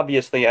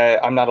 obviously,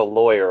 I'm not a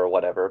lawyer or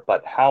whatever,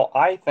 but how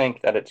I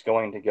think that it's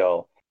going to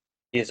go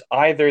is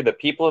either the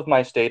people of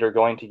my state are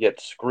going to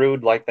get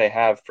screwed like they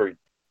have for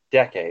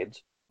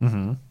decades,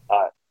 mm-hmm.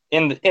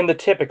 In the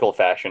typical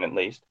fashion at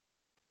least,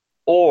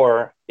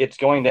 or it's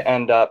going to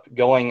end up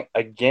going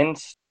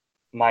against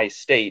my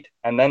state,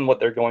 and then what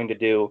they're going to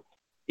do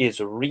is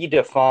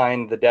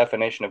redefine the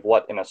definition of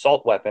what an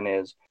assault weapon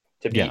is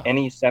to be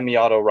any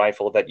semi-auto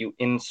rifle that you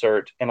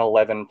insert an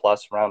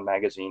 11-plus round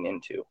magazine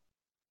into.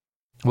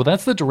 Well,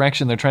 that's the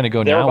direction they're trying to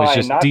go now,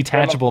 is just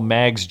detachable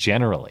mags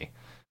generally.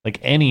 Like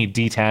any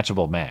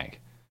detachable mag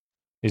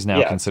is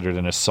now considered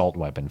an assault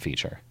weapon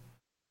feature.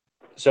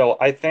 So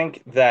I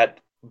think that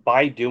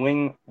by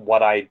doing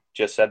what I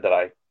just said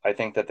that I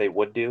think that they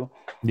would do,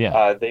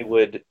 they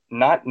would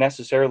not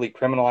necessarily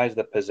criminalize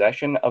the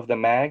possession of the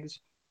mags,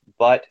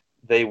 but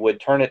they would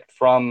turn it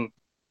from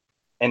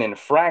an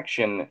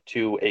infraction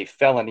to a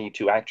felony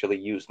to actually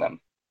use them.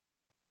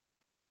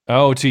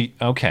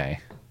 Okay.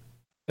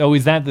 Oh,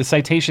 is that the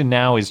citation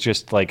now is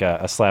just like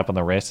a slap on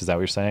the wrist? Is that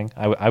what you're saying?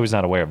 I was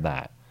not aware of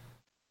that.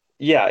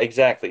 Yeah,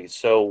 exactly.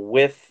 So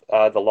with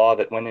the law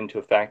that went into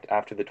effect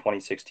after the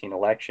 2016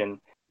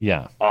 election,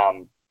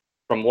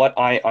 from what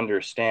I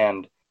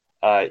understand,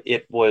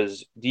 it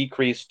was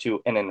decreased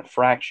to an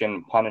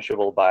infraction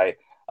punishable by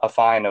a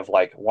fine of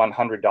like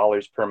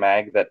 $100 per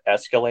mag that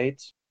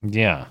escalates.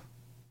 Yeah.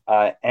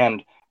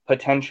 And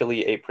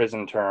potentially a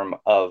prison term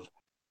of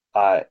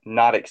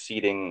not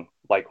exceeding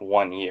like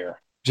 1 year.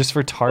 Just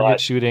for target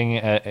shooting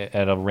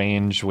at a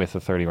range with a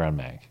 30-round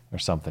mag or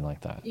something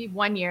like that.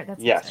 1 year.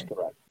 That's yes,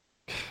 correct.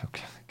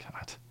 Okay,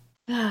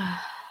 God.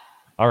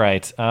 All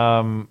right.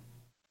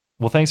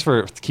 Well, thanks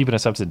for keeping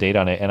us up to date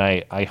on it, and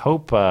I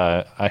hope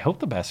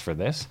the best for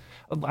this.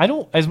 I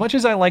don't, as much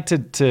as I like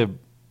to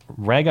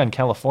rag on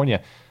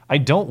California, I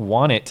don't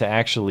want it to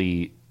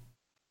actually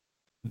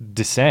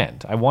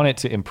descend. I want it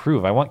to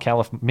improve. I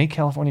want make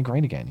California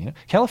great again. You know,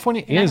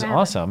 California is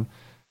awesome.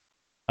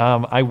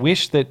 I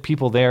wish that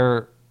people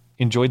there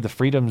enjoyed the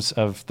freedoms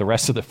of the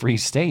rest of the free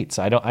states.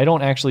 I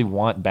don't actually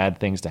want bad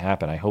things to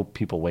happen. I hope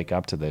people wake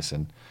up to this.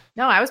 And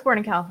no, I was born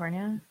in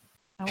California.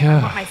 I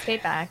want my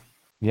state back.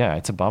 Yeah,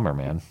 it's a bummer,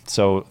 man.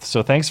 So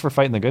thanks for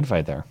fighting the good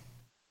fight there.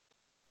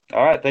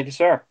 All right, thank you,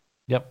 sir.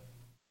 Yep.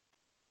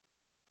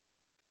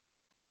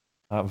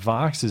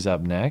 Vox is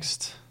up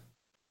next.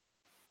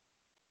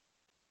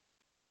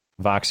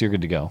 Vox, you're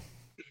good to go.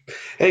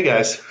 Hey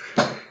guys.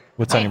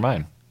 What's on your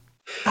mind?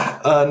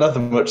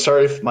 Nothing much.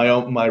 Sorry if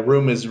my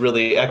room is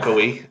really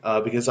echoey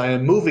because I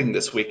am moving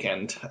this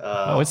weekend.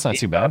 It's not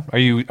too bad. Are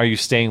you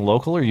staying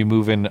local or are you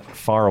moving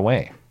far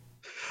away?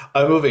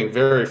 I'm moving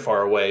very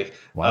far away.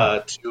 Wow.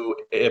 To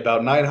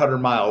about 900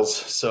 miles,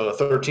 so a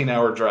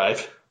 13-hour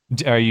drive.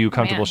 Are you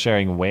comfortable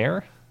sharing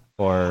where?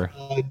 Or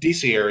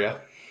DC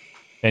area.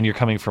 And you're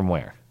coming from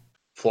where?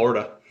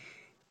 Florida.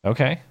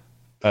 Okay.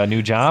 A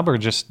new job or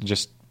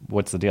just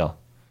what's the deal?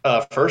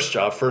 First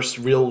job, first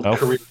real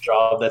career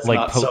job that's like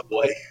not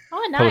Subway.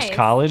 Oh, nice.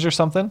 Post-college or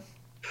something?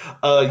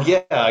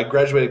 Yeah, I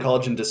graduated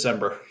college in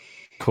December.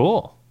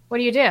 Cool. What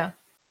do you do?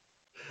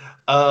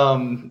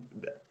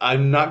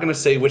 I'm not going to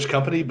say which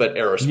company, but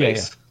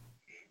aerospace.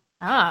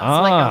 Yeah.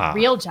 So like a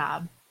real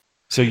job.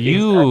 So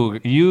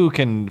you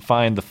can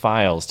find the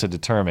files to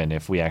determine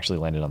if we actually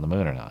landed on the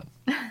moon or not.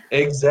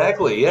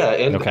 Exactly, yeah.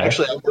 And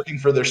actually, I'm working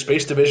for their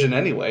space division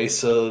anyway,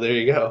 so there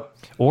you go.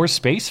 Or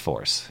Space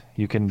Force.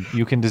 You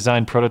can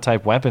design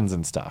prototype weapons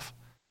and stuff.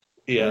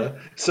 Yeah.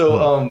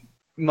 So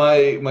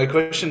my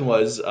question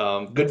was,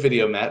 good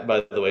video, Matt,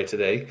 by the way,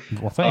 today.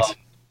 Well, thanks.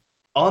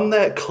 On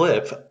that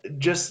clip,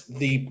 just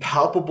the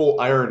palpable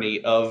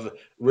irony of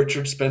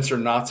Richard Spencer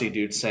Nazi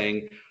dude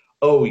saying,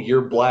 "Oh,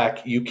 you're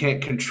black. You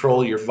can't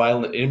control your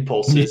violent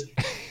impulses,"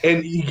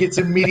 and he gets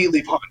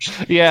immediately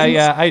punched.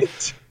 Yeah.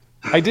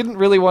 I didn't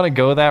really want to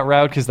go that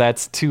route because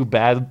that's too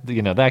bad.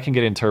 You know, that can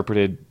get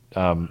interpreted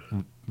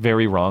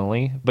very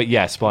wrongly. But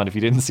yes, Blonde, if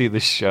you didn't see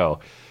this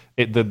show,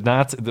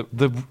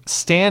 the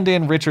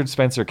stand-in Richard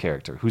Spencer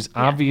character, who's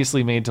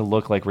obviously made to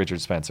look like Richard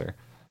Spencer.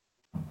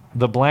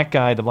 The black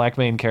guy, the black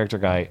main character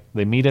guy,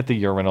 they meet at the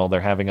urinal. They're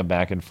having a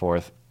back and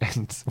forth.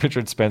 And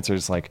Richard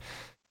Spencer's like,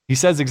 he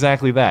says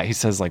exactly that. He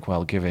says like,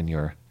 well, given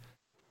your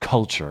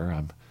culture,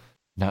 I'm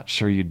not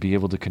sure you'd be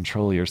able to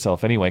control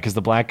yourself anyway. Because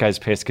the black guy's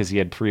pissed because he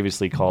had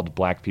previously called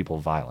black people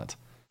violent.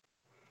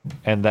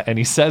 And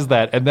he says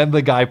that. And then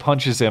the guy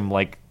punches him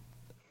like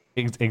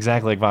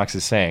exactly like Vox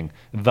is saying.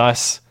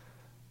 Thus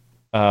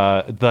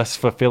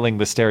fulfilling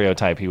the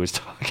stereotype he was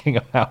talking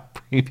about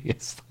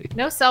previously.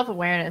 No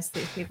self-awareness,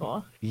 these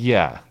people.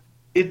 Yeah.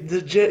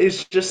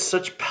 It's just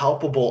such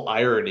palpable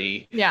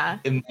irony. Yeah.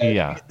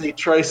 They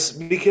try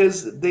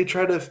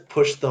to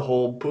push the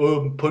whole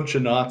punch a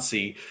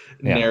Nazi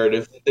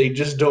narrative. They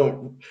just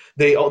don't.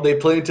 They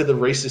play into the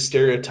racist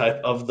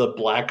stereotype of the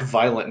black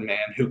violent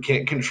man who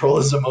can't control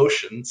his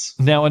emotions.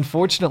 Now,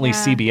 unfortunately,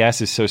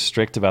 CBS is so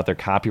strict about their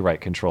copyright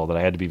control that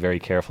I had to be very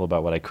careful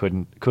about what I could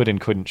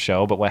and couldn't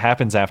show. But what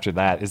happens after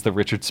that is the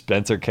Richard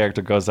Spencer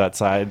character goes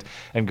outside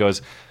and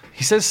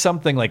he says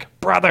something like,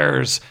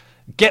 "Brothers,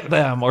 get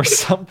them," or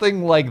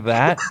something like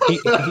that.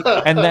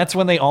 And that's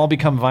when they all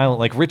become violent.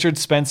 Like Richard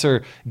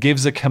Spencer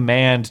gives a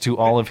command to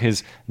all of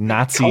his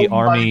Nazi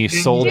army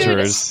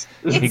soldiers.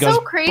 Dude, he goes,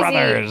 so crazy.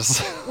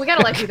 "Brothers." We got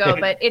to let you go,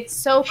 but it's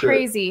so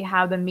crazy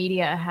how the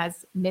media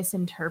has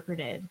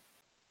misinterpreted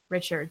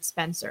Richard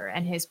Spencer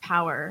and his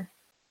power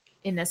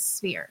in this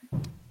sphere.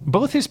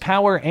 Both his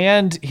power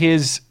and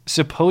his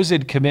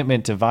supposed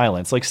commitment to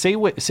violence. Like, say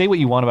what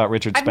you want about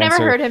Richard Spencer. I've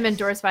never heard him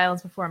endorse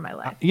violence before in my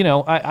life.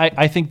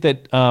 I think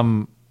that,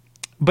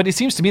 but it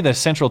seems to me the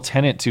central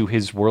tenet to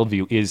his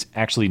worldview is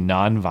actually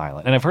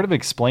nonviolent. And I've heard him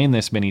explain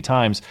this many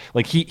times.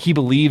 Like, he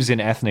believes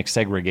in ethnic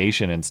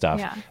segregation and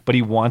stuff, but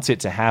he wants it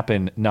to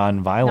happen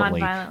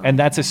nonviolently. And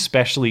that's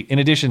especially, in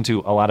addition to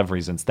a lot of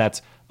reasons,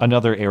 that's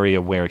another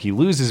area where he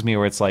loses me,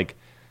 where it's like,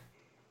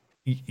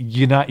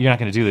 you're not going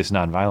to do this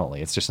nonviolently.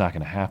 It's just not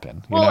going to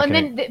happen.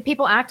 Then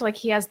people act like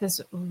he has this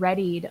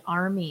readied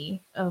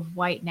army of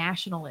white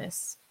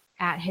nationalists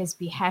at his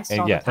behest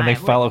all the time. And they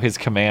follow his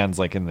commands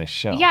like in this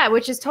show. Yeah,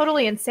 which is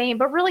totally insane.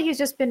 But really, he's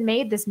just been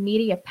made this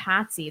media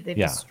patsy. They've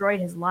destroyed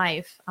his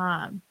life.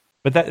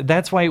 But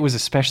that's why it was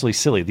especially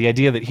silly. The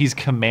idea that he's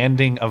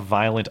commanding a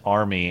violent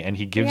army and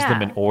he gives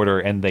them an order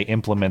and they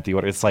implement the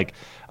order. It's like,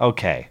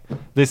 okay,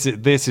 this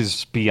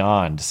is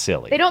beyond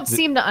silly. They don't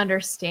seem to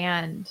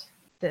understand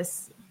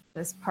this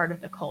part of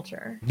the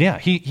culture. Yeah,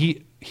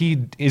 he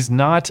is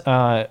not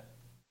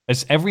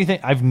as everything.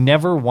 I've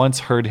never once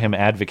heard him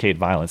advocate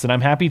violence, and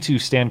I'm happy to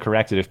stand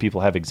corrected if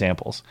people have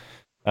examples.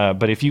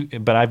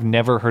 But I've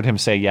never heard him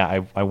say,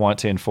 I want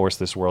to enforce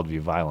this worldview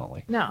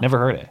violently. No, never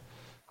heard it.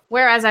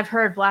 Whereas I've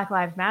heard Black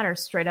Lives Matter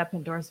straight up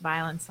endorse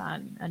violence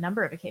on a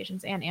number of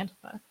occasions, and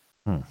Antifa.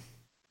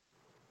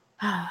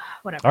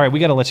 Whatever. All right,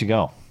 we got to let you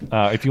go.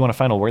 If you want a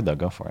final word, though,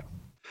 go for it.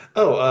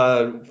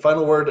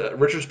 Final word.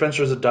 Richard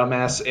Spencer is a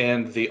dumbass,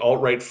 and the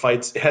alt-right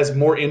has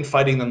more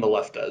infighting than the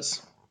left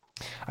does.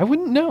 I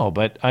wouldn't know,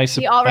 but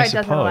the alt-right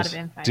does have a lot of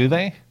infighting. Do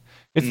they?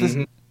 It's this.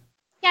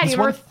 Yeah, do you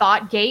remember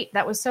ThoughtGate?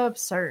 That was so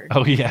absurd.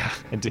 Oh yeah,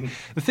 the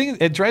thing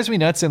it drives me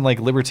nuts in like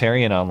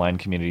libertarian online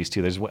communities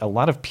too. There's a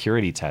lot of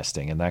purity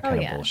testing and that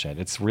kind of bullshit.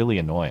 It's really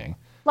annoying.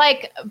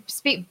 Like,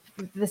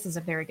 this is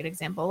a very good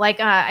example. Like,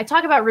 I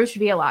talk about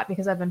Roushvi a lot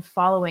because I've been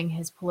following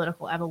his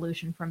political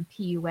evolution from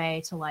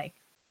PUA to like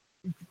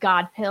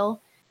God Pill,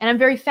 and I'm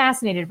very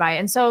fascinated by it.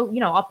 And so,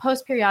 I'll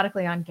post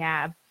periodically on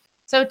Gab.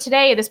 So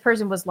today, this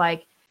person was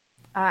like,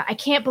 I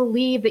can't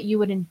believe that you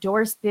would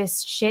endorse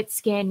this shit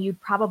skin. You'd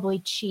probably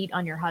cheat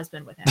on your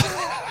husband with him.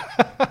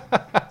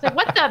 It's like,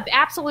 what the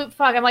absolute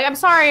fuck? I'm like, I'm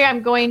sorry,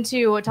 I'm going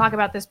to talk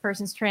about this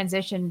person's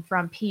transition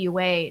from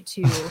PUA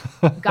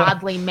to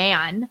godly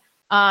man.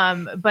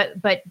 But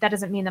that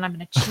doesn't mean that I'm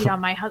going to cheat on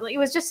my husband. It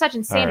was just such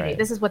insanity. Right.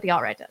 This is what the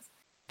alt-right does.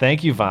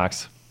 Thank you,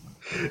 Vox.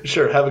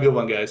 Sure. Have a good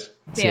one, guys.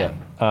 Yeah.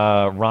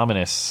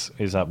 Romanus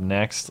is up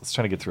next. Let's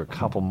try to get through a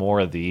couple more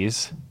of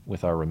these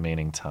with our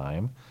remaining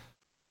time.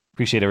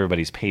 Appreciate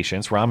everybody's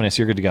patience. Romanus,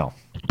 you're good to go.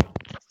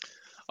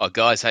 Oh,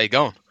 guys, how you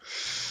going?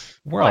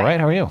 We're all right.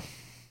 How are you?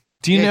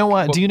 Do you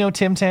know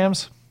Tim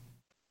Tams?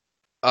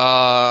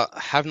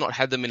 Have not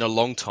had them in a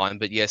long time,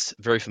 but yes,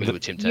 very familiar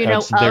with Tim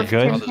Tams. They're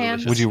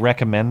good. Would you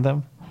recommend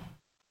them?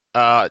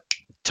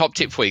 Top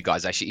tip for you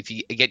guys, actually, if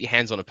you get your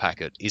hands on a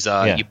packet, is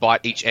you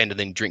bite each end and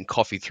then drink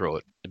coffee through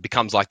it. It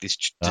becomes like this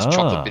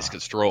chocolate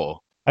biscuit straw.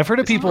 I've heard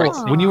of people,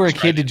 when you were a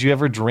kid, did you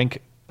ever drink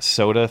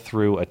soda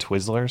through a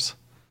Twizzlers?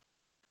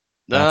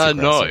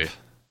 No.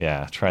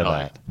 Yeah, try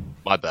that.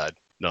 My bad.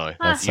 No.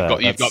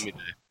 You've got me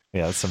there.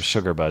 Yeah, that's some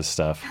sugar buzz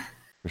stuff.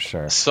 For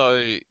sure. So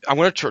I'm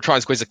going to try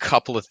and squeeze a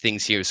couple of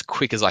things here as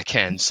quick as I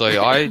can. So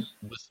I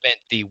spent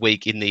the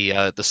week in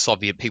the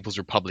Soviet People's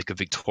Republic of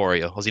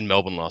Victoria. I was in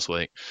Melbourne last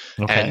week.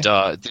 Okay.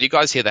 And did you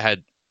guys hear they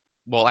had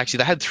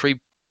 3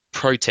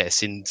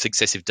 protests in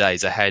successive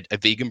days. They had a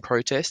vegan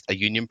protest, a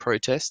union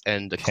protest,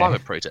 and a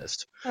climate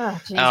protest. Oh,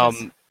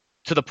 Jesus.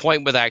 To the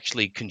point where they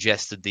actually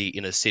congested the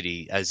inner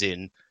city, as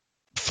in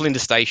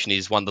Flinders Station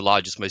is one of the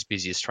largest, most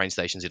busiest train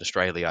stations in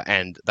Australia,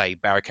 and they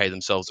barricaded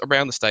themselves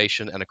around the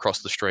station and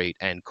across the street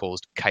and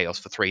caused chaos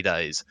for 3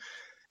 days.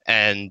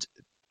 And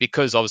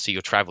because obviously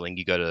you're traveling,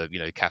 you go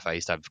to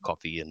cafes to have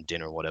coffee and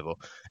dinner or whatever,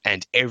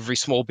 and every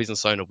small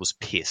business owner was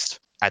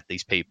pissed at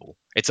these people.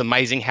 It's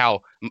amazing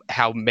how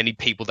many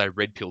people they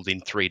red-pilled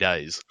in 3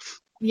 days.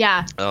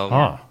 Yeah.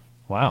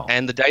 Wow.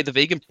 And the day of the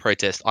vegan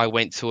protest, I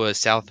went to a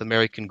South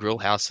American grill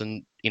house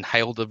and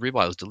inhaled the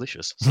ribeye. It was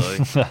delicious. So,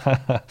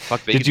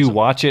 fuck Did you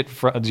watch it?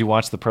 Did you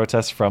watch the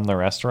protest from the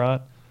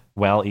restaurant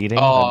while eating?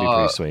 That'd be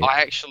pretty sweet.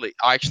 I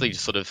actually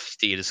just sort of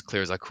steered as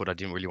clear as I could. I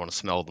didn't really want to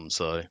smell them.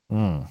 So.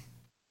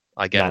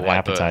 I get not a white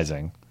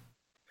appetizing. Birth.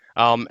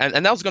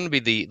 And that was going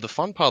to be the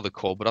fun part of the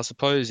call, but I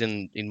suppose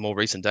in more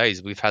recent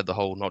days we've had the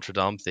whole Notre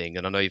Dame thing,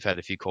 and I know you've had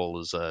a few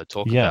callers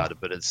talk about it,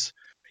 but it's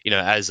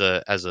as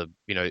a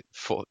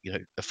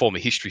a former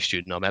history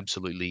student, I'm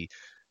absolutely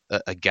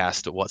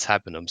aghast at what's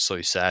happened. I'm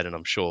so sad, and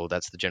I'm sure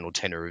that's the general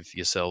tenor of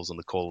yourselves on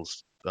the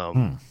calls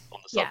on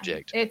the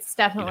subject. It's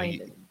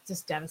definitely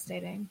just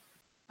devastating,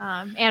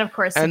 and of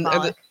course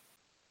symbolic.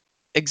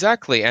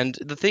 Exactly, and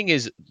the thing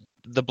is,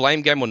 the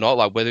blame game or not,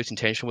 like whether it's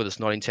intentional, whether it's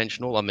not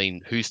intentional, I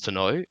mean, who's to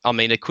know? I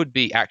mean, it could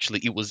be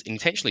it was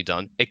intentionally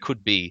done. It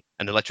could be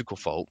an electrical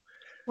fault.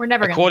 We're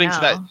never going to know. According to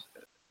that,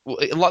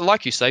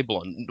 like you say,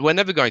 Blonde, we're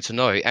never going to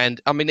know. And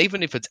I mean,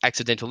 even if it's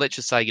accidental, let's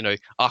just say,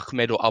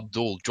 Ahmed or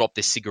Abdul dropped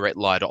their cigarette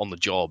lighter on the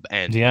job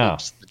and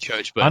oops, the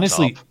church burns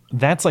Honestly, up.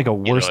 that's like a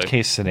worst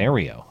case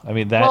scenario. I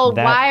mean,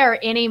 why are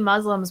any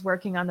Muslims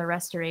working on the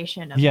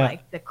restoration of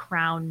like the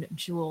crown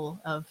jewel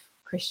of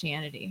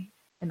Christianity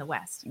in the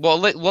West? Well,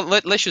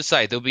 let's just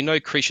say there'll be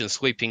no Christians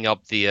sweeping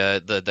up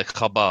the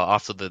Kaaba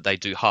after they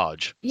do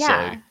Hajj.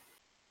 Yeah.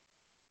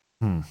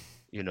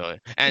 So,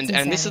 and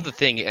this is the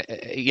thing,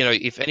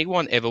 if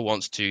anyone ever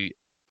wants to,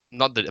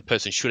 not that a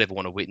person should ever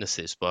want to witness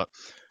this, but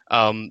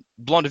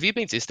Blonde, have you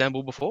been to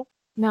Istanbul before?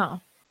 No.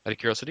 Out of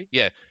curiosity?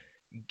 Yeah.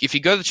 If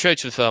you go to the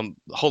Church of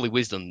Holy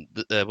Wisdom,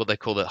 what they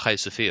call the Hagia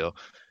Sophia,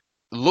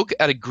 look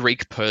at a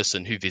Greek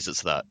person who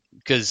visits that,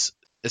 because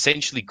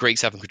essentially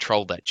Greeks haven't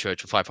controlled that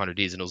church for 500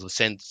 years, and it was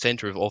a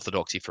center of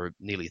orthodoxy for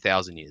nearly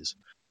 1,000 years.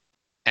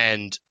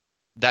 And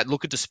that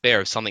look of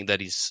despair of something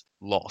that is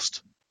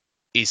lost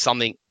is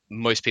something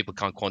most people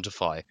can't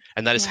quantify.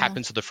 And that has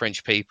happened to the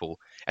French people.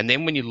 And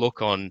then when you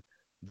look on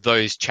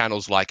those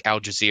channels like Al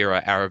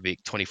Jazeera,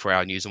 Arabic,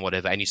 24-hour news and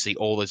whatever, and you see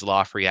all those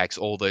laugh reacts,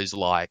 all those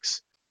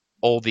likes,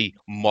 all the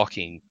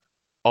mocking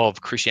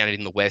of Christianity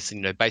in the West,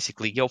 and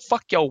basically,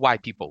 fuck your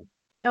white people.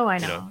 Oh, I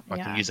know. I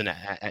can use a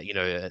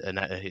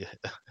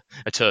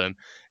term.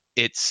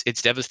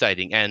 It's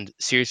devastating, and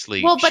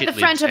seriously. Well, but the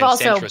French have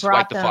also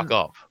brought the fuck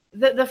up.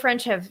 The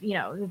French have,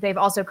 they've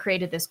also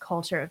created this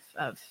culture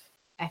of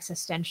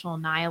existential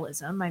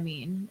nihilism. I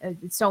mean,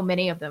 so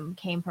many of them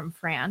came from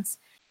France,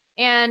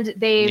 and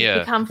they've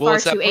become far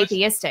too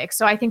atheistic.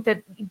 So I think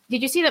that,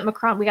 did you see that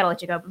Macron? We got to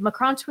let you go. But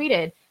Macron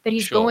tweeted that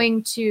he's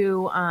going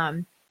to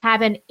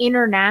have an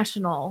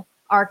international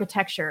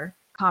architecture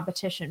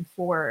competition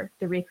for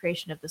the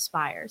recreation of the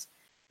spires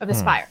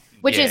spire,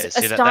 which is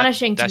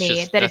astonishing to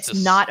me that it's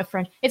not a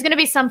French. It's going to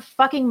be some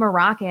fucking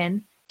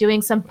Moroccan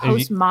doing some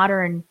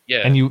postmodern.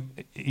 And you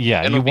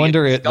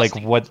wonder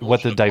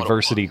what the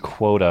diversity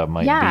quota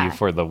might be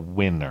for the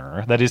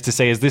winner. That is to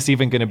say, is this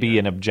even going to be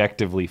an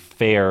objectively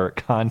fair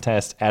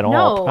contest at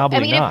all? Probably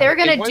I mean, not. if they're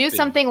going to do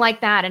something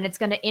like that and it's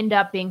going to end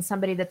up being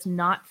somebody that's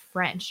not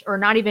French or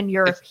not even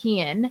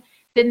European,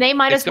 then they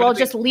might as well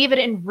just leave it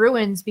in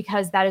ruins,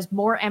 because that is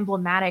more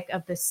emblematic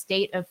of the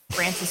state of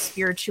France's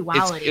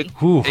spirituality.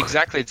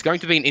 Exactly. It's going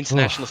to be an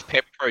internationalist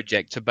pet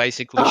project to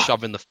basically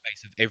shove in the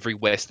face of every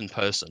Western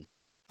person.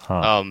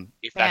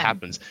 If that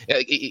happens.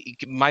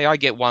 May I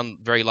get one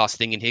very last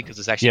thing in here, because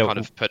it's actually kind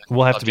of pertinent.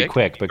 We'll have to be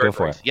quick, but go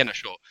for it. Yeah, no,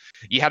 sure.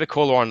 You had a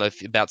caller on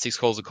about 6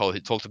 calls ago who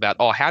talked about,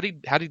 how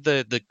did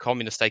the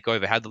communists take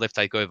over? How did the left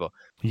take over?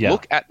 Yeah.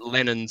 Look at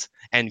Lenin's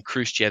and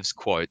Khrushchev's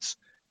quotes.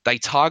 They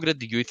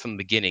targeted the youth from the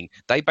beginning.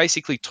 They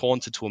basically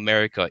taunted to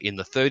America in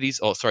the 20s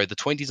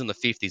and the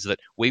 50s that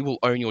we will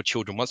own your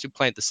children. Once we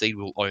plant the seed,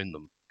 we'll own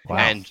them. Wow.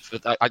 And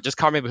I just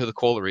can't remember who the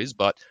caller is,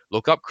 but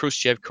look up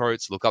Khrushchev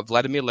quotes, look up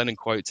Vladimir Lenin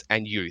quotes,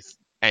 and youth,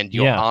 and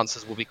your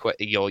answers will be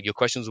your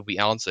questions will be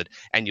answered,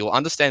 and you'll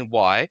understand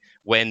why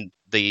when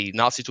the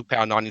Nazis took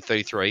power in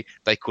 1933,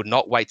 they could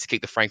not wait to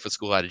kick the Frankfurt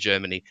School out of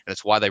Germany, and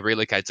it's why they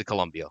relocated to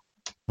Colombia.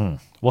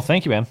 Well,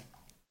 thank you, man.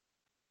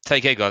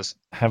 Take care, guys.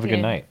 Have a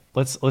good night.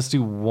 Let's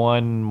do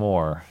one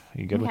more. Are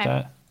you good with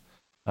that?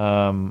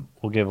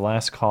 We'll give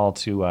last call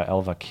to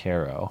Elva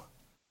Caro.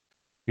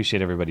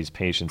 Appreciate everybody's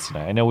patience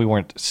tonight. I know we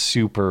weren't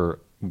super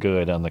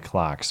good on the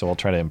clock, so I'll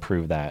try to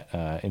improve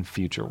that in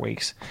future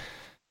weeks.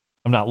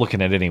 I'm not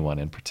looking at anyone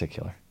in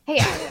particular. Hey,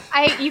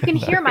 you can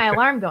hear my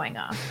alarm going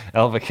off.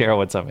 Elva Caro,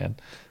 what's up, man?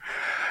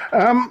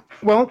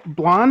 Well,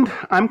 Blonde,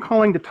 I'm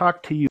calling to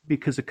talk to you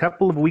because a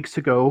couple of weeks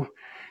ago,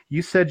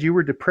 you said you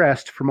were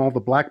depressed from all the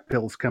black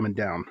pills coming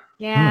down.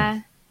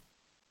 Yeah.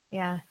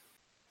 Yeah.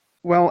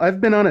 Well, I've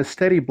been on a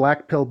steady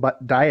black pill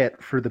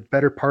diet for the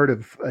better part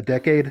of a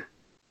decade.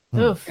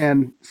 Oof.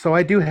 And so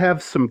I do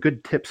have some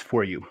good tips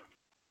for you.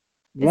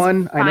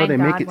 One, I know they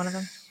make it. One of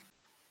them?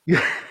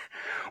 Yeah.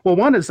 Well,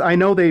 one is I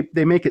know they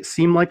make it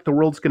seem like the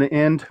world's going to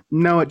end.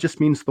 No, it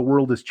just means the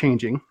world is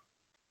changing.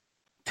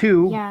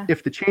 Two,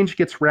 if the change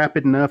gets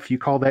rapid enough, you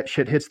call that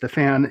shit hits the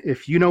fan.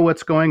 If you know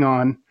what's going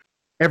on,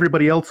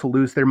 everybody else will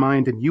lose their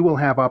mind and you will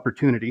have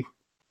opportunity.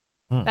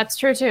 That's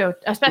true too,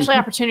 especially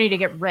opportunity to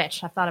get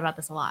rich. I've thought about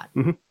this a lot.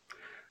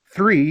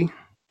 Three,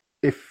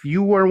 if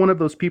you are one of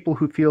those people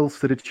who feels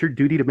that it's your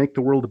duty to make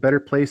the world a better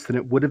place than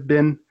it would have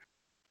been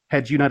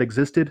had you not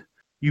existed,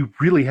 you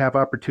really have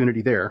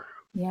opportunity there.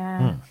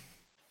 Yeah.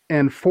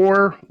 And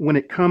four, when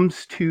it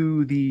comes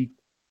to the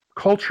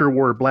culture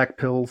war black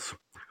pills.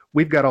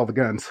 We've got all the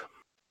guns.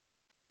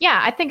 Yeah,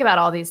 I think about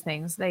all these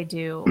things. They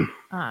do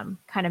kind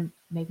of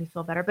make me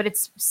feel better, but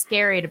it's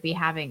scary to be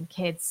having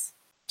kids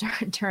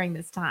during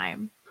this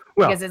time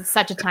because it's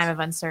such a time of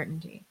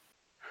uncertainty.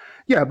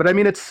 Yeah, but I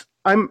mean,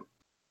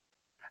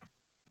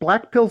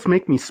 black pills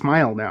make me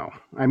smile now.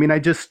 I mean, I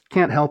just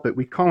can't help it.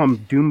 We call them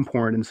doom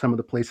porn in some of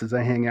the places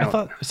I hang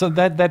out. So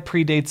that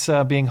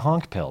predates being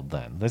honk pilled.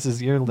 Then this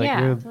is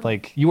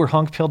you were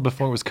honk pilled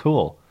before it was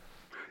cool.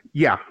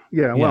 Yeah.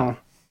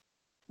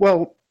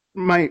 Well,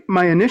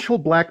 my initial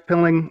black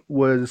pilling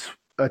was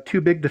a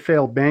too big to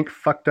fail bank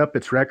fucked up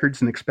its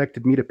records and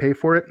expected me to pay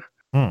for it,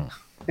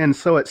 and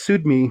so it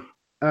sued me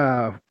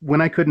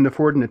when I couldn't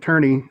afford an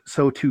attorney.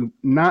 So to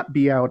not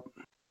be out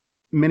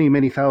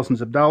many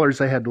thousands of dollars,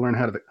 I had to learn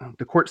how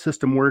the court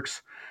system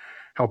works,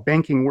 how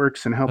banking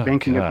works, and how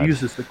banking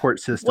abuses the court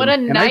system. What a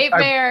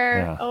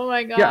nightmare! Oh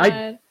my god!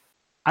 Yeah,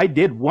 I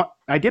did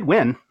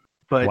win,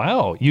 but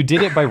wow, you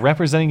did it by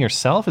representing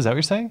yourself. Is that what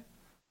you're saying?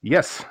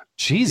 Yes.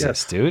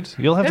 Jesus, dude,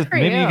 you'll have to.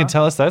 Maybe you can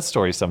tell us that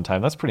story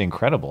sometime. That's pretty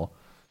incredible.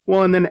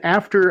 Well, and then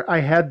after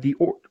I had the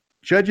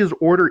judge's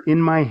order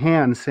in my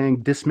hand saying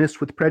dismissed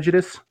with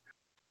prejudice,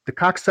 the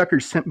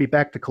cocksuckers sent me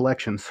back to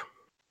collections.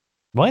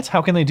 What?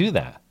 How can they do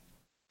that?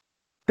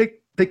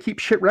 They keep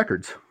shit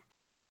records.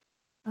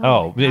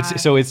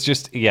 It's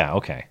just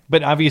okay.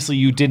 But obviously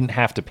you didn't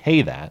have to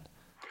pay that.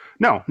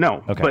 No.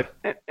 Okay.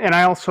 And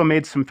I also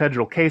made some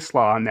federal case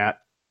law on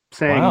that,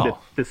 saying that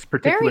this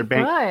particular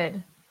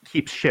bank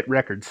keeps shit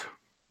records.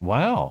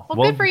 Wow.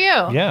 Well, good for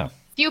you. Yeah.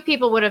 Few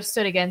people would have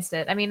stood against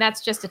it. I mean,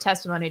 that's just a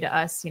testimony to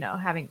us,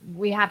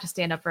 we have to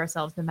stand up for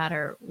ourselves no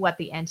matter what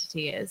the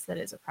entity is that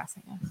is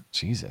oppressing us.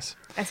 Jesus.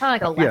 I sound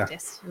like a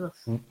leftist.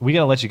 Yeah. We got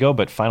to let you go,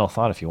 but final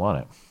thought if you want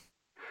it.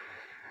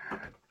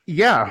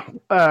 Yeah.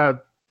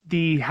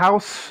 The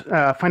House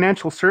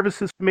Financial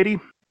Services Committee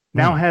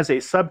now has a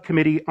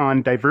subcommittee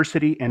on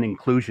diversity and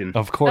inclusion.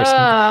 Of course.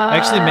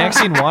 Actually,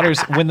 Maxine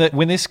Waters,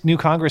 when this new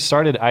Congress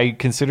started, I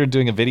considered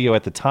doing a video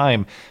at the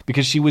time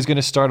because she was going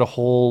to start a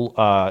whole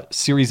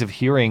series of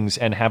hearings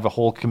and have a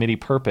whole committee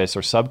purpose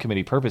or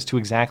subcommittee purpose to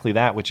exactly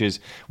that, which is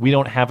we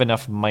don't have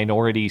enough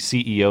minority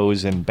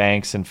CEOs in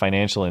banks and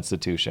financial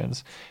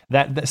institutions.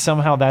 That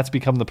somehow that's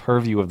become the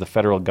purview of the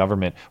federal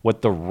government,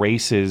 what the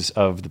races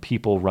of the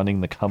people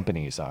running the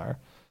companies are.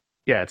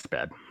 Yeah, it's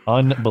bad.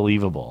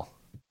 Unbelievable.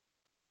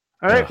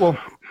 All right, well,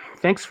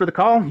 thanks for the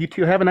call. You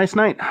two have a nice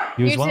night.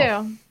 You as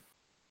well. Too.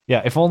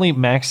 Yeah, if only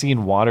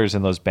Maxine Waters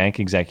and those bank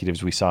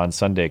executives we saw on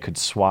Sunday could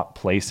swap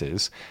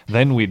places,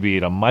 then we'd be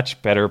in a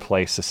much better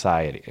place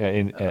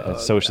society,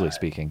 socially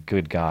speaking.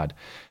 Good God.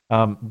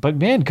 But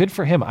man, good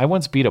for him. I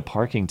once beat a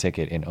parking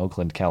ticket in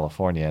Oakland,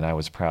 California, and I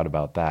was proud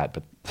about that.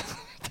 But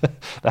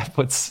that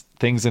puts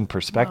things in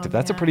perspective.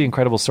 That's a pretty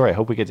incredible story. I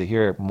hope we get to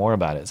hear more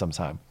about it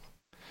sometime.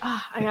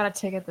 I got a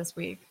ticket this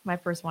week. My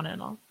first one in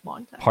a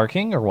long time.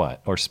 Parking or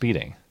what? Or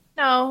speeding?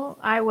 No,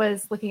 I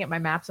was looking at my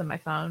maps on my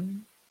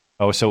phone.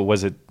 Oh, so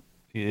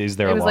is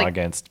there a law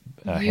against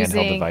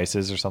handheld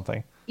devices or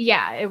something?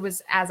 Yeah, it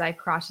was as I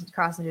crossed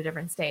into a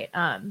different state,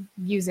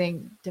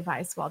 using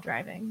device while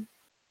driving.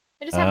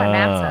 I just had my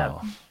maps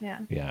up. Yeah.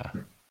 Yeah.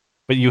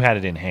 But you had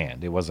it in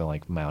hand. It wasn't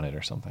like mounted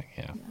or something.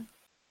 Yeah.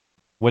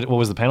 What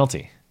was the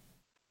penalty?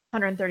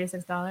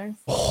 $136.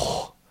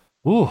 Oh,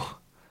 ooh,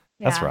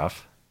 that's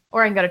rough.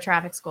 Or I can go to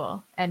traffic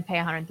school and pay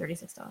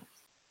 $136.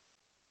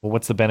 Well,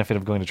 what's the benefit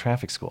of going to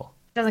traffic school?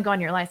 It doesn't go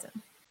on your license.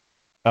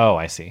 Oh,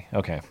 I see.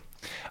 Okay.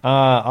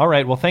 All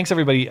right. Well, thanks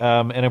everybody,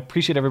 and I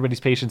appreciate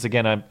everybody's patience.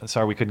 Again, I'm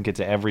sorry we couldn't get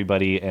to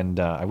everybody, and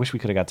I wish we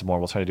could have got to more.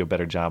 We'll try to do a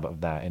better job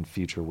of that in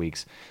future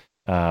weeks.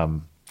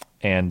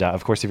 And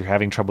of course, if you're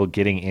having trouble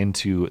getting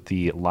into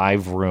the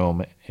live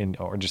room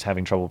or just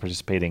having trouble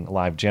participating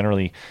live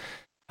generally,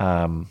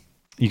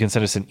 you can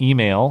send us an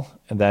email,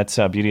 and that's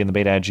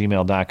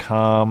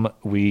beautyandthebeta@gmail.com.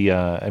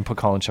 And put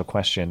call-in show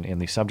question in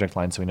the subject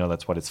line so we know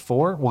that's what it's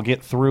for. We'll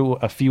get through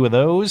a few of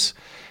those,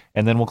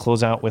 and then we'll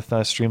close out with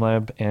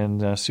Streamlab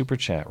and Super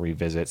Chat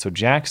revisit. So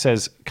Jack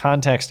says,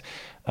 context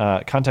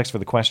for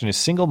the question is,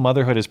 single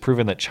motherhood has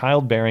proven that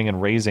childbearing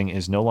and raising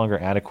is no longer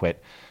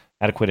adequate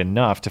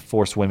enough to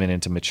force women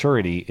into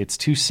maturity. It's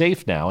too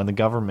safe now, and the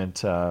government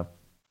through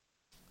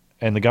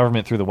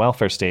the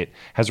welfare state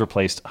has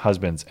replaced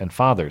husbands and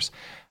fathers.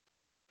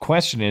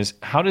 Question is,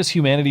 how does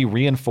humanity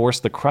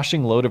reinforce the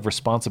crushing load of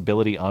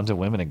responsibility onto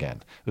women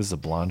again? This is a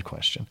blonde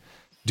question.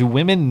 Do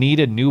women need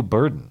a new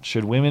burden?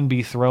 Should women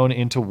be thrown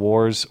into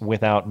wars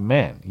without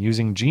men?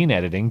 Using gene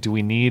editing, do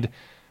we need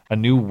a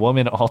new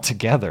woman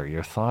altogether?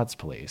 Your thoughts,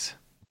 please.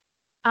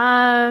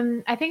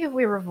 I think if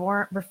we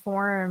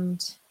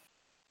reformed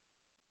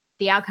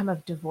the outcome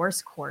of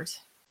divorce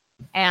court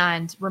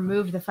and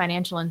removed the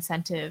financial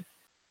incentive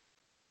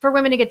for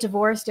women to get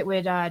divorced, it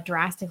would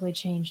drastically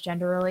change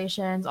gender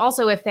relations.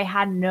 Also, if they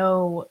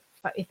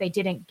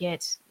didn't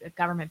get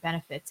government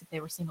benefits if they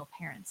were single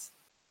parents.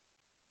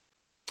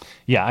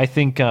 Yeah, I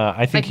think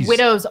he's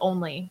widows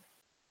only.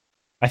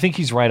 I think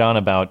he's right on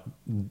about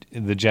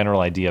the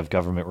general idea of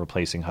government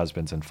replacing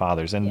husbands and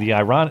fathers. And the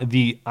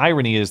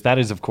irony is that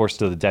is, of course,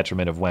 to the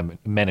detriment of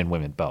men and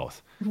women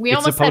both. We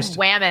almost said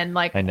whammon.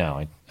 Like, I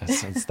know.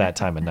 It's that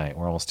time of night.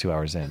 We're almost 2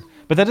 hours in.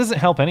 But that doesn't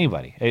help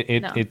anybody.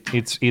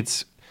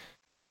 It's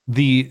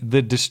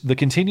the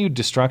continued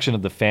destruction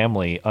of the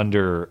family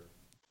under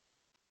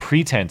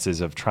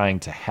pretenses of trying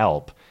to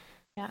help.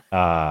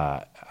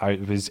 Yeah.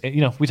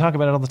 We talk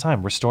about it all the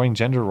time. Restoring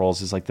gender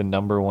roles is like the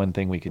number one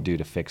thing we could do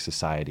to fix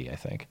society, I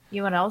think. You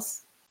know what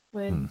else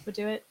would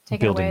do it?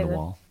 Taking away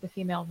the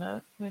female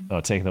vote.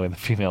 Taking away the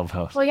female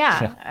vote. Well,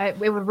 yeah. It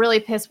would really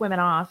piss women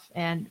off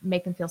and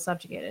make them feel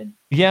subjugated.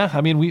 Yeah,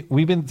 I mean,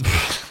 we've been...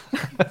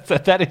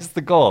 that is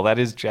the goal. That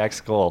is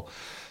Jack's goal.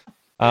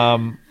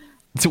 I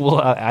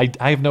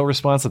have no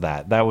response to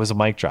that. That was a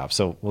mic drop,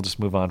 so we'll just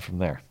move on from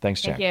there.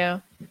 Thanks, Jack.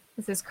 Thank you.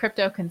 This is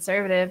Crypto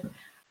Conservative.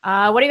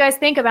 What do you guys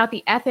think about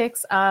the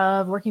ethics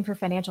of working for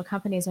financial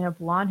companies? I know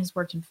Blonde has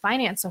worked in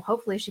finance, so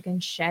hopefully she can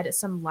shed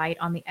some light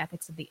on the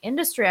ethics of the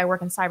industry. I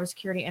work in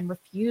cybersecurity and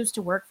refuse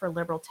to work for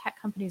liberal tech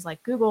companies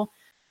like Google,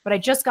 but I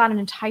just got an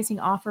enticing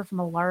offer from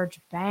a large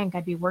bank.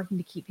 I'd be working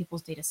to keep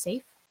people's data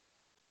safe,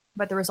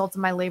 but the results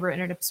of my labor in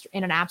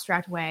an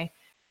abstract way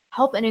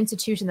help an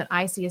institution that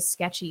I see as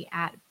sketchy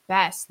at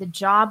best. The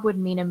job would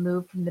mean a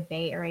move from the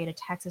Bay Area to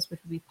Texas, which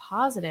would be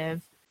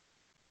positive,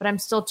 but I'm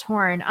still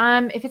torn.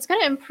 If it's going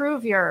to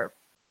improve your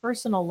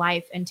personal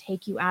life and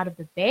take you out of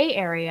the Bay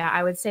Area,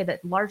 I would say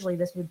that largely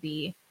this would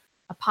be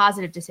a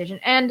positive decision.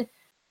 And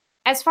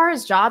as far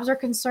as jobs are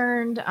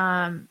concerned,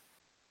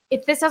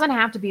 this doesn't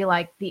have to be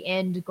like the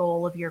end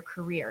goal of your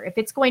career. If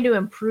it's going to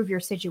improve your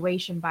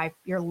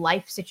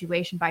life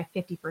situation by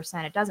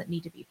 50%, it doesn't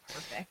need to be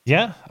perfect.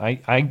 Yeah,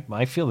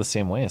 I feel the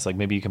same way. It's like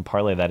maybe you can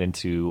parlay that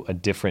into a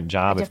different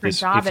job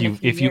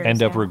if you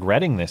end up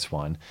regretting this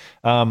one.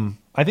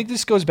 I think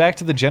this goes back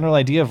to the general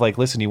idea of like,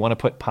 listen, you want to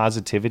put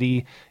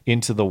positivity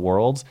into the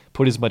world,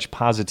 put as much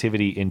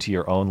positivity into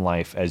your own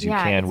life as you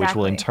can, which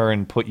will in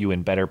turn put you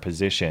in better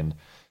position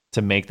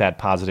to make that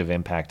positive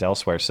impact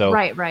elsewhere. So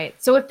right.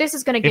 So if this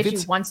is going to get you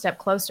one step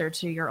closer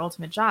to your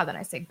ultimate job, then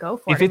I say go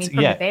for it. I mean, from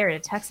the Bay Area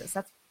to Texas,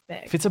 that's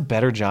big. If it's a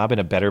better job in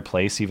a better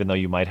place, even though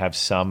you might have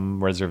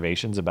some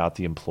reservations about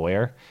the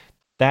employer,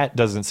 that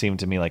doesn't seem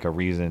to me like a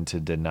reason to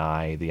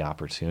deny the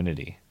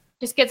opportunity.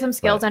 Just get some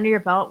skills under your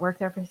belt, work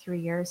there for 3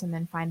 years, and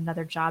then find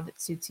another job that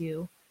suits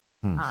you,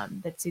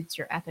 that suits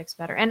your ethics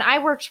better. And I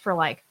worked for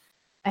like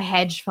a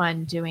hedge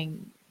fund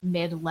doing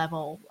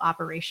mid-level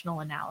operational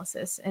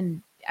analysis,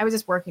 and I was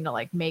just working to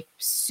like make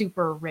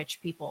super rich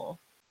people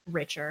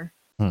richer.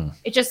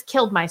 It just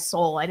killed my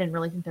soul. I didn't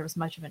really think there was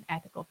much of an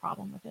ethical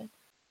problem with it.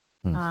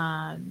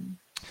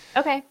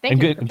 Okay,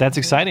 thank you. That's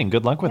exciting.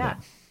 Good luck with it.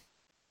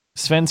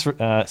 Sven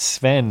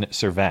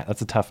Servat.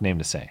 That's a tough name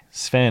to say.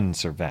 Sven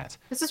Servat.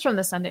 This is from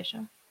the Sunday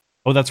Show.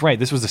 Oh, that's right.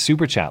 This was a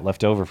super chat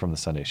left over from the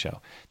Sunday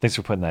Show. Thanks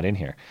for putting that in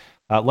here.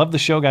 Love the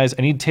show, guys.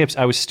 I need tips.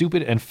 I was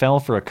stupid and fell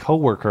for a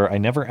coworker. I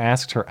never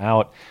asked her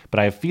out, but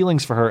I have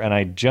feelings for her and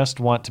I just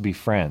want to be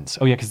friends.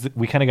 Oh, yeah, because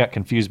we kind of got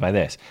confused by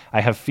this.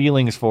 I have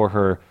feelings for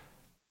her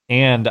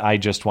and I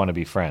just want to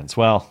be friends.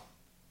 Well,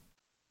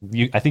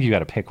 I think you got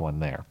to pick one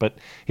there. But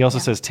he also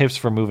says tips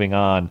for moving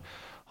on.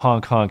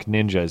 Honk, honk,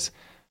 ninjas.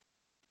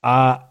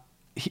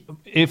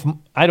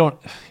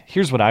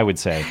 Here's what I would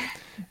say.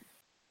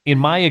 In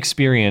my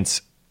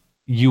experience,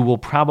 you will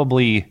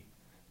probably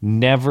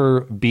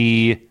never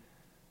be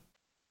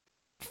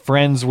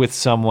friends with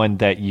someone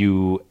that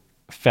you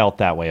felt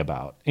that way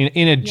about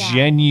in a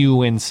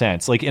genuine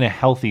sense, like in a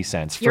healthy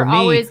sense. You're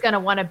always going to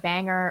want to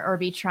bang her or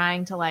be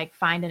trying to like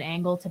find an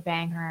angle to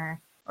bang her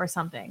or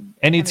something.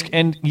 And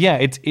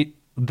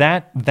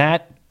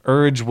that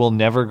urge will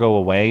never go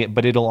away,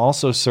 but it'll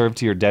also serve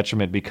to your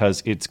detriment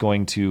because it's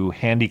going to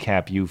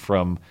handicap you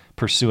from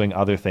pursuing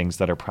other things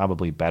that are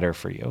probably better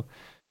for you.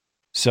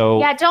 So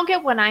yeah, don't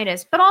get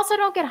one-itis, but also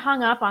don't get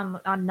hung up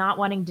on not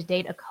wanting to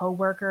date a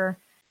coworker.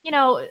 You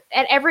know,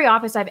 at every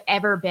office I've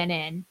ever been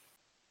in,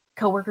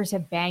 coworkers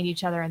have banged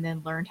each other and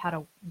then learned how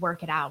to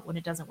work it out when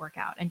it doesn't work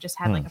out and just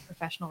had like a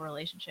professional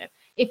relationship.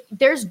 If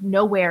there's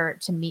nowhere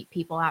to meet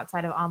people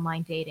outside of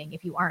online dating,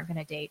 if you aren't going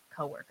to date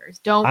coworkers,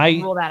 don't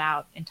rule that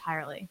out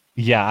entirely.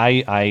 Yeah,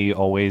 I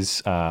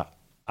always, I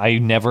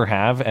never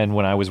have. And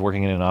when I was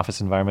working in an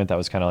office environment, that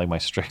was kind of like my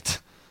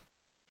strict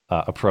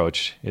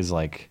approach is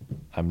like,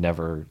 I'm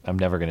never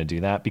going to do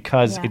that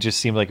because it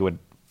just seemed like it would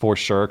for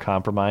sure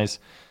compromise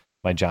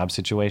my job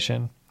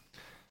situation.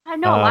 I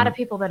know a lot of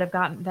people that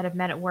have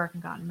met at work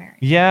and gotten married.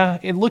 Yeah,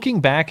 and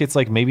looking back, it's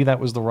like maybe that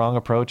was the wrong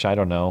approach. I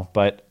don't know,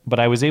 but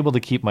I was able to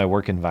keep my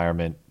work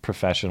environment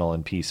professional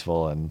and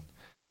peaceful and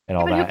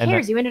all that. Who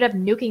cares? You ended up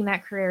nuking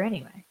that career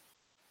anyway.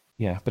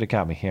 Yeah, but it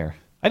got me here.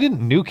 I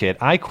didn't nuke it.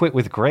 I quit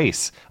with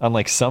grace,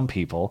 unlike some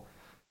people.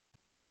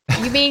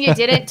 You mean you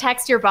didn't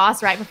text your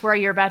boss right before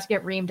you were about to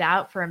get reamed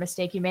out for a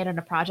mistake you made on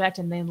a project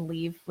and then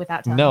leave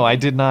without telling No, me? I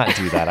did not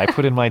do that. I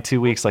put in my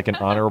 2 weeks like an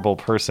honorable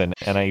person,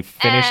 and I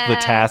finished the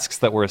tasks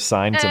that were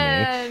assigned to me,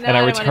 and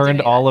I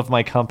returned all of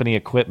my company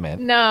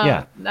equipment. No,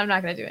 yeah. I'm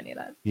not going to do any of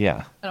that.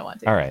 Yeah. I don't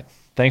want to. All right.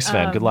 Thanks,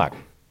 Sven. Good luck.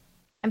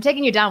 I'm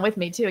taking you down with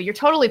me too. You're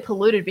totally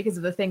polluted because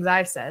of the things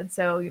I've said,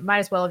 so you might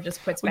as well have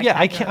just quit. Yeah,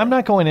 I can't. I'm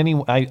not going any.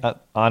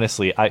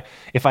 Honestly,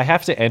 if I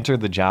have to enter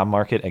the job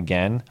market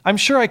again, I'm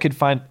sure I could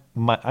find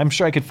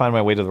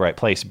my way to the right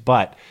place.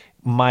 But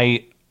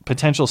my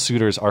potential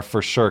suitors are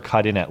for sure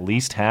cut in at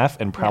least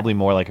half, and probably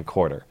more like a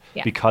quarter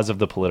because of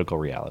the political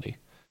reality.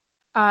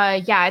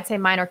 Yeah, I'd say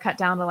mine are cut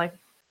down to like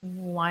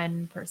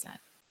 1%.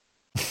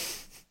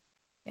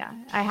 Yeah,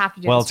 I have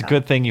to do. Well, it's a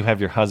good thing you have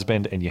your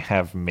husband and you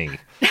have me.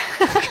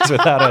 Because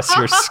without us,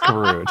 you're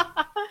screwed.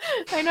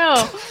 I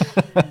know.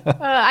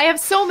 I have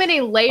so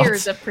many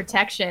layers of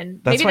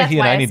protection. That's why he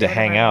and I need to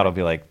hang out. I'll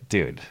be like,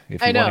 dude,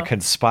 if you want to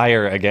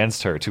conspire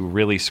against her to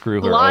really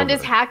screw her Blonde over.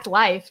 is hacked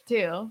life,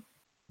 too.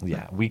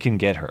 Yeah, we can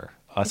get her.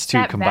 Us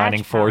two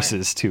combining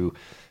forces to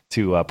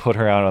put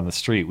her out on the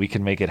street. We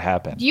can make it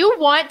happen. Do you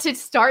want to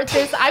start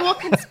this? I will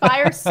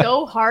conspire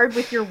so hard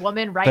with your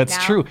woman now. That's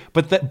true.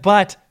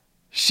 But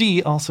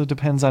she also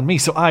depends on me,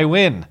 so I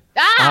win.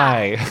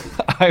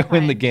 I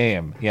win the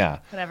game. Yeah.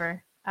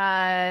 Whatever.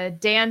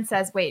 Dan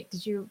says, wait,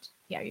 did you?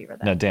 Yeah, you read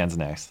that. No, Dan's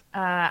next.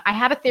 I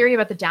have a theory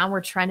about the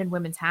downward trend in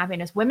women's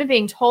happiness. Women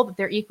being told that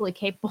they're equally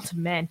capable to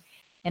men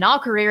in all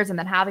careers, and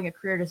that having a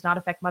career does not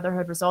affect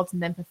motherhood results in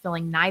them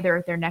fulfilling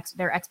neither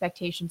their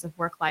expectations of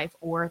work life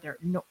or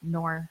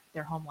nor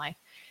their home life.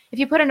 If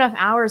you put enough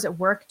hours at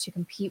work to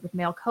compete with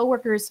male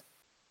coworkers,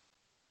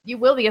 you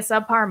will be a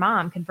subpar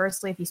mom.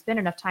 Conversely, if you spend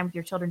enough time with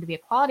your children to be a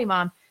quality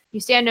mom, you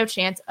stand no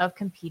chance of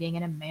competing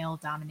in a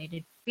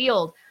male-dominated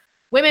field.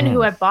 Women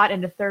who have bought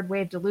into third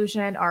wave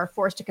delusion are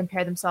forced to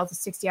compare themselves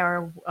to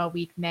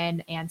 60-hour-a-week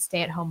men and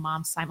stay-at-home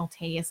moms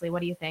simultaneously.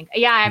 What do you think?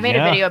 Yeah, I made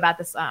a video about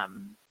this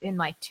in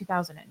like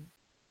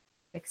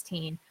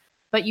 2016.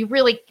 But you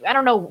really, I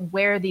don't know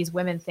where these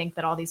women think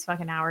that all these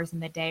fucking hours in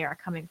the day are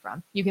coming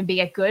from. You can be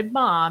a good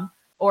mom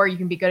or you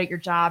can be good at your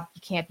job.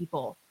 You can't be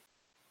both.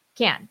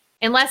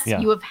 Unless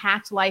you have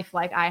hacked life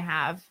like I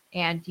have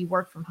and you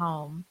work from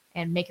home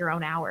and make your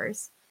own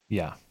hours.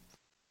 Yeah.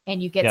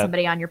 And you get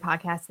somebody on your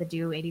podcast that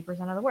do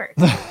 80% of the work.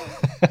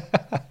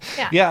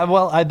 Yeah.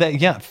 Well,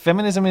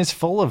 feminism is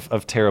full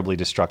of terribly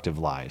destructive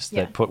lies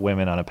that put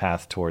women on a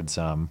path towards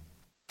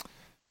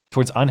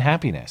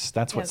unhappiness.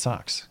 That's what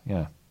sucks.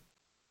 Yeah.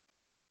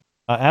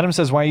 Adam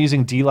says, why are you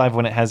using DLive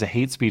when it has a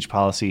hate speech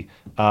policy?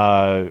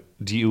 Do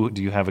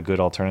you have a good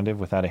alternative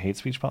without a hate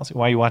speech policy?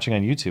 Why are you watching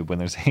on YouTube when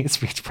there's a hate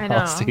speech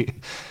policy?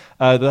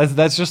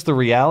 That's just the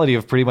reality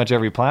of pretty much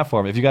every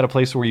platform. If you got a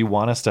place where you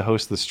want us to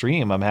host the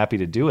stream, I'm happy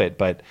to do it.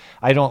 But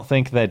I don't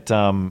think that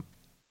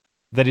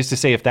that is to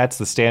say, if that's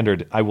the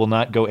standard, I will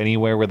not go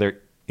anywhere where there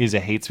is a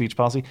hate speech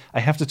policy.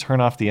 I have to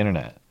turn off the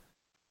internet.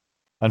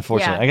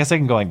 Unfortunately, I guess I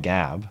can go on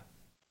Gab,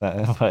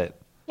 but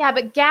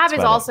Gab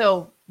is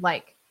also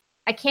like,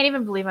 I can't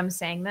even believe I'm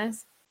saying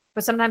this,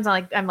 but sometimes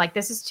I'm like,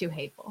 this is too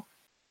hateful.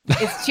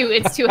 It's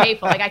too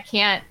hateful. Like I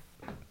can't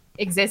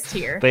exist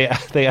here. They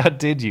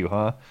outdid you,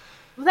 huh?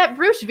 That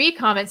Bruce V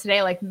comment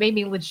today like made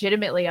me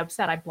legitimately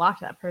upset. I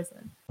blocked that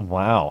person.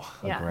 Wow,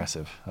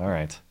 aggressive. All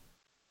right.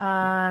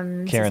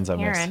 Karen's up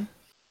next.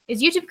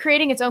 Is YouTube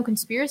creating its own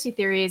conspiracy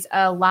theories?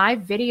 A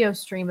live video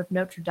stream of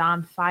Notre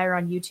Dame fire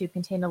on YouTube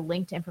contained a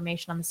link to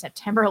information on the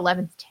September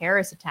 11th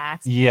terrorist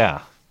attacks.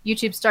 Yeah.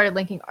 YouTube started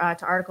linking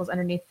to articles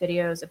underneath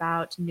videos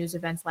about news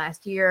events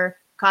last year.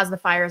 Cause of the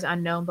fire is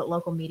unknown, but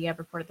local media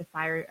reported the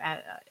fire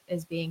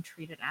is being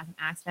treated as an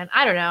accident.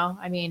 I don't know.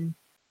 I mean,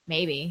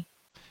 maybe.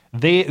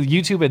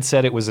 YouTube had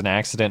said it was an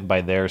accident by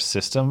their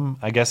system.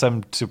 I guess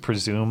I'm to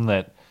presume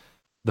that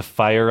the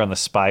fire on the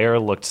Spire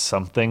looked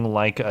something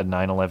like a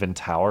 9/11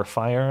 tower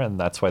fire, and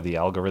that's why the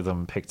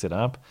algorithm picked it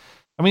up.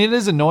 I mean, it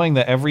is annoying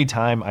that every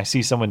time I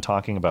see someone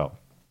talking about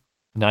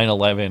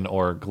 9/11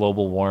 or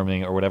global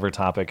warming or whatever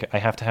topic, I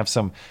have to have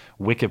some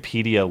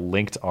Wikipedia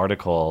linked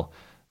article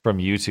from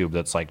YouTube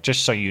that's like,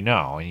 just so you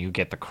know, and you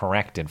get the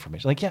correct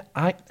information. Like,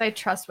 I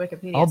trust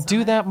Wikipedia. I'll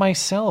do that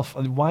myself.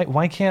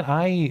 Why can't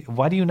I?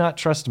 Why do you not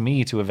trust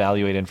me to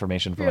evaluate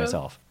information for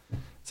myself?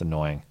 It's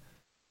annoying.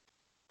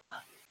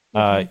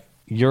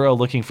 Euro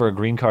looking for a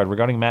green card.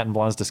 Regarding Matt and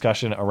Blonde's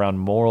discussion around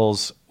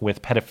morals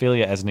with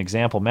pedophilia as an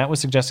example, Matt was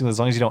suggesting that as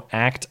long as you don't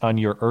act on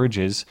your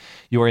urges,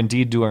 you are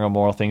indeed doing a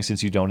moral thing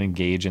since you don't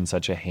engage in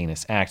such a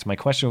heinous act. My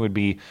question would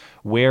be,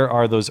 where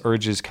are those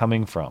urges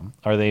coming from?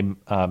 Are they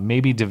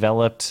maybe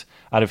developed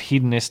out of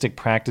hedonistic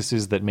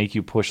practices that make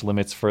you push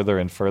limits further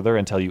and further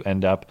until you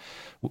end up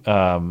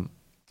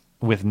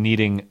with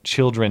needing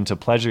children to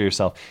pleasure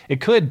yourself? It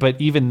could, but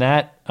even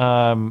that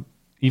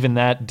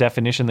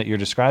definition that you're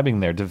describing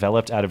there,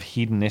 developed out of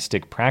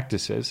hedonistic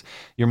practices,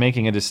 you're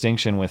making a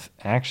distinction with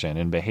action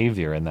and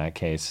behavior in that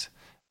case.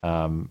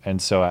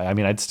 And so, I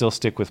mean, I'd still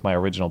stick with my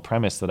original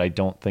premise that I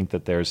don't think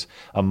that there's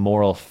a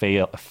moral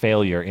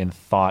failure in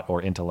thought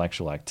or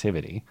intellectual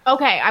activity.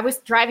 Okay, I was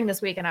driving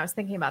this week and I was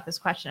thinking about this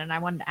question and I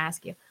wanted to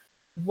ask you,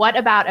 what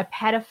about a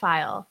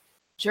pedophile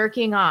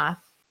jerking off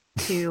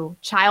to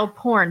child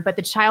porn, but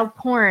the child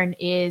porn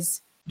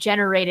is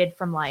generated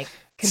from like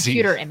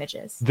computer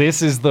images.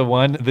 This is the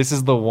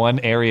one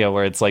area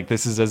where it's like,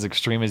 this is as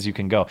extreme as you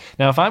can go.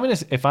 Now, if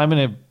I'm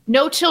gonna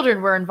no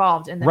children were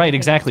involved in that. Right,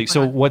 exactly.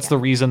 So what's the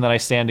reason that I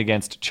stand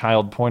against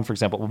child porn, for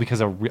example? Well,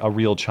 because a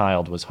real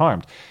child was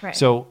harmed. Right.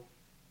 So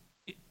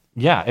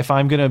yeah, if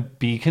I'm gonna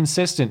be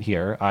consistent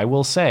here, I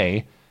will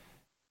say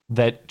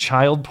that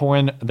child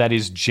porn that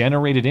is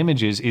generated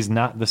images is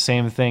not the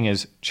same thing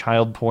as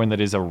child porn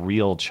that is a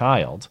real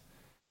child.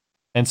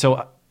 And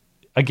so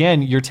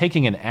again, you're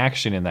taking an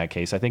action in that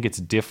case. I think it's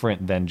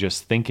different than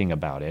just thinking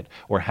about it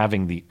or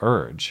having the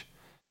urge.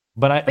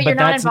 But you're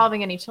not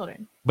involving any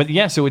children. But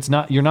yeah, so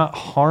you're not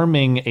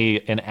harming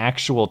an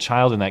actual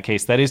child in that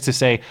case. That is to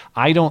say,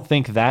 I don't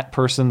think that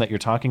person that you're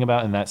talking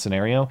about in that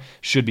scenario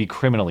should be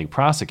criminally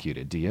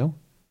prosecuted. Do you?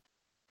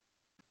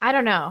 I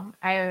don't know.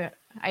 I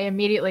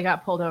immediately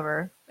got pulled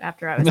over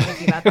after I was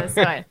thinking about this.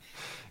 So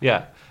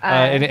yeah.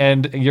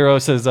 And Euro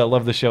says,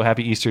 love the show.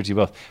 Happy Easter to you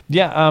both.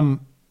 Yeah.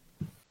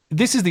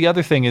 This is the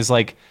other thing is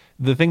like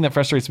the thing that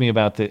frustrates me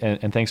about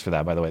and thanks for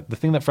that, by the way. The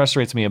thing that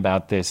frustrates me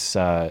about this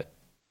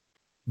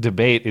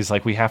debate is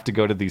like we have to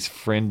go to these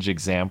fringe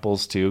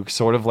examples too,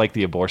 sort of like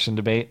the abortion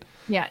debate.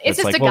 Yeah, it's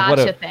just like, a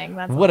gotcha thing.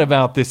 What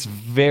about this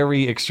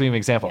very extreme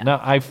example? Yeah.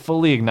 Now, I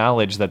fully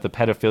acknowledge that the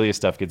pedophilia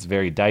stuff gets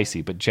very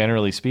dicey, but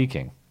generally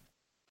speaking,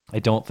 I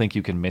don't think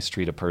you can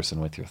mistreat a person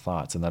with your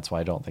thoughts, and that's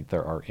why I don't think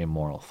there are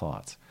immoral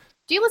thoughts.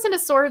 Do you listen to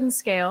Sword and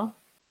Scale?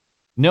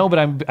 No,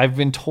 but I've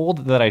been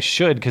told that I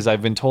should because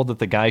I've been told that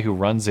the guy who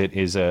runs it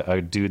is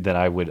a dude that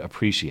I would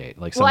appreciate.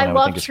 Like, well, I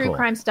love true cool.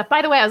 crime stuff.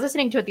 By the way, I was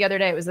listening to it the other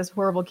day. It was this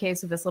horrible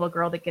case of this little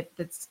girl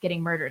that's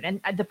getting murdered, and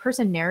the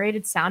person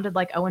narrated sounded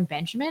like Owen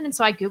Benjamin, and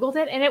so I googled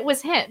it, and it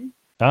was him.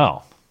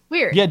 Oh,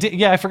 weird.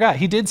 Yeah, I forgot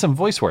he did some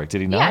voice work.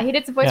 Did he not? Yeah, he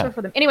did some voice work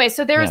for them. Anyway,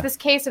 so there was this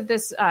case of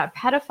this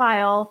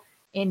pedophile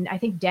in I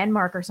think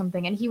Denmark or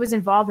something, and he was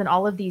involved in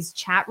all of these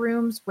chat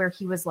rooms where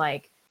he was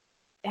like.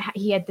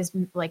 He had this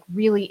like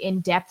really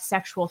in-depth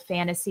sexual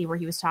fantasy where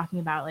he was talking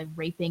about like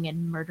raping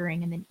and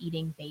murdering and then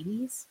eating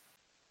babies.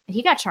 And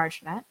he got charged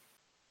for that.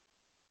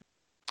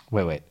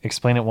 Wait.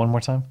 Explain it one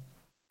more time.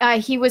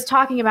 He was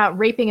talking about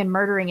raping and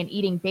murdering and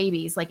eating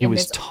babies. Like he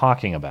was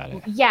talking about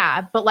it.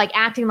 Yeah, but like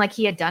acting like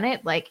he had done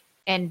it, like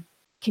and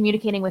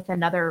communicating with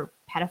another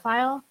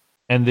pedophile.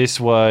 And this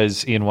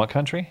was in what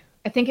country?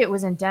 I think it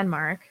was in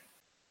Denmark.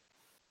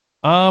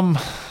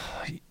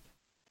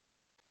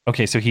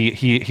 Okay, so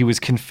he was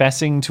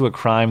confessing to a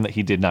crime that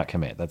he did not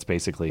commit. That's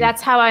basically...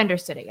 That's how I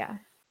understood it, yeah.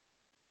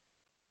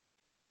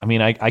 I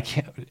mean, I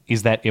can't...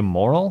 Is that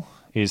immoral?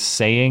 Is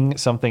saying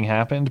something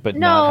happened but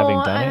not having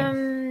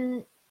done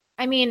it?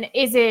 I mean,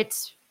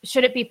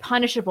 should it be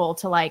punishable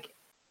to, like,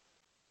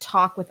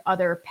 talk with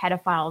other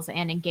pedophiles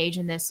and engage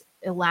in this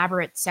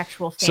elaborate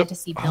sexual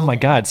fantasy building? Oh my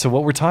God, so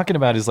what we're talking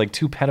about is, like,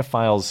 two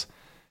pedophiles...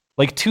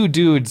 Like, two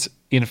dudes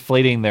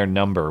inflating their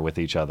number with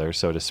each other,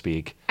 so to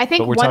speak. I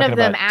think one of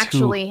them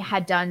actually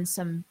had done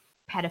some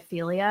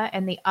pedophilia,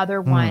 and the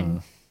other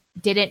one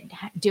didn't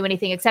do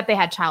anything except they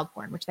had child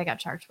porn, which they got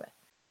charged with.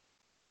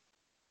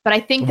 But I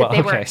think that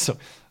they were. So,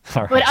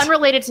 all right. But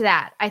unrelated to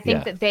that, I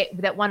think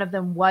that one of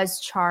them was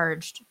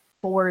charged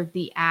for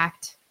the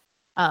act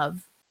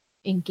of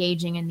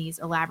engaging in these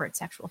elaborate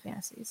sexual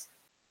fantasies.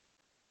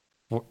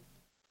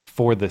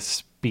 For the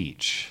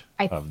speech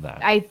of that.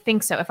 I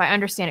think so, if I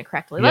understand it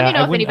correctly. Let me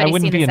know if anybody's I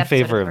wouldn't seen be this in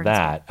favor of of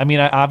that. I mean,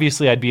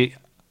 obviously, if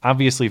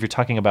you're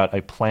talking about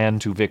a plan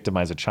to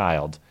victimize a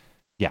child,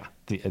 yeah,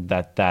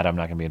 that I'm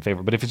not going to be in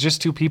favor. But if it's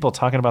just two people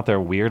talking about their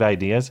weird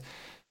ideas,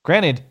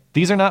 granted,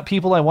 these are not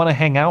people I want to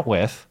hang out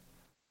with.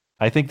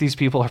 I think these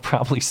people are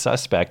probably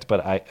suspect,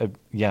 but I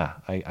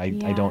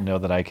don't know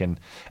that I can.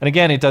 And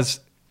again,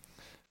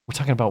 we're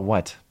talking about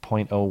what?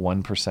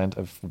 0.01%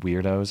 of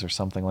weirdos or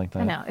something like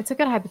that? I know. It's a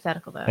good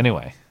hypothetical, though.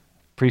 Anyway,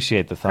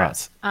 appreciate the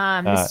thoughts.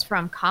 This is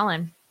from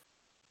Colin.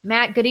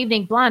 Matt, good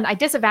evening. Blonde, I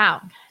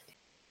disavow.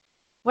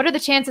 What are the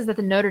chances that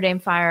the Notre Dame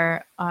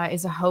fire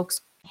is a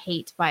hoax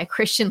hate by a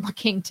Christian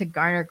looking to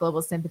garner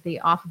global sympathy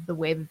off of the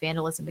wave of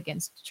vandalism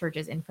against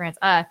churches in France?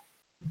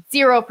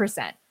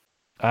 0%.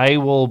 I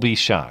will be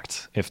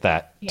shocked if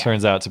that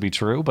turns out to be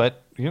true,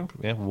 but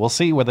we'll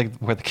see where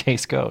the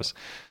case goes.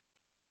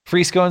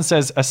 Freescone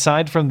says,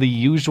 aside from the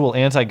usual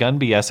anti-gun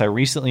BS, I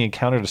recently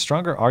encountered a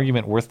stronger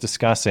argument worth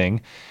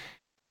discussing.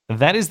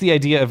 That is the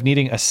idea of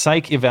needing a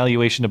psych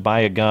evaluation to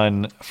buy a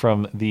gun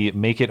from the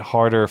make it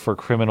harder for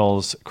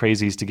criminals,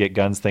 crazies to get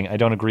guns thing. I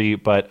don't agree,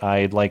 but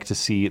I'd like to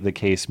see the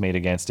case made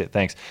against it.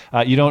 Thanks.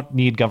 You don't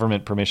need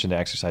government permission to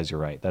exercise your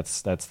right.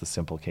 That's the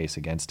simple case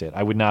against it.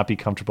 I would not be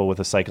comfortable with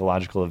a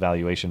psychological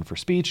evaluation for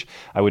speech.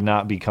 I would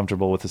not be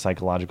comfortable with a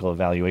psychological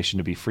evaluation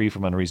to be free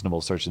from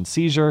unreasonable search and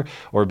seizure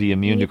or be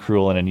immune to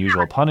cruel and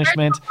unusual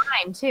punishment.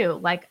 Time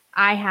too. Like,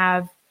 I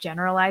have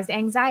generalized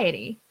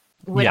anxiety.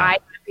 Would I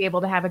be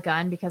able to have a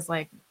gun because,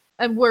 like,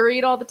 I'm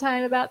worried all the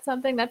time about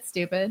something? That's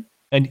stupid.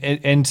 And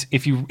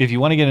if you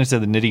want to get into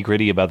the nitty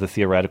gritty about the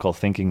theoretical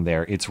thinking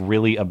there, it's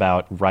really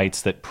about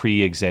rights that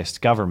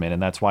pre-exist government,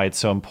 and that's why it's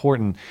so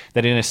important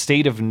that in a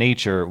state of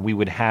nature we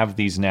would have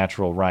these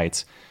natural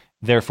rights.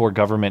 Therefore,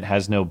 government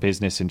has no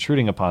business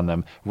intruding upon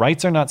them.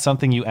 Rights are not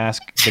something you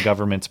ask the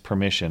government's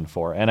permission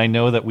for. And I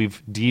know that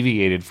we've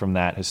deviated from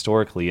that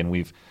historically, and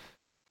we've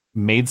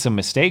made some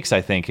mistakes,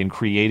 I think, in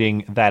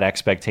creating that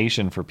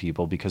expectation for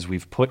people because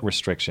we've put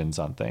restrictions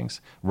on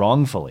things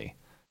wrongfully.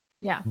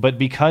 Yeah. But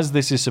because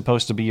this is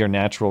supposed to be your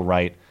natural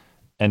right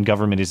and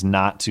government is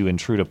not to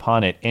intrude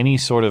upon it, any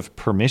sort of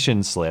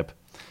permission slip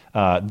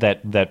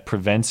that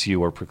prevents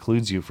you or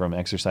precludes you from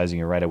exercising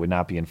your right, I would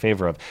not be in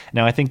favor of.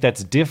 Now, I think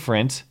that's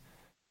different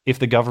if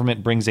the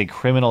government brings a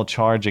criminal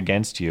charge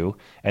against you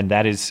and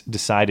that is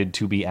decided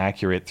to be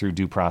accurate through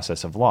due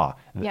process of law.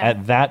 Yeah.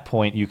 At that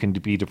point, you can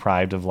be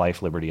deprived of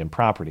life, liberty, and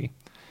property.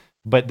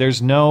 But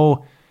there's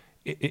no,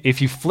 if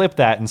you flip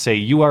that and say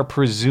you are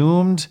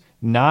presumed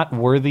not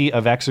worthy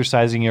of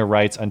exercising your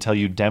rights until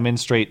you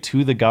demonstrate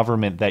to the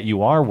government that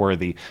you are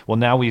worthy. Well,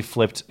 now we've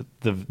flipped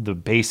the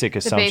basic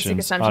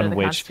assumptions on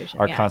which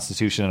our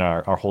Constitution and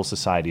our whole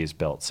society is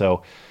built.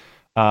 So,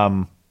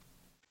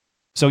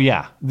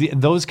 yeah,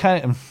 those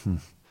kind of,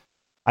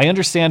 I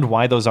understand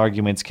why those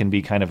arguments can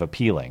be kind of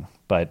appealing,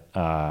 but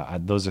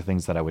those are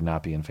things that I would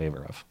not be in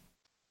favor of.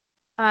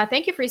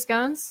 Thank you, Free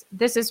Scones.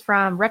 This is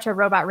from Retro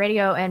Robot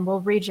Radio, and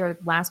we'll read your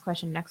last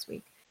question next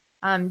week.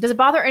 Does it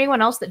bother anyone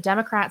else that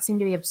Democrats seem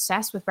to be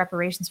obsessed with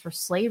reparations for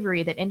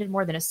slavery that ended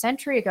more than a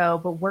century ago,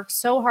 but worked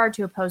so hard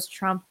to oppose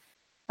Trump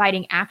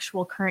fighting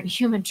actual current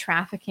human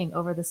trafficking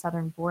over the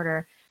southern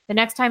border? The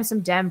next time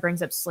some Dem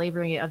brings up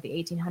slavery of the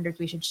 1800s,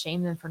 we should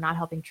shame them for not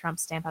helping Trump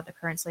stamp out the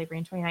current slavery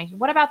in 2019.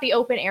 What about the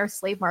open-air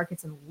slave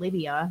markets in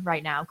Libya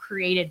right now,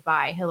 created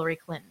by Hillary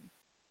Clinton?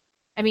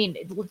 I mean,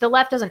 the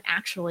left doesn't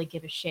actually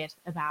give a shit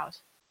about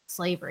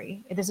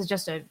slavery. This is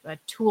just a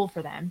tool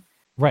for them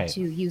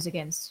to use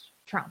against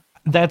Trump.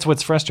 That's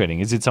what's frustrating,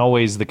 is it's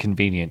always the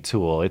convenient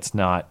tool. It's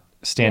not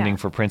standing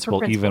for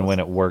principle even when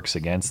it works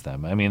against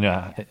them. I mean,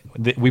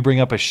 we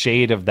bring up a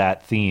shade of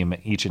that theme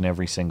each and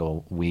every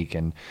single week.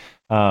 And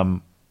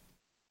as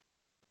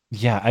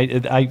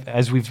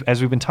we've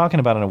been talking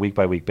about on a week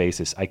by week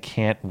basis, I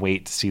can't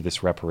wait to see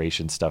this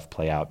reparation stuff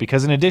play out,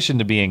 because in addition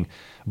to being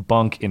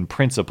bunk in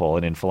principle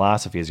and in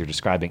philosophy, as you're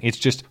describing, it's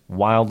just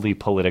wildly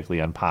politically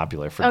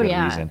unpopular for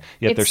good reason.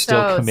 Yet they're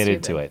still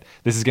committed to it.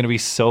 This is going to be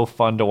so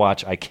fun to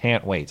watch. I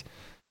can't wait.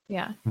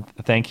 Yeah.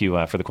 Thank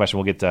you for the question.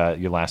 We'll get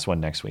your last one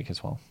next week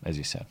as well, as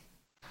you said.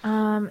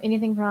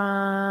 Anything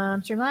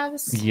from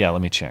Streamlabs? Yeah,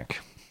 let me check.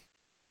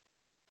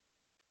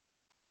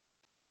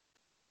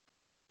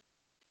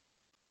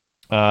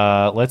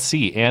 Let's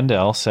see.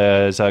 Andel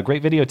says,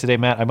 great video today,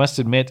 Matt. I must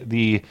admit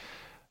the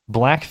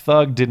Black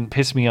Thug didn't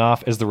piss me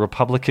off as the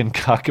Republican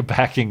cuck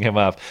backing him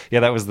up. Yeah,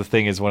 that was the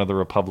thing, is one of the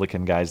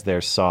Republican guys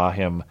there saw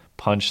him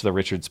punch the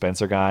Richard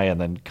Spencer guy and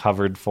then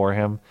covered for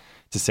him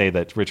to say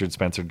that Richard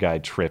Spencer guy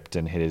tripped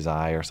and hit his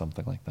eye or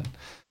something like that.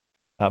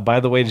 By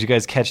the way, did you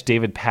guys catch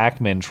David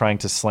Pakman trying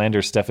to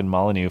slander Stefan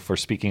Molyneux for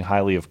speaking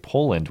highly of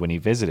Poland when he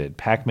visited?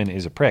 Pakman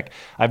is a prick.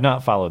 I've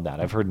not followed that.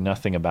 I've heard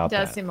nothing about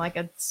that. It does seem like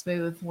a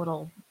smooth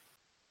little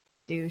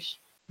douche.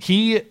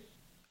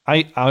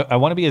 I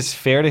want to be as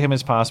fair to him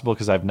as possible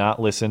because I've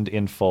not listened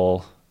in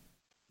full.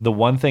 The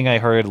one thing I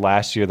heard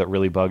last year that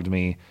really bugged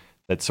me,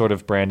 that sort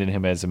of branded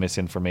him as a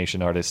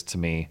misinformation artist to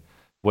me,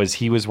 was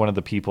he was one of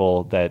the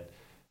people that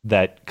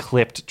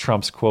clipped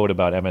Trump's quote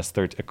about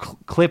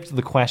MS-13, clipped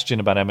the question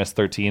about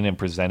MS-13 and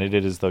presented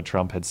it as though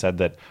Trump had said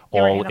that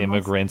all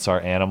immigrants are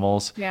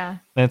animals. Yeah.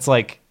 And it's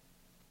like,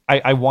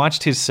 I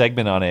watched his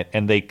segment on it,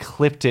 and they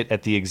clipped it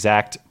at the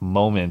exact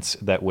moments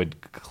that would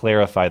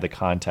clarify the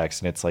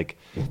context. And it's like,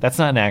 that's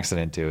not an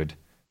accident, dude.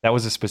 That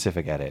was a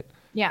specific edit.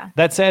 Yeah.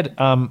 That said,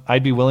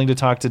 I'd be willing to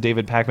talk to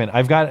David Pakman.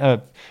 I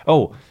got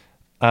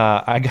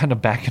in a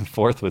back and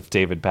forth with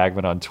David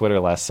Pakman on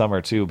Twitter last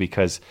summer too,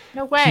 because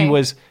he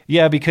was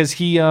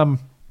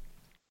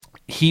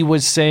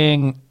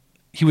saying,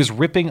 he was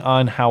ripping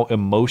on how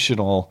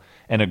emotional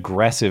and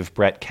aggressive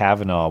Brett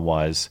Kavanaugh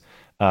was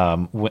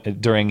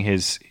during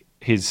his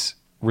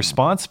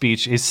response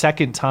speech, his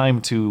second time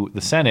to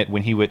the Senate,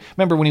 when he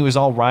was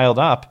all riled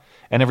up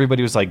and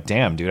everybody was like,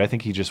 damn, dude, I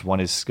think he just won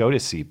his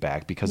SCOTUS seat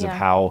back because of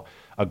how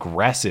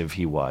aggressive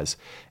he was.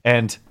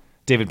 And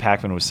David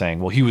Pakman was saying,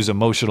 well, he was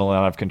emotional and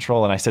out of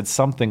control. And I said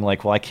something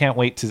like, well, I can't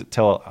wait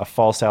till a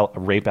false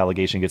rape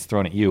allegation gets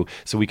thrown at you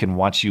so we can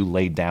watch you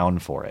lay down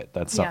for it.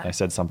 I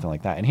said something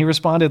like that. And he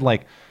responded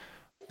like,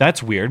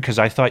 that's weird because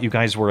I thought you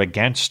guys were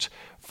against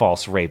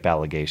false rape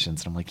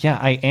allegations. And I'm like, yeah,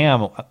 I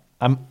am.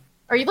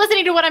 Are you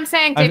listening to what I'm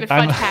saying, David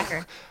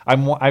Fudgepacker?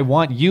 I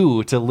want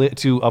you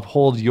to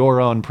uphold your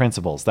own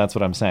principles. That's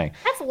what I'm saying.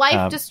 That's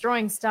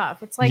life-destroying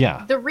stuff. It's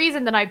like the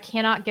reason that I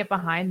cannot get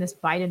behind this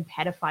Biden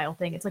pedophile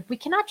thing. It's like, we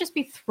cannot just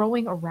be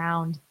throwing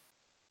around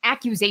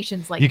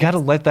accusations like you got to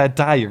let that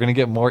die. You're going to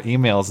get more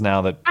emails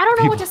now that I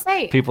don't know what to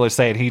say. People are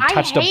saying he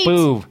touched a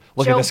boob.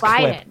 Look at this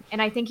Biden, clip.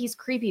 And I think he's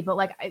creepy. But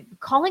like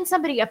calling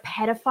somebody a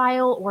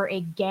pedophile or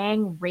a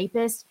gang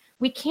rapist,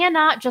 we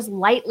cannot just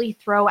lightly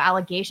throw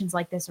allegations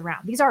like this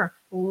around. These are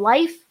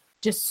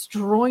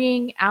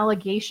life-destroying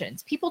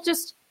allegations. People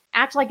just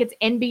act like it's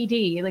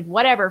NBD, like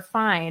whatever,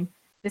 fine.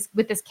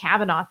 with this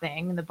Kavanaugh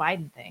thing and the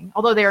Biden thing,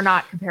 although they are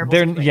not comparable.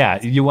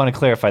 You want to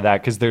clarify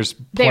that because there's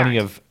plenty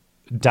of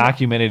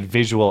documented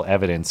visual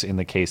evidence in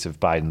the case of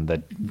Biden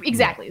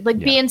that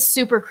being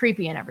super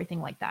creepy and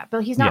everything like that.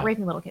 But he's not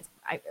raping little kids.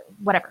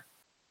 Whatever.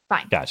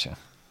 Fine. Gotcha.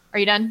 Are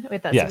you done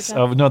with that? Yes.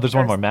 Oh no, there's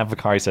one more. Matt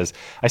Vicari says,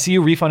 "I see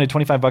you refunded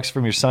 $25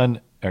 from your son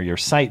or your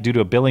site due to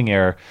a billing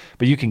error,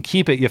 but you can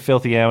keep it, you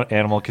filthy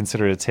animal.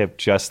 Consider it a tip,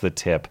 just the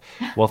tip."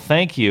 Well,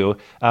 thank you,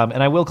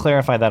 and I will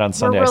clarify that on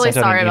Sunday. We're really I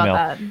sent sorry out an email.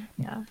 about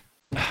that.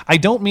 Yeah. I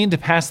don't mean to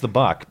pass the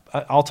buck.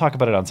 I'll talk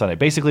about it on Sunday.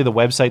 Basically, the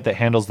website that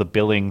handles the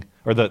billing,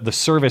 or the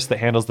service that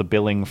handles the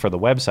billing for the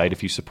website,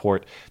 if you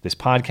support this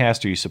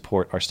podcast or you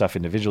support our stuff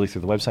individually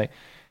through the website,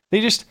 they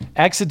just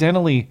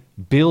accidentally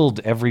billed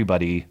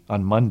everybody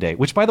on Monday,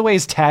 which, by the way,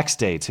 is tax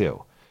day,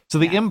 too. So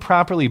they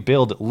improperly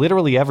billed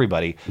literally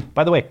everybody.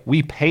 By the way,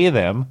 we pay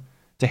them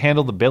to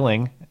handle the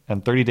billing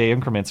and 30-day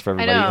increments for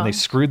everybody, and they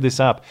screwed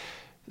this up.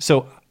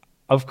 So,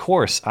 of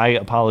course, I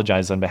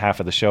apologize on behalf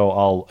of the show.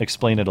 I'll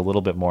explain it a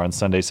little bit more on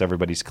Sunday so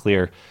everybody's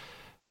clear.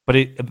 But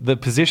the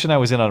position I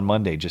was in on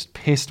Monday just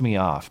pissed me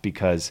off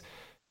because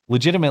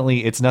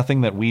legitimately it's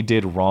nothing that we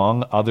did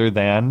wrong other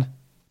than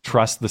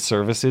trust the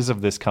services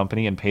of this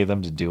company and pay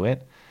them to do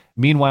it.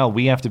 Meanwhile,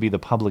 we have to be the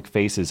public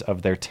faces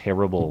of their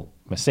terrible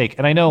mistake.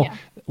 And I know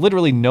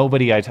literally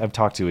nobody I've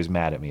talked to is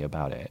mad at me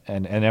about it.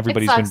 And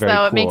everybody's been very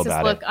cool about it. It makes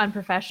us look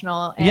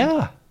unprofessional.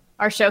 And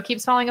our show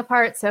keeps falling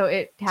apart, so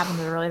it happened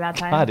at a really bad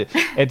time. God,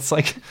 it's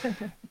like...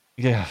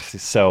 Yeah,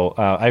 so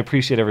I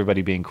appreciate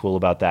everybody being cool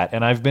about that.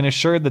 And I've been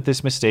assured that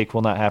this mistake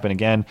will not happen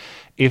again.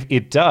 If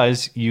it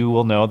does, you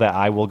will know that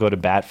I will go to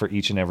bat for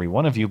each and every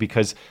one of you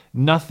because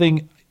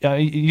nothing...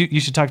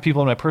 you should talk to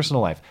people in my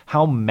personal life.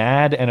 How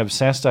mad and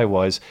obsessed I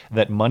was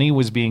that money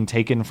was being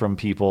taken from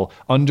people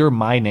under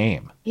my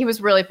name. He was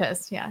really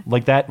pissed, yeah.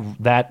 Like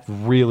that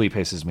really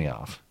pisses me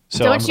off.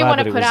 So don't you want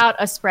to put out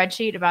a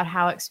spreadsheet about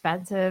how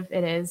expensive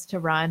it is to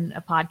run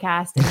a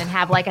podcast and then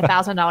have like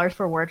 $1,000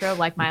 for wardrobe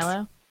like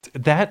Milo?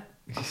 That,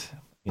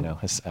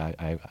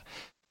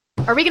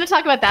 Are we going to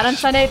talk about that on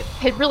Sunday?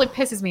 It really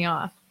pisses me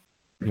off.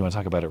 You want to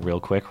talk about it real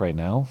quick right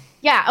now?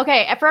 Yeah.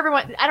 Okay. For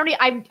everyone,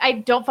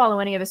 I don't follow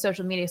any of his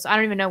social media, so I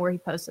don't even know where he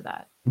posted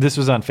that. This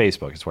was on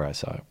Facebook. It's where I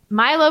saw it.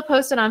 Milo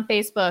posted on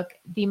Facebook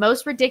the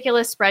most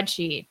ridiculous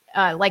spreadsheet,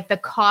 like the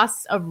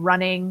costs of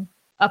running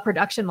a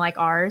production like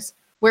ours,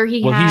 where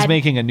he's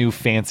making a new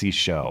fancy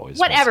show.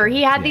 Whatever.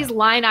 He had these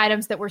line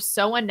items that were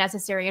so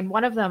unnecessary, and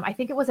one of them, I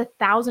think it was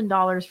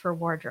 $1,000 for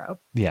wardrobe.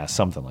 Yeah,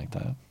 something like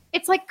that.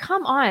 It's like,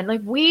 come on.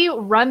 Like, we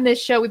run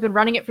this show. We've been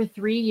running it for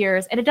 3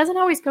 years, and it doesn't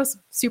always go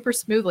super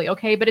smoothly,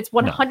 okay? But it's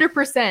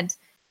 100%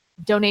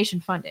 donation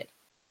funded.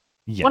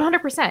 Yeah.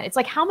 100%. It's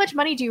like, how much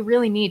money do you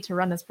really need to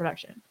run this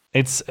production?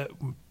 It's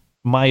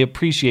my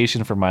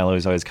appreciation for Milo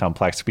is always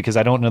complex because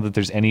I don't know that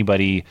there's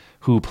anybody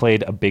who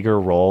played a bigger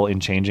role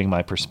in changing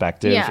my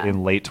perspective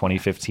in late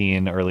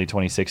 2015, early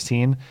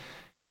 2016.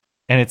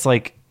 And it's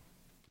like,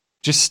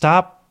 just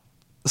stop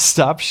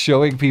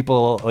showing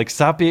people, like,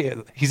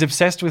 he's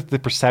obsessed with the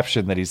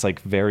perception that he's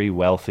like very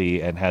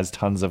wealthy and has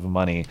tons of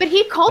money. But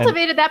he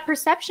cultivated that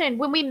perception.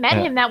 When we met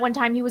him that one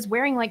time, he was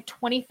wearing like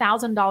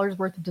 $20,000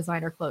 worth of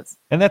designer clothes.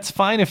 And that's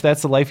fine if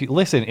that's the life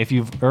listen, if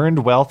you've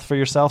earned wealth for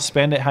yourself,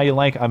 spend it how you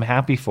like. I'm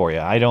happy for you.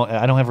 I don't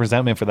have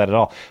resentment for that at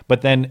all.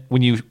 But then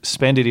when you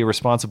spend it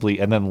irresponsibly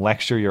and then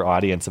lecture your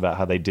audience about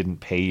how they didn't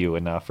pay you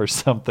enough or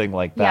something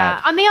like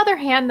that. Yeah. On the other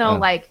hand, though,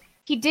 like,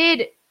 he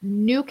did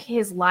nuke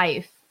his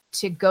life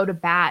to go to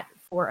bat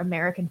for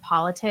American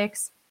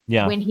politics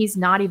when he's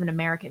not even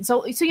American.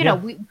 So you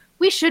know,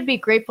 we should be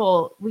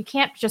grateful. We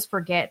can't just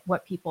forget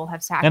what people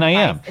have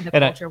sacrificed in the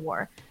culture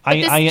war. But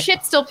this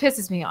shit still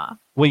pisses me off.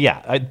 Well,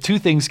 yeah, two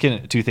things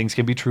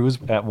can be true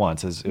at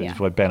once, is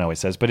what Ben always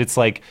says. But it's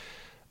like,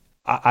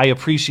 I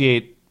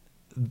appreciate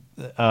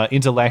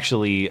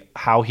intellectually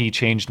how he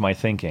changed my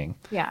thinking.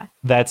 Yeah.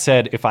 That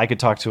said, if I could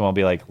talk to him, I'll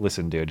be like,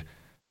 listen, dude,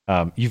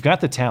 you've got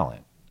the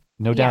talent.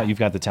 No doubt you've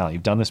got the talent.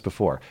 You've done this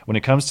before. When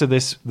it comes to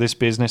this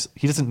business,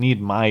 he doesn't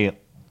need my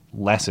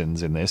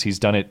lessons in this. He's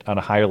done it on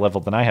a higher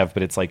level than I have.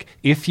 But it's like,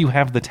 if you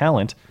have the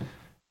talent,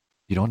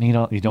 you don't need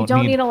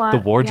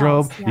the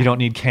wardrobe. Else, you don't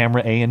need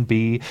camera A and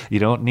B. You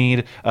don't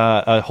need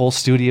a whole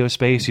studio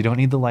space. You don't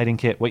need the lighting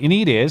kit. What you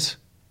need is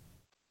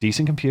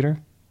decent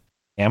computer,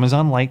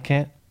 Amazon Light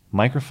Kit,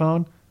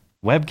 microphone,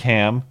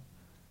 webcam,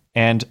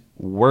 and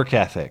work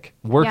ethic.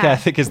 Work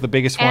ethic is the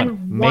biggest one.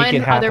 And Make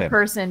it happen. Other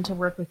person to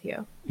work with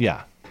you.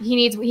 Yeah. He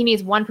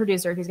needs one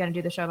producer who's going to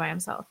do the show by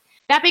himself.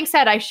 That being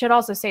said, I should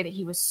also say that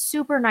he was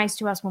super nice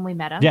to us when we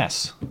met him.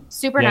 Yes.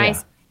 Super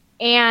nice.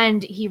 Yeah.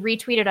 And he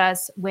retweeted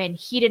us when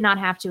he did not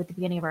have to at the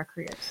beginning of our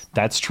careers.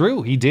 That's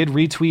true. He did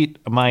retweet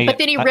my... But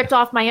then he ripped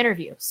off my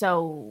interview,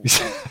 so...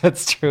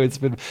 That's true. It's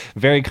been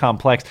very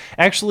complex.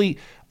 Actually,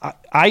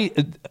 I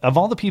of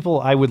all the people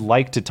I would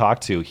like to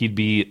talk to, he'd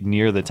be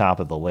near the top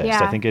of the list.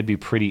 Yeah. I think it'd be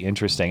pretty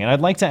interesting. And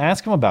I'd like to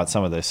ask him about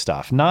some of this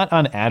stuff, not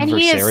on adversarial terms.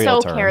 And he is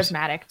so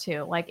charismatic,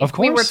 too. Like, if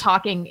we were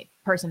talking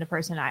person to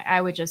person,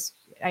 I would just...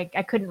 I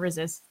couldn't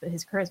resist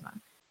his charisma.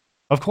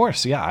 Of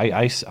course, yeah.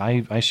 I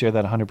share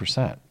that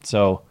 100%.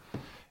 So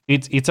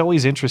it's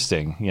always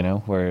interesting,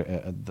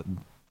 where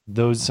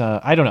those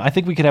I don't know. I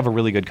think we could have a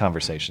really good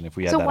conversation if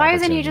we had. So that why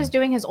isn't he just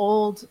doing his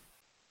old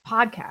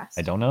podcast?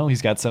 I don't know.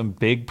 He's got some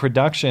big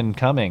production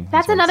coming.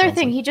 That's another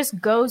thing. Like. He just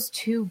goes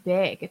too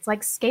big. It's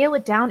like scale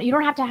it down. You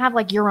don't have to have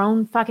like your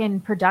own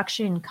fucking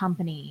production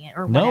company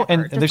or whatever. No,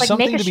 and just, there's like,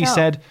 something to be show.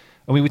 said.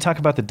 I mean, we talk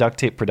about the duct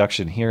tape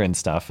production here and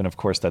stuff, and of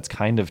course that's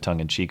kind of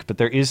tongue in cheek. But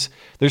there's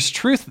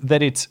truth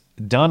that it's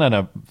done on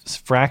a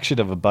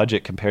fraction of a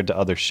budget compared to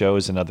other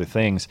shows and other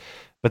things.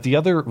 But the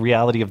other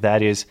reality of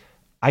that is,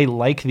 I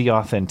like the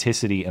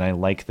authenticity and I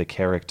like the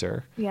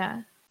character.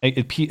 Yeah.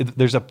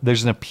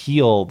 There's an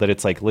appeal that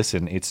it's like,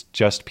 listen, it's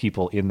just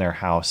people in their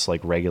house,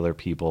 like regular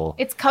people.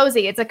 It's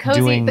cozy. It's the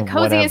coziest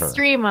whatever.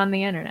 Stream on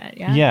the internet.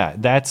 Yeah. Yeah,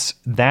 that's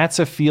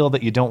a feel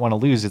that you don't want to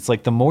lose. It's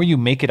like the more you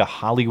make it a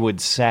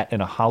Hollywood set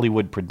and a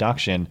Hollywood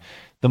production,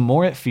 the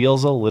more it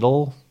feels a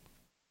little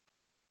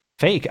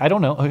fake. I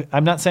don't know.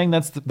 I'm not saying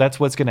that's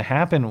what's going to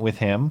happen with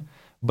him,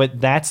 but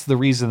that's the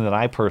reason that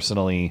I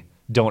personally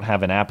don't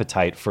have an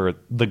appetite for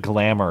the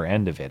glamour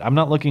end of it. I'm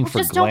not looking for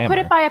just glamour.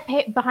 Don't put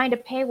it behind a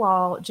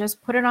paywall.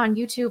 Just put it on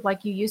YouTube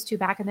like you used to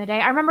back in the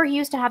day. I remember he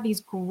used to have these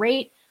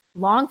great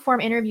long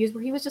form interviews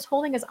where he was just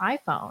holding his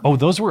iPhone. Oh,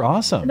 those were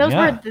awesome. And those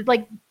were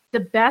like the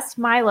best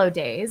Milo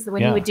days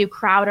when he would do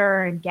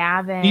Crowder and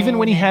Gavin. Even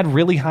when he had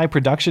really high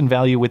production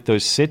value with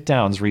those sit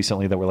downs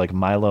recently that were like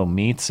Milo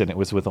Meets and it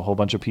was with a whole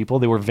bunch of people.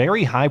 They were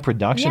very high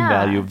production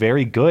value,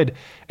 very good.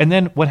 And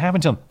then what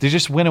happened to them? They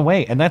just went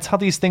away. And that's how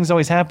these things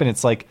always happen.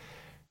 It's like,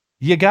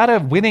 you got a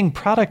winning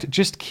product,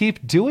 just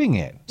keep doing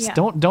it. Yeah.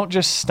 Don't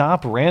just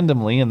stop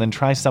randomly and then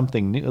try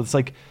something new. It's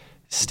like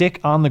stick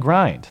on the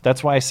grind.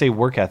 That's why I say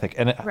work ethic.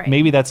 And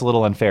maybe that's a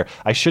little unfair.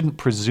 I shouldn't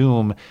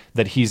presume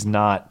that he's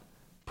not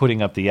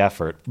putting up the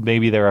effort.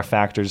 Maybe there are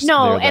factors there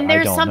that and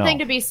there's I don't something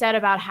know. to be said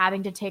about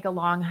having to take a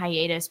long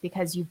hiatus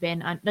because you've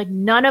been like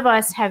none of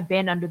us have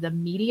been under the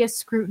media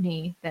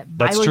scrutiny that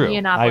Milo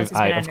Yiannopoulos has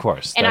been under. Of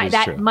course, and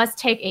that is must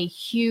take a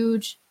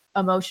huge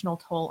emotional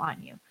toll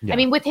on you. Yeah. I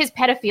mean, with his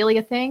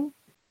pedophilia thing,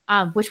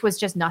 which was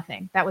just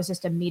nothing. That was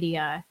just a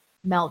media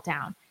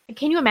meltdown.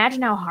 Can you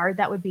imagine how hard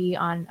that would be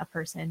on a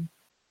person?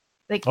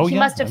 Like he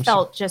must have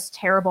felt just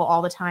terrible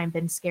all the time,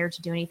 been scared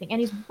to do anything, and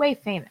he's way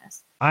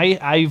famous.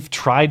 I've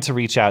tried to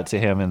reach out to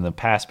him in the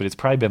past, but it's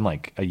probably been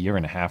like a year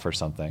and a half or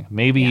something.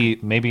 Maybe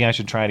I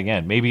should try it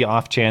again. Maybe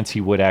off chance he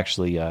would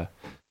actually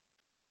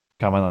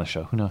come on the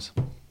show. Who knows?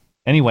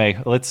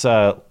 Anyway, let's.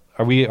 Are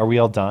we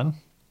all done?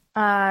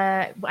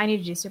 I need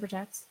to do super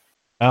chats.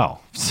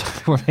 Oh,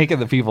 we're making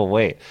the people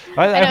wait.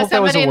 I hope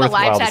that was a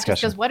worthwhile discussion.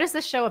 Because what is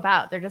this show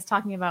about? They're just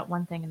talking about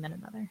one thing and then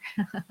another.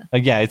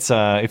 Yeah, it's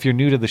if you're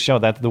new to the show,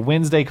 that the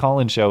Wednesday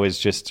call-in show is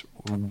just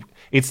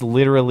it's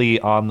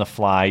literally on the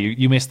fly.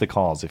 You miss the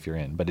calls if you're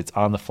in, but it's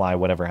on the fly.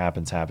 Whatever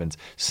happens.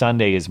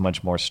 Sunday is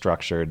much more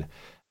structured,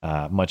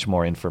 much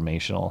more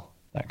informational.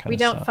 That kind of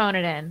stuff. We don't phone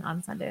it in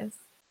on Sundays.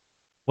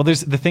 Well,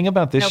 there's the thing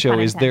about this show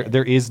is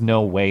there is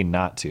no way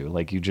not to.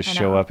 Like you just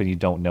show up and you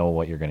don't know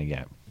what you're going to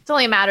get. It's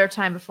only a matter of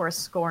time before a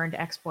scorned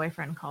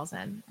ex-boyfriend calls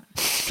in.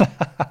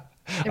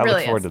 I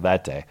look forward to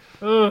that day.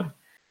 Do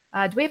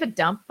we have a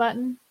dump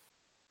button?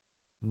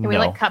 Can we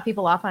like cut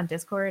people off on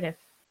Discord?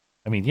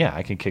 I mean, yeah,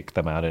 I can kick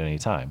them out at any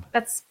time.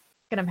 That's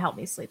gonna help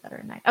me sleep better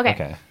at night.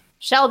 Okay.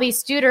 Shelby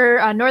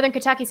Studer, Northern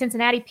Kentucky,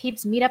 Cincinnati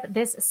peeps meet up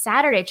this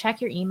Saturday. Check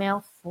your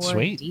email for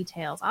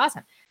details.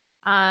 Awesome.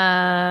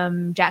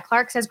 Jack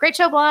Clark says, "Great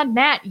show, Blonde."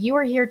 Matt, you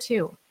are here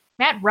too.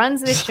 Matt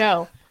runs this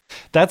show.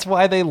 That's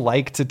why they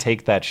like to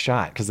take that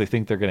shot because they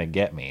think they're going to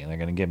get me and they're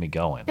going to get me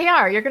going. They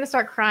are. You're going to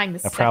start crying the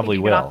second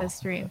you get off this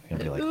stream. You're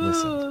going to be like,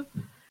 listen.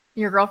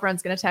 Your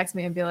girlfriend's going to text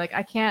me and be like,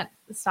 I can't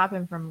stop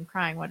him from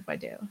crying. What do I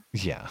do?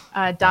 Yeah.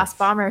 Das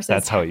Bomber says.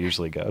 That's how it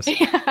usually goes.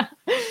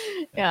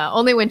 Yeah.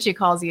 Only when she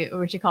calls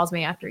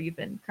me after you've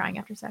been crying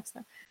after sex,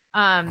 though.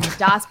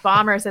 Das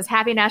Bomber says,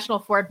 Happy National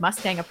Ford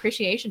Mustang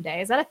Appreciation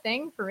Day. Is that a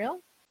thing for real?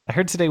 I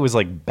heard today was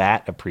like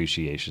Bat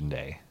Appreciation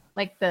Day.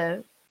 Like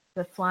the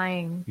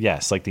flying.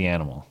 Yes, like the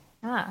animal.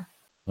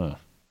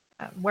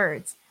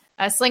 Words.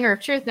 Slinger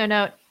of Truth, no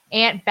note.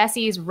 Aunt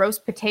Bessie's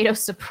roast potato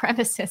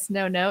supremacist,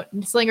 no note.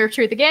 And Slinger of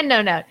Truth again,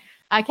 no note.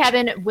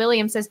 Kevin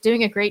Williams says,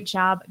 doing a great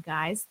job,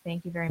 guys.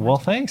 Thank you very much. Well,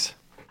 thanks.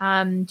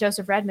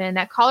 Joseph Redmond,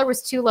 that caller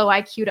was too low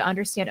IQ to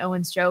understand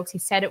Owen's jokes. He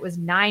said it was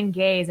 9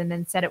 gays and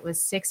then said it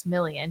was 6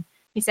 million.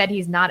 He said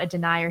he's not a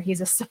denier,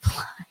 he's a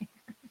supplier.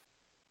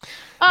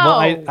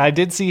 Well, I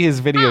did see his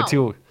video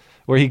too,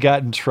 where he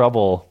got in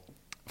trouble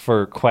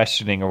for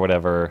questioning or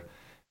whatever.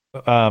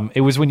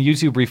 It was when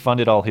YouTube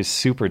refunded all his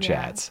super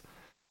chats.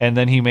 And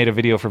then he made a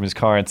video from his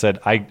car and said,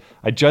 I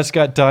just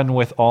got done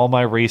with all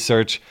my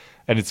research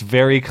and it's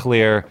very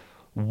clear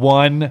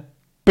 1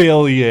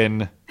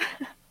 billion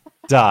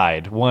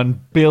died.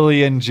 1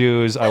 billion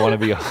Jews. I want to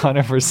be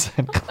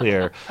 100%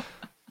 clear.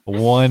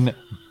 1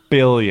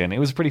 billion. It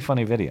was a pretty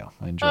funny video.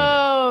 I enjoyed it.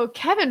 Oh,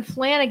 Kevin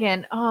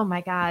Flanagan. Oh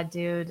my God,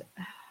 dude.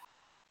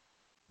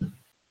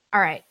 All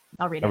right.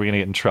 I'll read it. Are we going to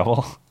get in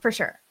trouble? For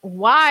sure.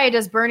 Why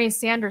does Bernie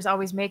Sanders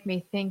always make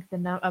me think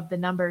of the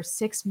number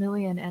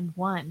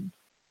 6,000,001?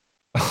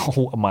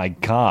 Oh my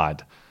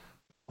God.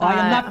 I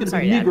am not going to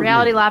be niggardly.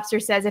 Reality Lobster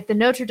says, if the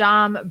Notre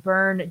Dame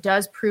burn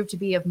does prove to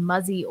be of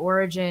Muzzy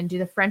origin, do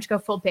the French go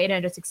full beta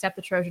and just accept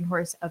the Trojan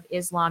horse of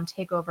Islam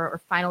takeover,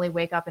 or finally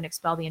wake up and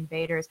expel the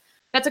invaders?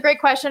 That's a great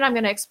question. I'm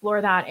going to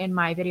explore that in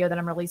my video that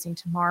I'm releasing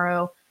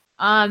tomorrow.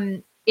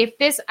 If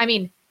this, I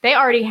mean, they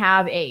already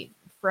have a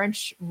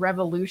French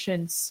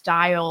Revolution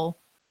style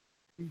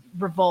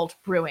revolt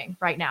brewing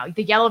right now.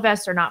 The Yellow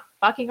Vests are not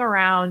fucking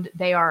around.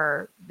 They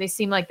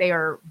seem like they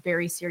are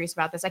very serious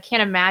about this. I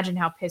can't imagine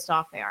how pissed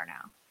off they are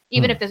now,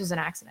 even if this was an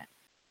accident.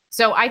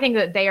 So I think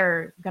that they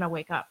are going to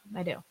wake up.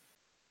 I do.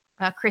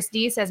 Chris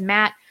D says,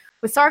 Matt,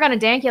 with Sargon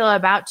and Dankula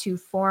about to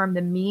form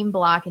the meme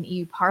block in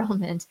EU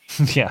Parliament,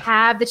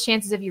 have the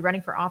chances of you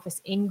running for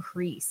office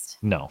increased?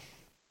 No.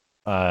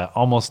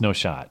 Almost no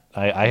shot.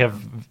 I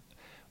have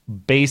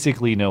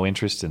basically no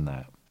interest in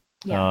that.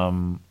 Yeah.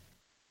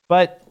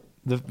 But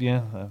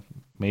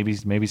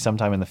maybe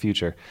sometime in the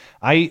future.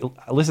 I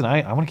want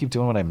to keep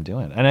doing what I'm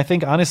doing. And I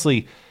think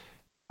honestly,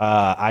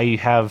 I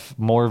have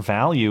more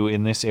value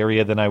in this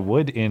area than I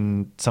would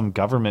in some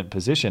government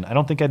position. I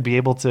don't think I'd be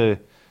able to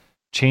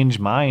change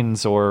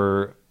minds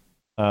or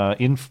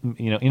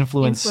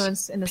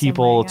influence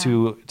people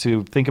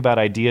to think about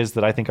ideas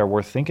that I think are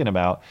worth thinking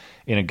about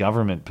in a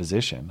government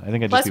position. I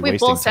think I'd just be wasting time.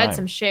 Plus, we both said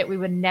some shit. We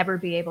would never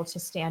be able to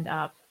stand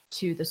up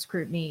to the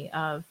scrutiny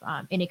of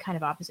any kind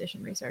of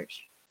opposition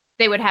research.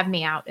 They would have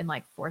me out in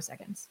like 4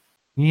 seconds.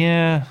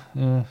 Yeah.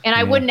 And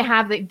I wouldn't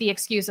have the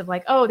excuse of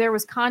like, oh, there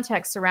was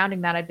context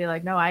surrounding that. I'd be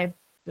like, no, I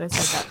said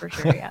that for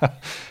sure. Yeah.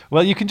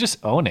 Well, you can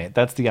just own it.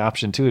 That's the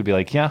option too. It'd be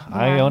like,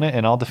 I own it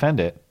and I'll defend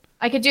it.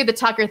 I could do the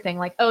Tucker thing,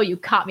 like, oh, you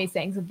caught me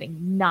saying something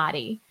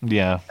naughty.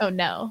 Yeah. Oh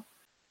no.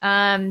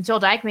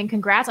 Joel Dykman,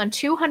 congrats on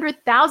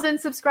 200,000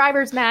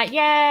 subscribers, Matt.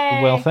 Yay.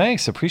 Well,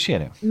 thanks.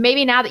 Appreciate it.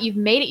 Maybe now that you've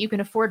made it, you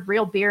can afford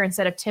real beer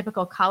instead of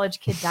typical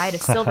college kid diet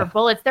of silver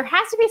bullets. There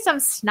has to be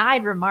some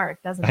snide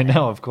remark, doesn't I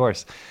know, of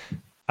course.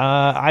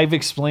 I've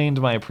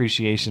explained my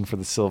appreciation for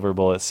the silver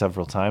bullets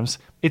several times.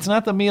 It's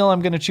not the meal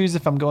I'm going to choose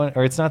if I'm going,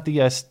 or it's not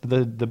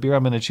the beer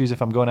I'm going to choose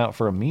if I'm going out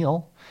for a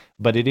meal,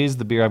 but it is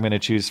the beer I'm going to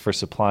choose for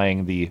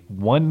supplying the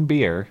one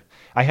beer.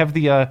 I have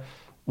the,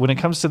 when it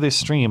comes to this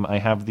stream, I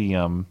have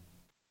the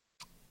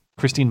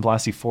Christine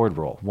Blasey Ford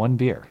rule. One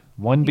beer.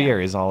 One beer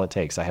is all it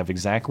takes. I have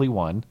exactly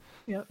one,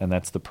 and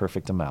that's the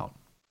perfect amount.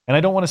 And I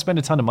don't want to spend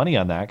a ton of money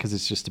on that because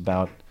it's just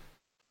about,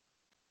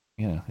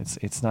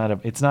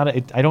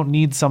 I don't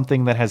need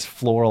something that has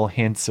floral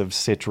hints of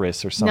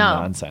citrus or some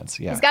nonsense.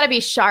 Yeah. It's got to be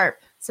sharp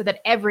so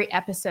that every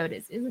episode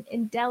is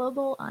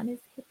indelible on his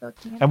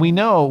hippocampus. And we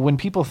know when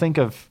people think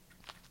of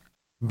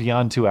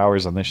beyond 2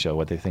 hours on this show,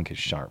 what they think is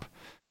sharp,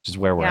 which is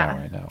where we're at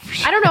right now.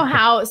 Sure. I don't know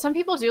how some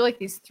people do like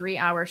these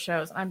 3-hour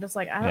shows. I'm just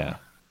like,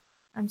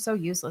 I'm so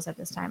useless at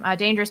this time.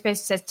 Dangerous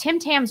Space says Tim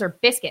Tams are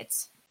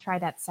biscuits. Try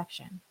that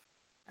section.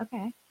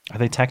 Okay. Are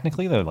they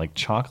technically? They're like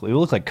chocolate. They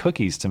look like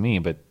cookies to me,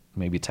 but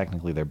maybe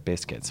technically they're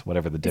biscuits,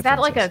 whatever the difference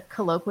is. Is that like a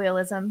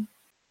colloquialism?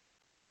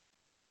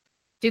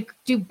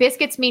 Do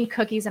biscuits mean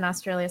cookies in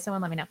Australia?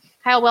 Someone let me know.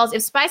 Kyle Wells,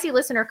 if spicy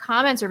listener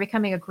comments are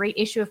becoming a great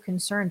issue of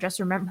concern, just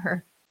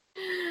remember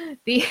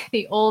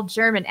the old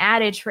German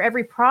adage, for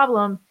every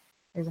problem,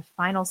 there's a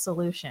final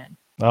solution.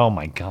 Oh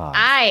my God.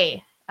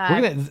 I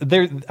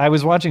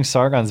was watching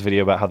Sargon's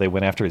video about how they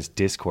went after his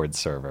Discord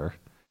server.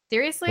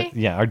 Seriously?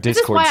 Yeah, our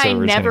Discord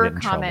server is going to get in trouble. I never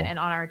comment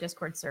on our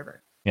Discord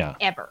server. Yeah.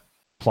 Ever.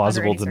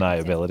 Plausible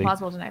deniability.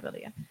 Plausible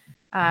deniability,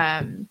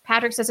 yeah.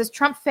 Patrick says,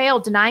 Trump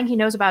failed denying he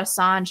knows about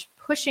Assange,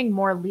 pushing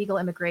more legal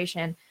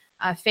immigration,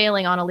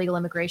 failing on illegal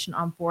immigration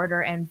on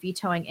border, and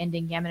vetoing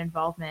ending Yemen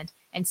involvement,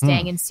 and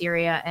staying in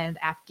Syria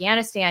and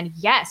Afghanistan.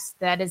 Yes,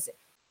 that is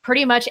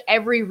pretty much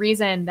every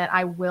reason that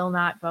I will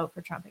not vote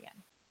for Trump again.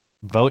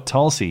 Vote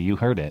Tulsi. You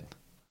heard it.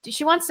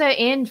 She wants to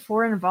end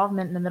foreign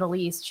involvement in the Middle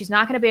East. She's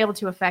not going to be able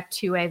to affect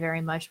 2A very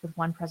much with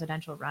one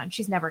presidential run.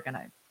 She's never going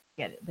to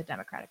get the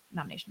Democratic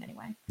nomination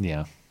anyway.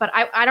 Yeah. But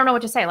I don't know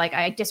what to say. Like,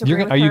 I disagree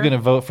with her. Are you going to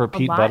vote for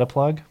Pete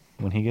Buttigieg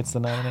when he gets the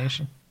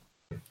nomination?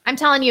 I'm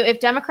telling you, if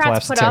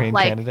Democrats put up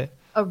like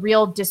a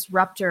real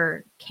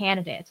disruptor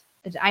candidate,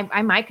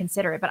 I might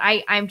consider it. But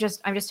I'm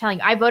just telling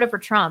you, I voted for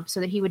Trump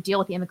so that he would deal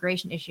with the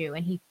immigration issue,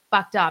 and he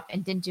fucked up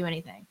and didn't do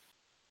anything.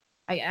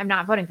 I'm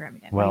not voting for him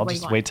again. Well,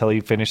 just wait till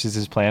he finishes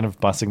his plan of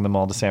busing them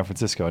all to San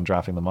Francisco and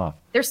dropping them off.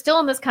 They're still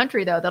in this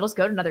country, though. They'll just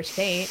go to another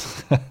state.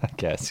 I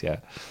guess,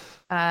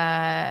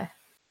 yeah.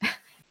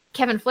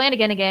 Kevin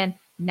Flanagan again.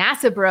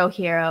 NASA bro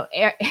hero.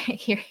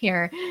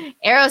 Here.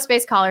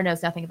 Aerospace caller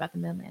knows nothing about the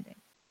moon landing.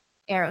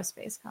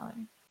 Aerospace caller.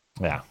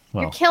 Yeah.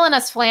 Well. You're killing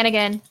us,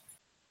 Flanagan.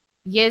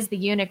 Yiz the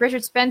eunuch.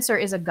 Richard Spencer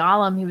is a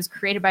golem who was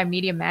created by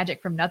media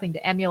magic from nothing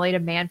to emulate a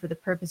man for the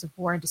purpose of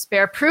war and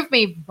despair. Prove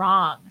me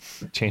wrong.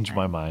 Change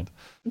my mind.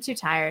 I'm too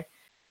tired.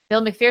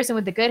 Bill McPherson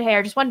with the good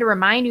hair. Just wanted to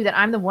remind you that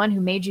I'm the one who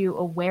made you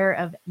aware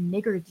of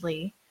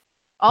niggardly.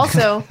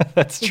 Also,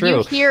 that's did true.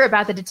 you hear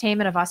about the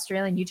detainment of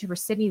Australian YouTuber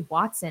Sydney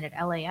Watson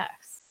at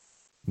LAX?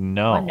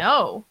 No. Oh,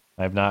 no.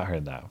 I have not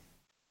heard that.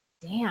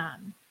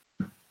 Damn.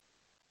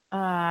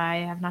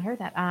 I have not heard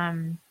that.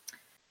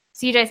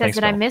 CJ says, Thanks,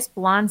 did I Phil. miss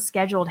Blonde's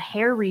scheduled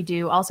hair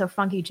redo? Also,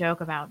 funky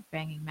joke about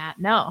banging Matt.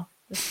 No,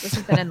 this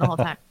has been in the whole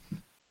time.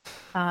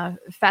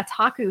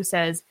 Fataku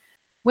says,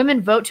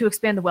 women vote to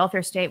expand the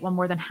welfare state while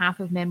more than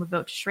half of men would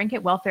vote to shrink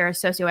it. Welfare is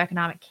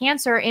socioeconomic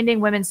cancer. Ending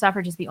women's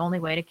suffrage is the only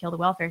way to kill the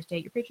welfare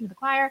state. You're preaching to the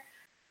choir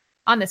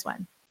on this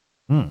one.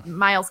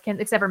 Miles can,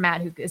 except for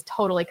Matt, who is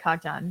totally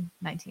cucked on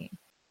 19.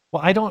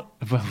 Well,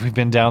 we've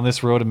been down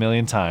this road a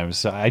million times.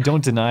 So I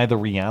don't deny the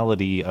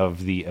reality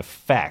of the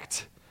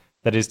effect.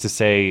 That is to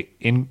say,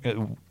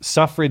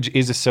 suffrage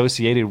is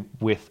associated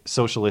with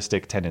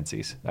socialistic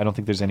tendencies. I don't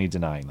think there's any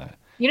denying that.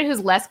 You know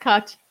who's less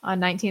cucked on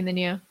 19 than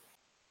you?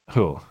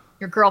 Who?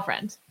 Your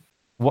girlfriend.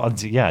 Well,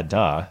 yeah,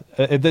 duh.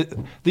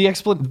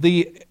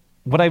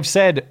 What I've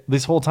said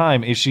this whole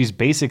time is she's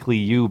basically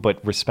you,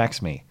 but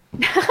respects me.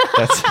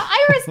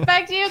 I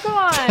respect you. Come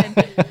on.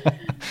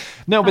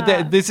 No, but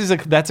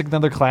that's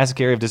another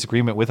classic area of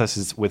disagreement with us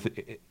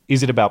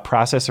is it about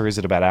process or is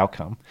it about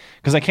outcome?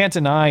 Because I can't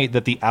deny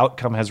that the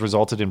outcome has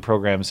resulted in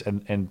programs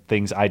and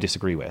things I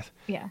disagree with.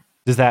 Yeah.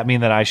 Does that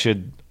mean that I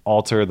should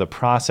alter the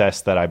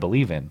process that I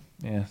believe in?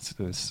 Yeah,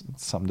 it's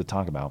something to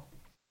talk about.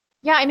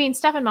 Yeah, I mean,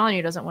 Stefan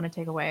Molyneux doesn't want to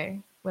take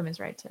away women's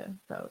right to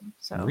vote.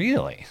 So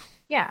really?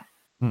 Yeah.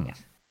 Yeah.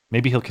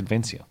 Maybe he'll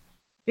convince you.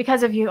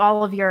 Because of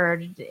all of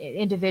your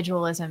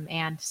individualism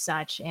and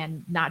such,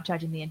 and not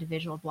judging the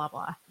individual, blah,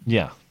 blah.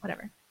 Yeah.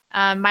 Whatever.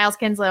 Miles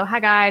Kinslow, hi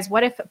guys.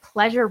 What if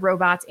pleasure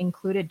robots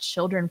included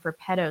children for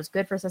pedos?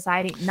 Good for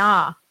society?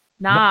 Nah.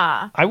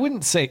 I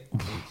wouldn't say.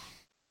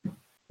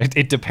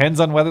 It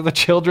depends on whether the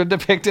children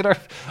depicted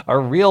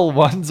are real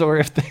ones or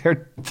if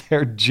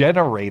they're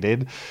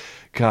generated.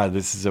 God,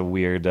 this is a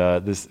weird.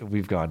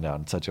 We've gone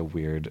down such a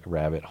weird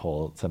rabbit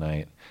hole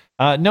tonight.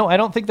 No, I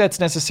don't think that's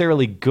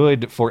necessarily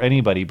good for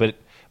anybody, but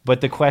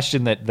the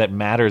question that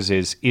matters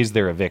is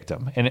there a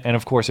victim? And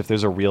of course, if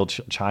there's a real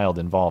child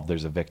involved,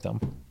 there's a victim.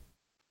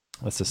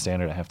 That's the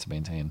standard I have to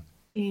maintain.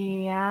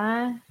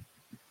 Yeah,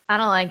 I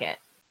don't like it.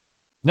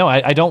 No,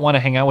 I don't want to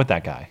hang out with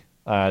that guy.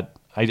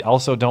 I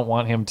also don't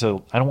want him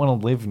to. I don't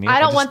want to live near. I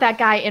don't want that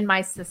guy in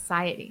my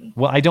society.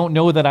 Well, I don't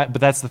know that. But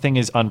that's the thing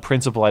is, on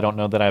principle, I don't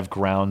know that I have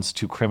grounds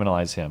to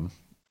criminalize him.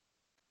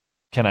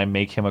 Can I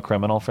make him a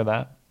criminal for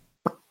that?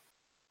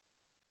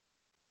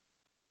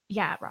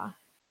 Yeah, Raw.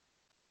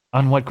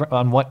 On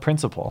what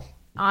principle?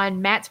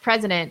 On Matt's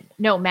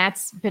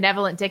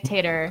benevolent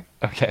dictator.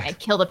 Okay. And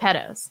kill the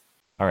pedos.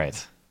 All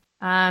right.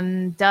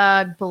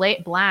 Doug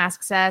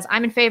Blask says,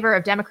 I'm in favor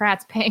of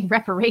Democrats paying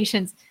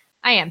reparations.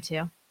 I am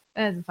too.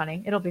 It's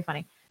funny. It'll be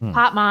funny.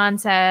 Popmon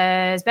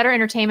says, better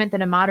entertainment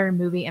than a modern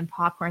movie and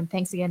popcorn.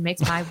 Thanks again.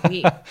 Makes my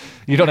week.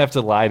 You don't have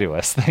to lie to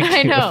us. Thank you.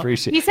 I know.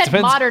 Appreciate he said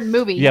Depends. Modern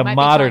movie. Yeah,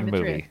 modern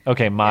movie.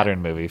 Okay,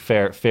 modern movie.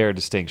 Fair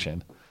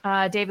distinction.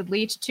 David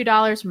Leach,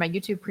 $2 for my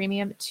YouTube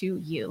premium to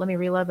you. Let me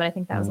reload, but I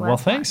think that was last. Well,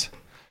 thanks.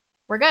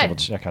 We're good. We'll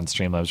check on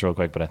Streamlabs real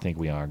quick, but I think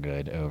we are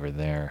good over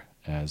there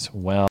as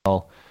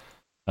well.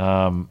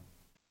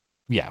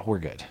 Yeah, we're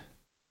good.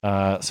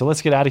 So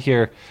let's get out of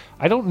here.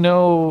 I don't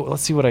know.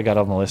 Let's see what I got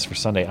on the list for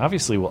Sunday.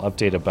 Obviously, we'll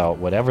update about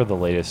whatever the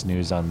latest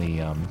news on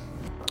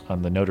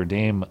the Notre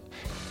Dame.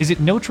 Is it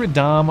Notre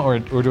Dame or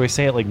do I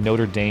say it like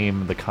Notre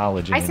Dame, the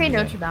college? I say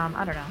Notre Dame.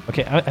 I don't know.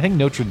 Okay, I think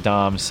Notre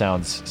Dame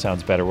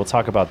sounds better. We'll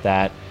talk about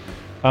that.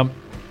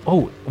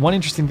 One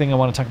interesting thing I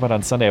want to talk about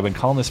on Sunday. I've been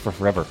calling this for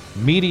forever.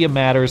 Media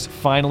Matters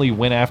finally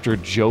went after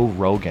Joe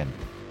Rogan.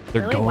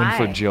 They're really? going Why?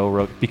 for Joe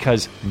Rogan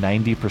because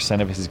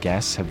 90% of his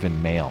guests have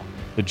been male.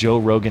 The Joe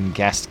Rogan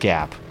guest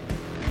gap.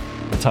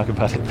 We'll talk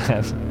about it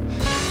then.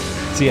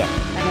 See ya.